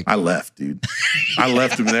and was like, I left, dude. I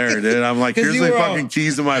left him there, dude. I'm like, here's the fucking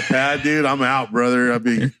keys to my pad, dude. I'm out, brother. I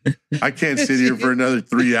mean, I can't sit here for another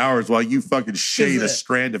 3 hours while you fucking shade a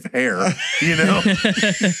strand of hair, you know?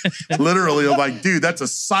 Literally, I'm like, dude, that's a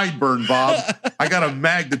sideburn, Bob. I got a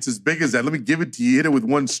mag that's as big as that. Let me give it to you. Hit it with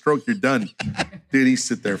one stroke, you're done. Dude, he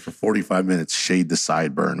sit there for 45 minutes, shade the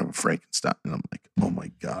sideburn of a Frankenstein. And I'm like, oh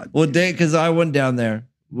my God. Well, Dave, because I went down there.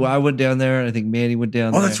 Well, I went down there. I think Manny went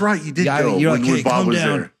down there. Oh, that's right. You did go you're like, hey, Bob was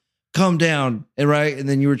there. Come down. And right. And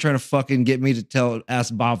then you were trying to fucking get me to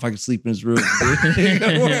ask Bob if I could sleep in his room.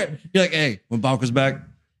 You're like, hey, when Bob comes back,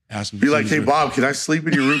 ask him. Be like, hey, Bob, can I sleep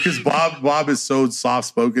in your room? Because Bob is so soft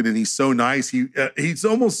spoken and he's so nice. He's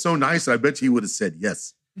almost so nice that I bet you he would have said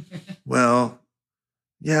yes. Well,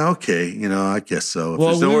 yeah, okay. You know, I guess so.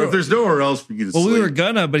 If there's nowhere else for you to sleep. Well, we were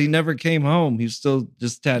gonna, but he never came home. He was still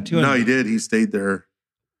just tattooing. No, he did. He stayed there.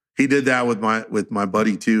 He did that with my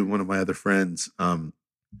buddy too, one of my other friends.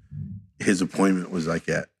 His appointment was like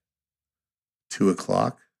at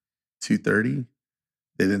 2:00, 2:30.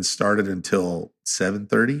 They didn't start it until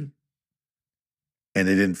 7:30. And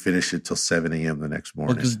they didn't finish it till 7 a.m. the next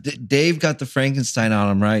morning. Because Dave got the Frankenstein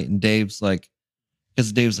on him, right? And Dave's like,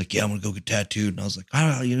 yeah, I'm gonna go get tattooed. And I was like,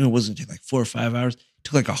 I don't know, it wasn't take like 4 or 5 hours. It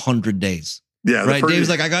took like 100 days. Yeah. Right. Dave's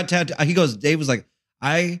like, I got tattooed. Dave was like,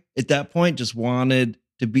 I at that point just wanted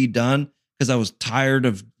to be done because I was tired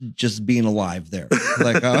of just being alive there.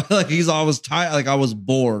 Like he's always tired. Like I was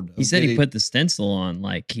bored. He said he put the stencil on.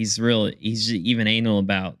 Like he's even anal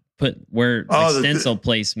about stencil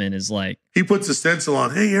placement is like. He puts the stencil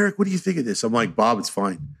on. Hey, Eric, what do you think of this? I'm like, Bob, it's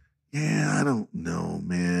fine. Yeah, I don't know,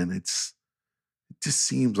 man. It just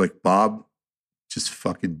seems like Bob just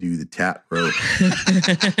fucking do the tat, bro.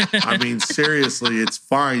 I mean, seriously, it's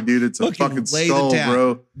fine, dude. It's a fucking skull,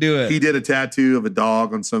 bro. Do it. He did a tattoo of a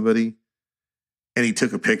dog on somebody, and he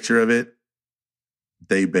took a picture of it.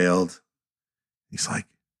 They bailed. He's like,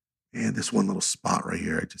 man, this one little spot right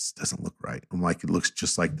here, it just doesn't look right. I'm like, it looks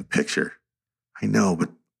just like the picture. I know, but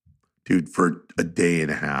dude, for a day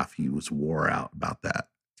and a half, he was wore out about that.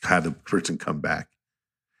 Had the person come back.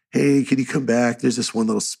 Hey, can you come back? There's this one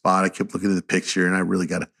little spot. I kept looking at the picture and I really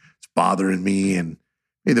it's bothering me, and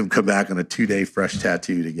made them come back on a 2-day fresh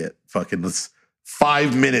tattoo to get fucking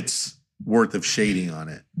 5 minutes worth of shading on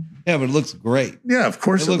it. Yeah, but it looks great. Yeah, of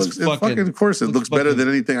course it looks it looks better than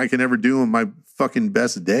anything I can ever do on my fucking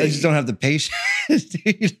best day. I just don't have the patience,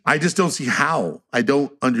 dude. I just don't see how. I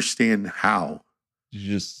don't understand how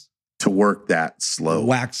to work that slow.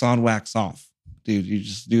 Wax on, wax off. Dude, you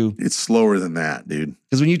just do. It's slower than that, dude.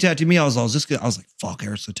 Because when you tattooed me, I was like, fuck,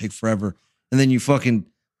 Eric's gonna take forever. And then you fucking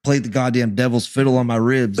played the goddamn devil's fiddle on my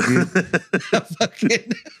ribs, dude.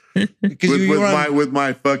 with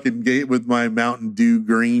my fucking gate, with my Mountain Dew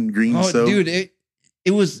green soap. Dude,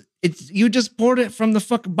 you just poured it from the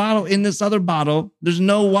fucking bottle in this other bottle. There's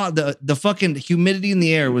no water. The fucking humidity in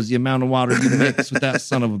the air was the amount of water you mixed with that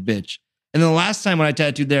son of a bitch. And then the last time when I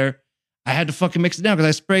tattooed there, I had to fucking mix it down because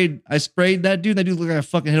I sprayed that dude. That dude looked like I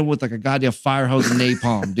fucking hit him with like a goddamn fire hose and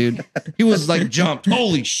napalm, dude. He was like jumped.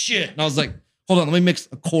 Holy shit. And I was like, hold on, let me mix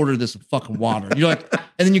a quarter of this with fucking water. You're like,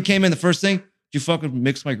 and then you came in the first thing, did you fucking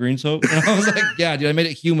mix my green soap? And I was like, yeah, dude, I made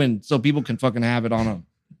it human so people can fucking have it on them.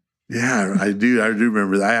 Yeah, I do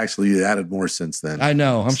remember that. I actually added more since then. I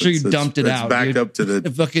know. I'm sure you dumped it out. Back dude. Up to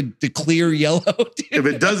the clear yellow. Dude. If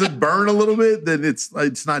it doesn't burn a little bit, then it's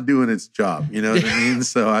not doing its job. You know what I mean?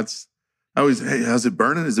 So I always, hey, how's it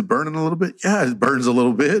burning? Is it burning a little bit? Yeah, it burns a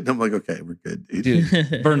little bit. And I'm like, okay, we're good, dude.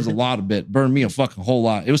 Dude, burns a lot of bit. Burned me a fucking whole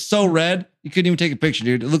lot. It was so red, you couldn't even take a picture,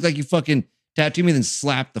 dude. It looked like you fucking tattooed me, then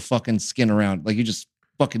slapped the fucking skin around. Like you just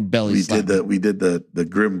fucking belly slapped. We did the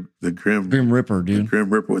grim Ripper, dude. The Grim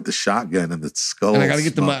Ripper with the shotgun and the skull. And I gotta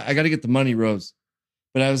get the money rose.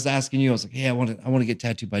 But I was asking you, I was like, hey, I want to get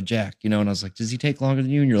tattooed by Jack, you know? And I was like, does he take longer than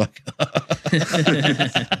you? And you're like,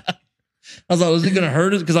 I was like, is it going to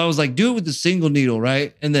hurt us? Because I was like, do it with the single needle,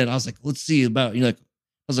 right? And then I was like, let's see about, I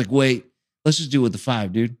was like, wait, let's just do it with the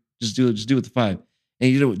 5, dude. Just do it with the 5. And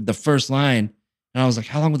you did it with the first line. And I was like,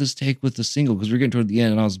 how long would this take with the single? Because we're getting toward the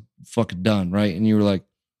end and I was fucking done, right? And you were like,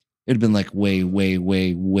 it'd been like way, way,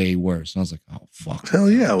 way, way worse. And I was like, oh, fuck. Hell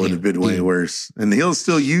yeah, it would have been way worse. And he'll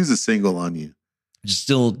still use a single on you.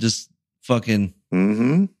 Just fucking.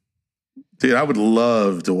 Mm-hmm. Dude, I would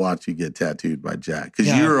love to watch you get tattooed by Jack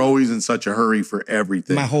because you're always in such a hurry for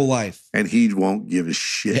everything. My whole life. And he won't give a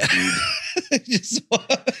shit, dude.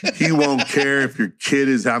 He won't care if your kid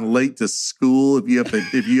is on late to school, if you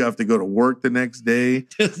have to go to work the next day.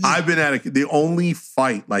 I've been at the only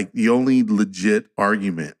fight, like the only legit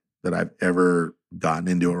argument that I've ever gotten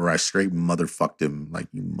into where I straight motherfucked him, like,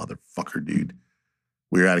 you motherfucker, dude.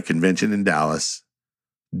 We were at a convention in Dallas.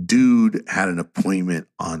 Dude had an appointment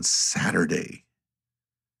on Saturday.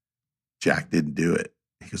 Jack didn't do it.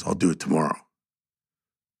 He goes, I'll do it tomorrow.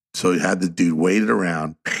 So he had the dude waited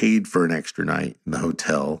around, paid for an extra night in the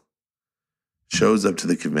hotel, shows up to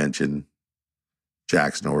the convention.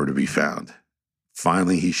 Jack's nowhere to be found.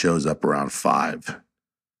 Finally, he shows up around 5.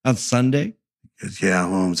 On Sunday? He goes, yeah,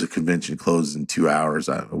 Holmes, the convention closes in 2 hours.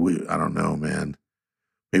 I don't know, man.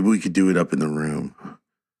 Maybe we could do it up in the room.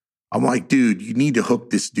 I'm like, dude, you need to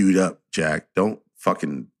hook this dude up, Jack. Don't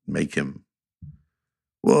fucking make him.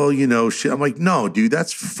 Well, shit. I'm like, no, dude,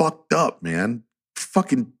 that's fucked up, man.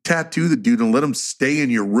 Fucking tattoo the dude and let him stay in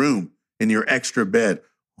your room, in your extra bed.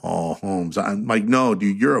 Oh, Holmes. I'm like, no,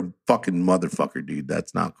 dude, you're a fucking motherfucker, dude.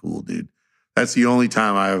 That's not cool, dude. That's the only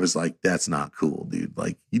time I was like, that's not cool, dude.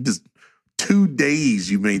 Like, you just 2 days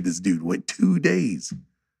you made this dude wait 2 days.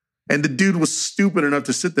 And the dude was stupid enough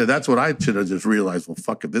to sit there. That's what I should have just realized. Well,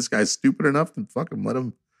 fuck, if this guy's stupid enough, then fuck him. Let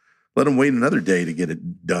him wait another day to get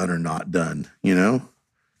it done or not done,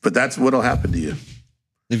 But that's what'll happen to you.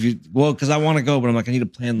 Because I want to go, but I'm like, I need to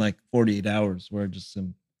plan like 48 hours where I just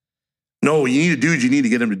No, what you need to do is you need to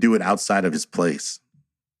get him to do it outside of his place.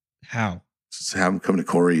 How? Just have him come to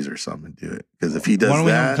Corey's or something and do it. Because if he does why don't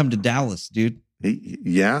we have that, him come to Dallas, dude? he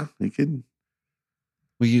could.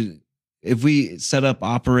 If we set up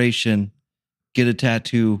Operation Get a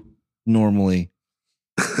Tattoo normally,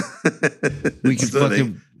 we could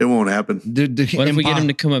fucking. It won't happen. What if we get him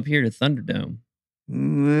to come up here to Thunderdome?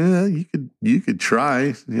 Yeah, you could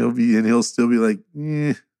try. He'll still be like,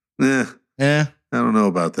 I don't know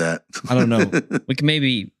about that. I don't know. We can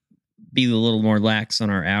maybe be a little more lax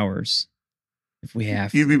on our hours if we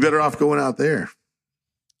have. You'd be better off going out there.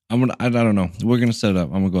 I don't know. We're gonna set it up.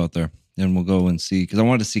 I'm gonna go out there and we'll go and see, because I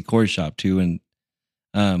wanted to see Corey's shop too, and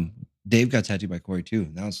Dave got tattooed by Corey too.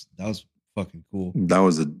 That was fucking cool. That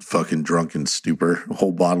was a fucking drunken stupor. A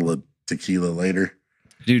whole bottle of tequila later.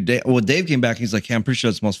 Dude, Dave came back. He's like, hey, I'm pretty sure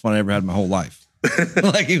it's the most fun I ever had in my whole life.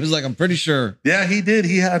 Like, he was like, I'm pretty sure. Yeah, he did.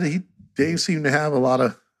 Dave seemed to have a lot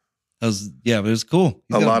of. But it was cool.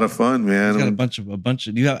 A lot of fun, man. He's got a bunch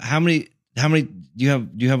of. Do you have how many? Do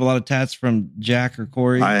you have a lot of tats from Jack or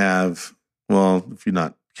Corey? I have. Well, if you're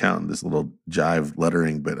not counting this little jive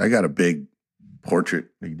lettering, but I got a big portrait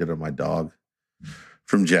that he did of my dog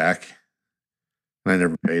from Jack. And I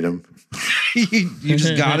never paid him. You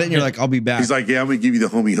just got it and you're like, I'll be back. He's like, yeah, I'm going to give you the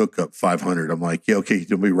homie hookup 500. I'm like, yeah, okay,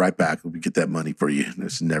 you'll be right back. We'll get that money for you. And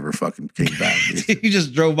this never fucking came back. He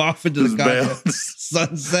just drove off into the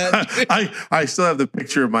sunset. I still have the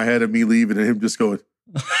picture in my head of me leaving and him just going.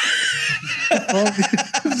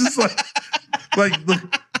 It's just like, look,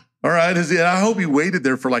 all right. I hope he waited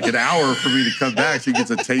there for like an hour for me to come back so he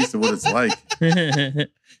gets a taste of what it's like.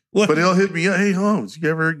 But he'll hit me up. Hey, Holmes,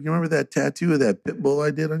 you remember that tattoo of that pit bull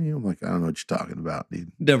I did on you? I'm like, I don't know what you're talking about,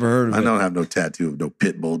 dude. Never heard of it. I don't have no tattoo of no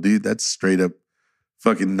pit bull, dude. That's straight up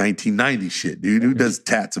fucking 1990 shit, dude. Who does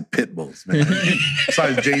tats of pit bulls, man?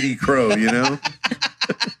 Besides JD Crow,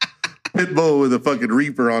 Pit bull with a fucking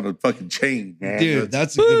reaper on a fucking chain, man. Dude,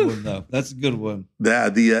 that's a good one, though. That's a good one.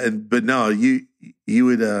 But no, you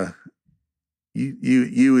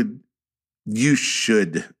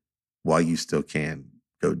should, while you still can,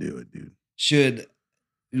 go do it, dude.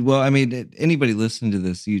 Well, I mean, anybody listening to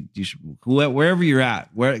this, you should, wherever you're at,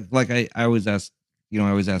 like I always ask, I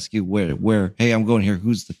always ask you where, hey, I'm going here.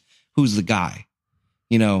 Who's the guy,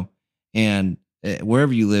 and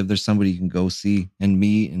wherever you live, there's somebody you can go see and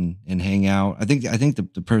meet and hang out. I think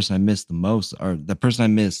the person I missed the most, or the person I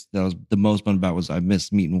missed that was the most bummed about, was I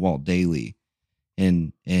missed meeting Walt Daly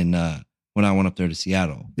in when I went up there to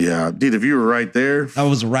Seattle. Yeah, dude, if you were right there. I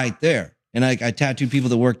was right there. And I tattooed people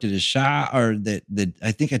that worked at his shop, or that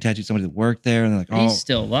I think I tattooed somebody that worked there, and they're like, oh, he's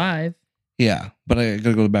still alive. Yeah, but I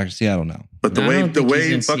gotta go back to Seattle now. But the way he's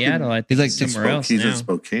in fucking Seattle, I think he's like somewhere else. He's now. in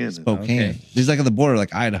Spokane. Okay. He's like on the border,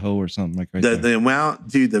 like Idaho or something, like right there. The amount,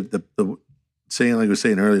 dude. The saying, like I was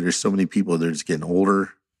saying earlier, there's so many people that are just getting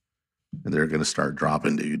older, and they're gonna start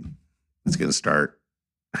dropping, dude. It's gonna start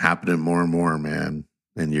happening more and more, man.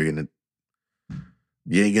 And you ain't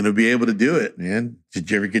gonna be able to do it, man. Did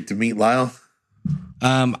you ever get to meet Lyle?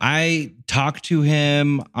 I talked to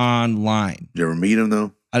him online. Did you ever meet him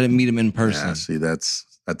though? I didn't meet him in person. Yeah, see, that's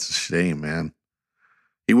a shame, man.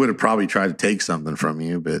 He would have probably tried to take something from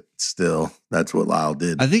you, but still, that's what Lyle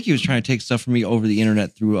did. I think he was trying to take stuff from me over the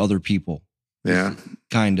internet through other people. Yeah.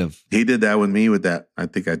 Kind of. He did that with me with that. I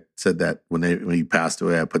think I said that when he passed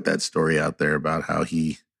away, I put that story out there about how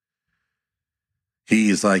he's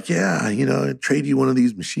like, yeah, I'd trade you one of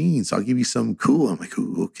these machines. I'll give you something cool. I'm like,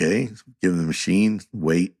 ooh, okay. Give him the machine.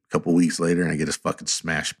 Wait a couple weeks later, and I get his fucking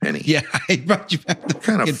smash penny. Yeah, I brought you back. What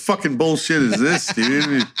kind of fucking bullshit is this,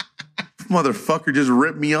 dude? Motherfucker just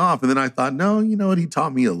ripped me off. And then I thought, no, you know what? He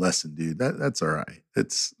taught me a lesson, dude. That's all right.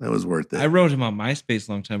 That was worth it. I wrote him on MySpace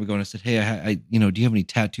a long time ago, and I said, hey, I do you have any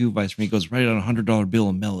tattoo advice for me? He goes, write it on a $100 bill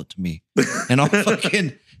and mail it to me. And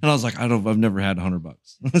and I was like, I've never had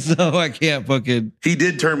 $100, so I can't fucking. He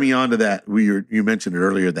did turn me on to that. You mentioned it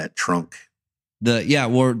earlier, that trunk.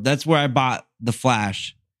 That's where I bought the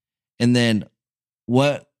Flash, and then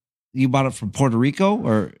what? You bought it from Puerto Rico,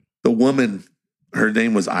 or the woman? Her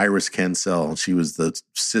name was Iris Cancel. She was the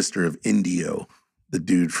sister of Indio, the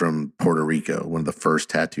dude from Puerto Rico, one of the first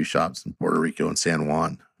tattoo shops in Puerto Rico in San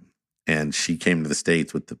Juan, and she came to the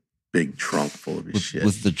States with the big trunk full of his shit.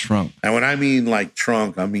 With the trunk. And when I mean like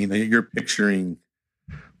trunk, I mean you're picturing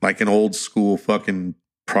like an old school fucking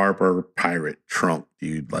Harper pirate trunk,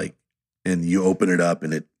 dude. Like, and you open it up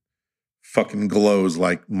and it fucking glows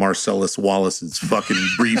like Marcellus Wallace's fucking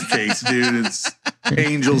briefcase, dude. It's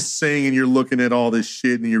angels sing, and you're looking at all this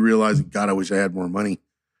shit, and you're realizing, God, I wish I had more money.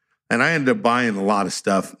 And I ended up buying a lot of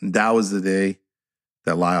stuff. And that was the day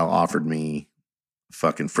that Lyle offered me a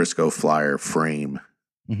fucking Frisco Flyer frame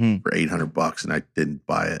for $800, and I didn't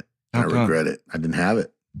buy it. I regret it. I didn't have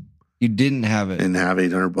it. You didn't have it. Didn't have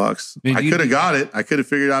 $800. I could have got it. I could have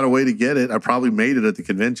figured out a way to get it. I probably made it at the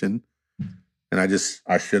convention, and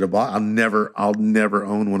I should have bought. I'll never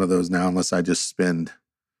own one of those now unless I just spend.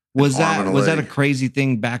 Was that a crazy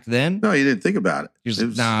thing back then? No, you didn't think about it. It's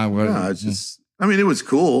just. I mean, it was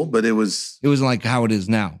cool, but it wasn't like how it is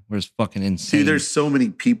now, where it's fucking insane. Dude, there's so many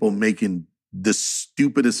people making the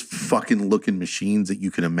stupidest fucking looking machines that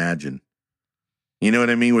you can imagine. You know what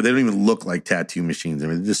I mean? Where they don't even look like tattoo machines. I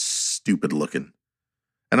mean, they're just stupid looking.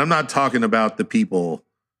 And I'm not talking about the people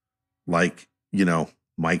like,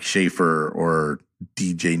 Mike Schaefer or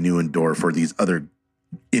DJ Neuendorf or these other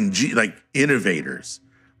innovators.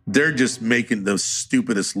 They're just making the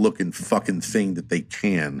stupidest looking fucking thing that they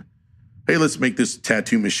can. Hey, let's make this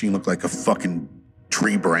tattoo machine look like a fucking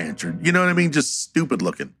tree branch, or you know what I mean? Just stupid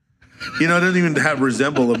looking. It doesn't even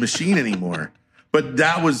resemble a machine anymore. But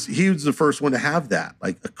he was the first one to have that,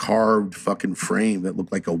 like a carved fucking frame that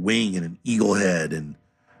looked like a wing and an eagle head, and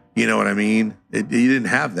you know what I mean? He didn't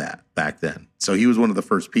have that back then, so he was one of the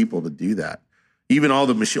first people to do that. Even all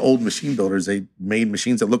the old machine builders, they made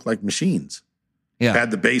machines that looked like machines. Yeah,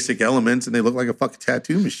 had the basic elements, and they looked like a fucking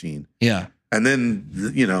tattoo machine. Yeah, and then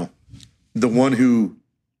the one who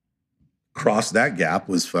crossed that gap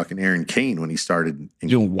was fucking Aaron Kane when he started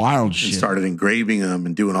doing wild shit. He started engraving them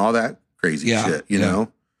and doing all that crazy shit, you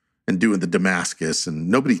know, and doing the Damascus. And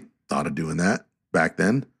nobody thought of doing that back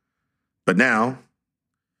then. But now,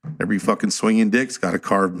 every fucking swinging dick's got a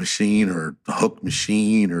carved machine or a hook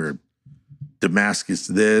machine or Damascus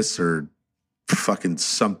this or fucking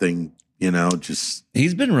something. Just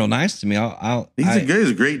he's been real nice to me.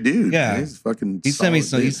 He's a great dude. Yeah, he's fucking. He sent me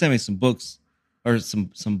some books, or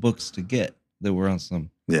some books to get that were on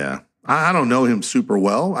some. Yeah, I don't know him super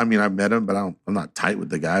well. I mean, I've met him, but I'm not tight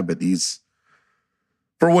with the guy. But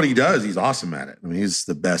for what he does, he's awesome at it. I mean, he's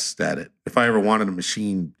the best at it. If I ever wanted a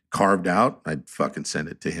machine carved out, I'd fucking send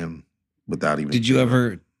it to him without even. Did you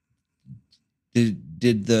ever?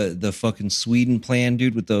 Did the fucking Sweden plan,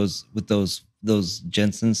 dude, with those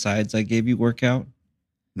Jensen sides I gave you work out?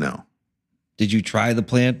 No. Did you try the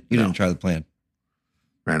plan? You didn't try the plan.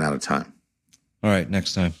 Ran out of time. All right,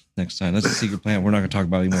 next time. That's a secret plan. We're not going to talk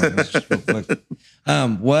about it anymore. Let's just real quick.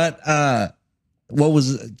 What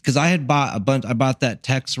was, because I had bought a bunch. I bought that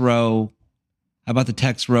Tex Row. I bought the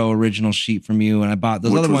Tex Row original sheet from you, and I bought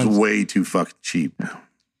those other ones. Which was way too fucking cheap.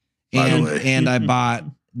 By the way. And I bought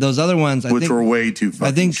those other ones. Which were way too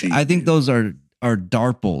fucking cheap. I think those are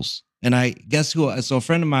Darples. And I guess who? So a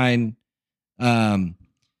friend of mine,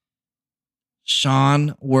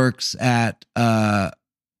 Sean, works at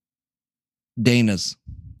Dana's.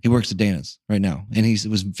 He works at Dana's right now, and he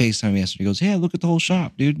was FaceTime yesterday. He goes, "Hey, look at the whole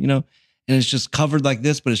shop, dude. And it's just covered like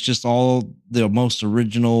this, but it's just all the most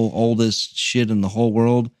original, oldest shit in the whole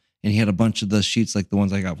world." And he had a bunch of the sheets like the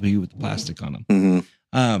ones I got for you with the plastic on them.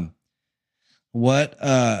 Mm-hmm.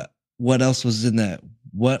 What else was in that?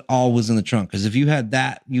 What all was in the trunk? Because if you had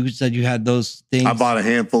that, you said you had those things. I bought a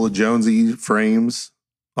handful of Jonesy frames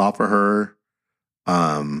off of her.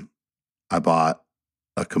 I bought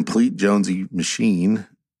a complete Jonesy machine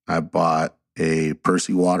I bought a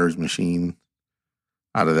Percy Waters machine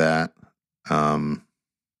out of that.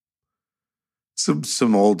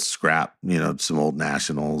 Some old scrap, some old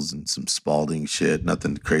Nationals and some Spalding shit,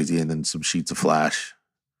 nothing crazy, and then some sheets of Flash.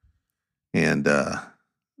 And I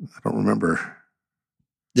don't remember.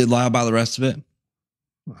 Did Lyle buy the rest of it?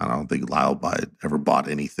 I don't think Lyle ever bought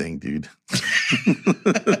anything, dude.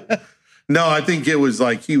 No, I think it was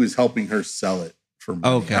like he was helping her sell it for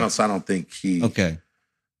money. Okay. I don't think he. Okay.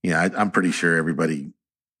 Yeah, I'm pretty sure everybody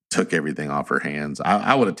took everything off her hands.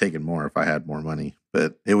 I would have taken more if I had more money,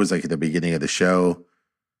 but it was like at the beginning of the show,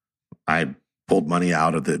 I pulled money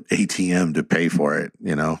out of the ATM to pay for it,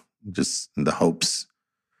 just in the hopes.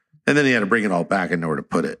 And then he had to bring it all back and nowhere to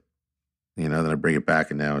put it. Then I bring it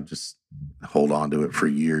back and now just hold on to it for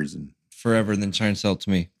years and forever, and then try and sell it to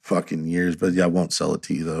me. Fucking years, but yeah, I won't sell it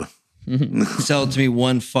to you though. Sell it to me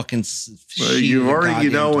one fucking sheet. You've already,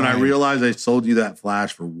 when I time. realized I sold you that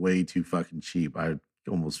Flash for way too fucking cheap, I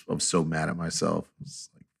was so mad at myself. It's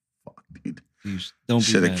like, fuck, dude. Don't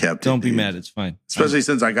Should be have mad. kept it. Don't be dude. mad. It's fine. Especially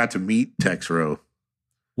since I got to meet Tex Rowe.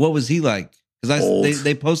 What was he like? Because Old.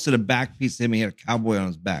 they posted a back piece of him. He had a cowboy on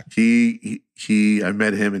his back. I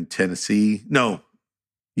met him in Tennessee.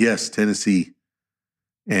 Tennessee.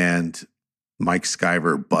 And Mike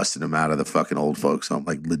Skyver busted him out of the fucking old folks home,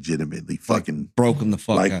 like legitimately fucking broke him the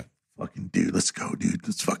fuck out. Fucking dude, let's go, dude.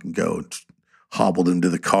 Let's fucking go. And hobbled him to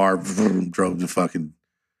the car, drove to fucking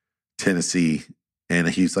Tennessee. And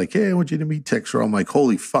he's like, hey, I want you to meet Tex Rowe. I'm like,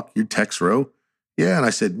 holy fuck, you're Tex Rowe? Yeah. And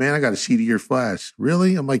I said, man, I got a sheet of your Flash.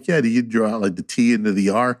 Really? I'm like, yeah, do you draw like the T into the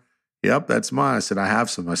R? Yep, that's mine. I said, I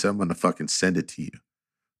have some. I said, I'm going to fucking send it to you.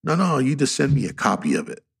 No, you just send me a copy of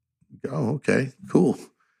it. Oh, okay, cool.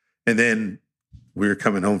 And then we were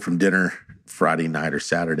coming home from dinner Friday night or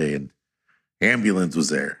Saturday, and ambulance was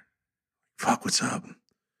there. Fuck, what's up?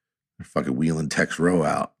 They're fucking wheeling Tex Rowe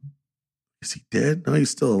out. Is he dead? No, he's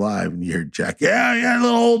still alive. And you hear Jack, yeah,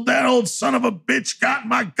 that old son of a bitch got in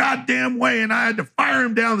my goddamn way, and I had to fire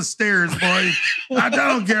him down the stairs, boy. I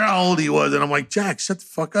don't care how old he was. And I'm like, Jack, shut the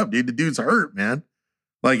fuck up, dude. The dude's hurt, man.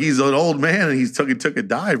 Like, he's an old man, and he took a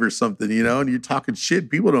dive or something, and you're talking shit.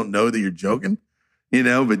 People don't know that you're joking,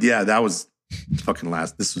 But yeah, that was fucking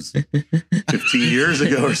this was 15 years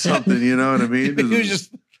ago or something, you know what I mean? It was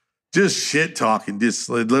just shit talking, just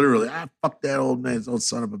literally, fuck that old man, old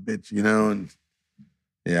son of a bitch, and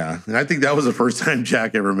yeah. And I think that was the first time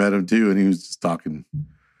Jack ever met him too, and he was just talking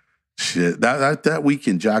shit. That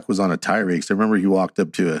weekend, Jack was on a tirade. I remember he walked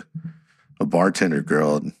up to a bartender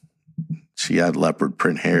girl, and she had leopard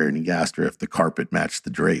print hair, and he asked her if the carpet matched the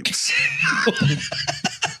drapes.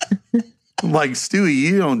 I'm like, Stewie,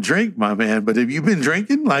 you don't drink, my man, but have you been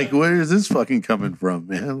drinking? Like, where is this fucking coming from,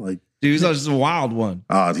 man? Like, dude, he's just a wild one.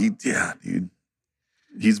 Oh, dude.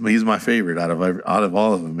 He's my favorite out of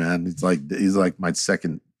all of them, man. He's like my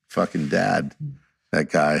second fucking dad. That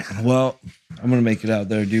guy. Well, I'm gonna make it out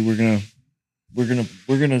there, dude. We're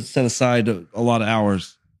gonna set aside a lot of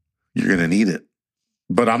hours. You're gonna need it,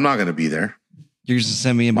 but I'm not gonna be there. You're just gonna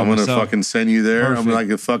send me in by I'm gonna myself. fucking send you there. Perfect. I'm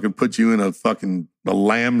gonna fucking put you in a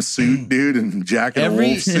lamb suit, dude, and Jack in a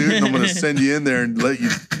wolf suit, and I'm gonna send you in there and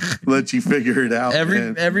let you figure it out.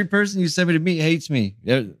 Every person you send me to meet hates me.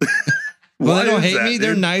 Well, they don't hate me.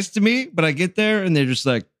 They're nice to me, but I get there and they're just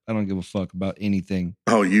like, I don't give a fuck about anything.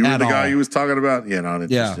 Oh, you were the guy all. you was talking about? Yeah, not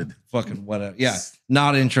interested. Yeah, fucking whatever. Yeah,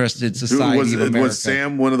 not interested. Society of America. Was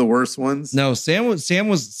Sam one of the worst ones? No, Sam was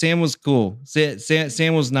cool.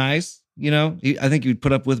 Sam was nice. I think he'd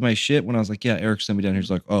put up with my shit when I was like, yeah, Eric sent me down here.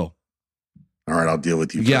 He's like, oh, all right, I'll deal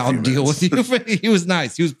with you. Yeah, I'll deal with you. He was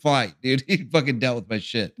nice. He was polite, dude. He fucking dealt with my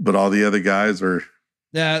shit. But all the other guys are.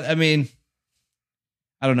 Yeah, I mean,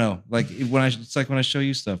 I don't know. Like it's like when I show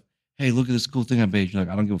you stuff. Hey, look at this cool thing I made. You're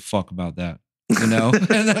like, I don't give a fuck about that. And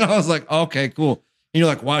then I was like, okay, cool. And you're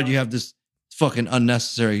like, why did you have this fucking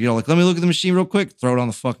unnecessary? Like, let me look at the machine real quick. Throw it on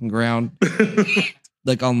the fucking ground.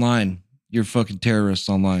 Like online. You're fucking terrorists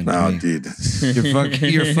online. Oh, dude.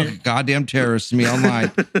 You're fucking goddamn terrorists to me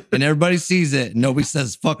online. And everybody sees it. And nobody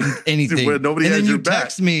says fucking anything. Dude, nobody and has then you your back.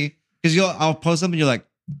 text me because I'll post something. You're like,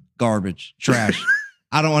 garbage, trash.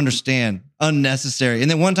 I don't understand. Unnecessary. And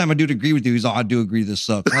then one time I do agree with you. He's all, I do agree this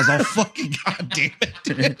sucks. I was all fucking goddamn it,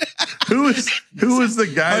 dude. Who was the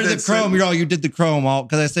guy that the Chrome? You're all, you did the Chrome all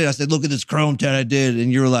because I said, look at this Chrome tab I did.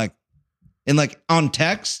 And you were like, and like on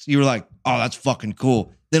text, you were like, oh, that's fucking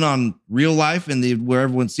cool. Then on real life and where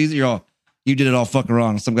everyone sees it, you're all, you did it all fucking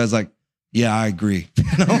wrong. Some guy's like, yeah, I agree.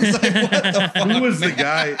 And I was like, what the fuck? Who was the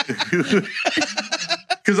guy?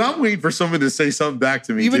 Because I'm waiting for someone to say something back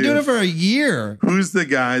to me. You've been doing it for a year. Who's the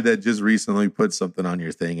guy that just recently put something on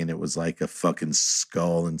your thing and it was like a fucking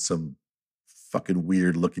skull and some fucking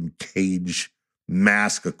weird looking cage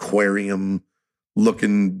mask aquarium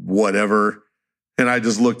looking whatever. And I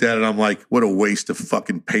just looked at it. I'm like, what a waste of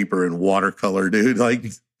fucking paper and watercolor, dude. Like,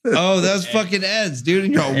 oh, that's fucking Ed's, dude.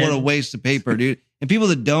 And you're all, what a waste of paper, dude. And people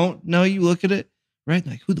that don't know you look at it, right?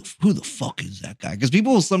 Like, who the fuck is that guy? Because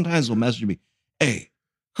people sometimes will message me, hey,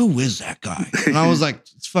 who is that guy? And I was like,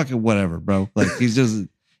 it's fucking whatever, bro. Like, he's just,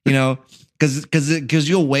 because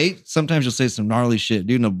you'll wait. Sometimes you'll say some gnarly shit,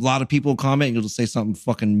 dude. And a lot of people comment and you'll just say something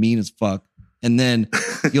fucking mean as fuck. And then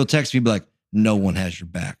you'll text me, be like, no one has your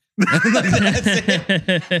back. That's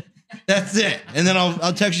it. That's it. And then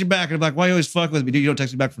I'll text you back and I'm like, why you always fuck with me? Dude, you don't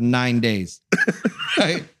text me back for 9 days.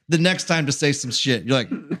 Right? The next time to say some shit, you're like,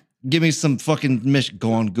 give me some fucking mission.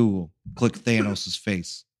 Go on Google, click Thanos'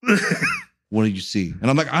 face. What did you see? And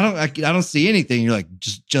I'm like, I don't see anything. You're like,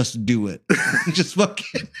 just do it. Just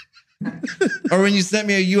fucking. Or when you sent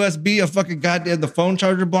me a USB, a fucking goddamn the phone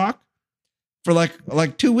charger block for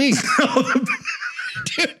like 2 weeks.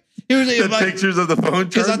 Dude, he was the like, pictures of the phone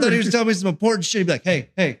because I charger? thought he was telling me some important shit. He'd be like,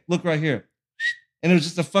 hey, look right here. And it was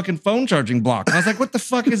just a fucking phone charging block. And I was like, what the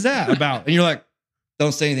fuck is that about? And you're like,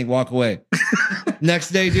 don't say anything, walk away.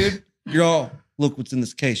 Next day, dude, you're all, look what's in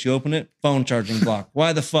this case. You open it, phone charging block.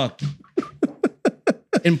 Why the fuck?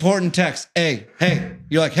 Important text. Hey.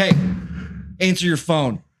 You're like, hey, answer your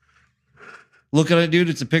phone. Look at it, dude.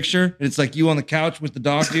 It's a picture. And it's like you on the couch with the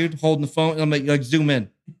dog, dude, holding the phone. And I'm like, zoom in,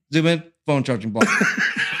 phone charging block.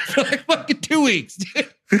 For like fucking 2 weeks, dude.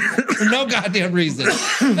 For no goddamn reason.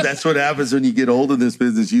 That's what happens when you get old in this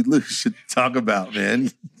business. You lose shit to talk about,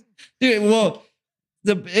 man. Dude, well,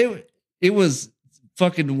 it was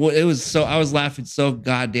fucking, it was so, I was laughing so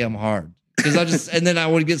goddamn hard. Because and then I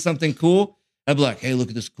would get something cool. I'd be like, hey, look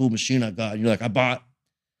at this cool machine I got. And you're like, I bought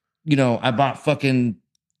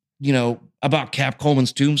Cap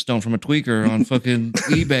Coleman's tombstone from a tweaker on fucking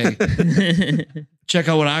eBay. Check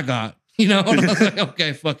out what I got. And I was like,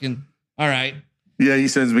 okay, fucking, all right. Yeah, he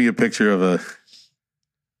sends me a picture of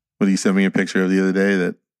what did he send me a picture of the other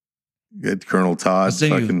day that Colonel Todd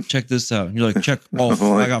fucking check this out. And you're like, check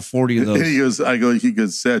all I got 40 of those. He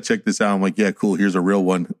goes, Seth, check this out. I'm like, yeah, cool. Here's a real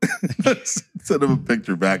one. Send him a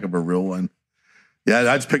picture back of a real one.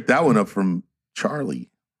 Yeah, I just picked that one up from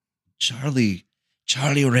Charlie Reynoso.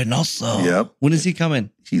 Yep. When is he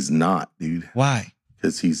coming? He's not, dude. Why?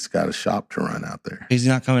 Because he's got a shop to run out there. Is he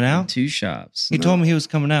not coming out? 2 shops. He told me he was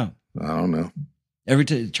coming out. I don't know.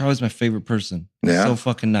 Charlie's my favorite person. Yeah. So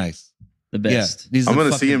fucking nice. The best. Yeah. I'm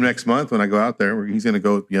going to see him next month when I go out there. He's going to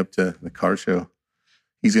go with me up to the car show.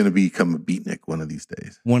 He's going to become a beatnik one of these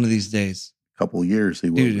days. One of these days. Couple years, he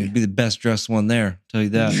will. Dude, he'd be the best dressed one there. Tell you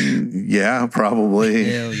that. Yeah, probably.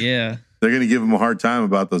 Hell yeah. They're going to give him a hard time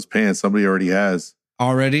about those pants. Somebody already has.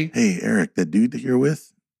 Already? Hey, Eric, that dude that you're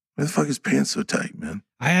with, why the fuck is pants so tight, man?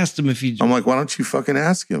 I asked him if he... I'm like, why don't you fucking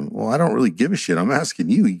ask him? Well, I don't really give a shit. I'm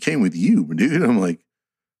asking you. He came with you, dude. I'm like,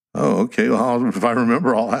 oh, okay. Well, if I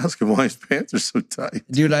remember, I'll ask him why his pants are so tight.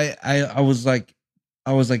 Dude, I was like,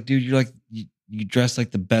 dude, you're like... You dress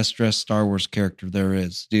like the best dressed Star Wars character there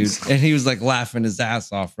is, dude. And he was like laughing his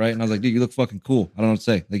ass off, right? And I was like, dude, you look fucking cool. I don't know what to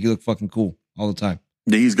say. Like, you look fucking cool all the time.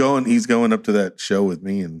 Yeah, he's going up to that show with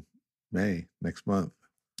me in May next month.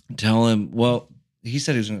 Tell him, well, he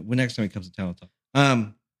said he was going to, next time he comes to town, we'll talk.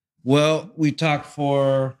 Well, we talked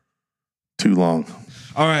for too long.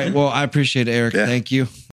 All right. Well, I appreciate it, Eric. Yeah. Thank you.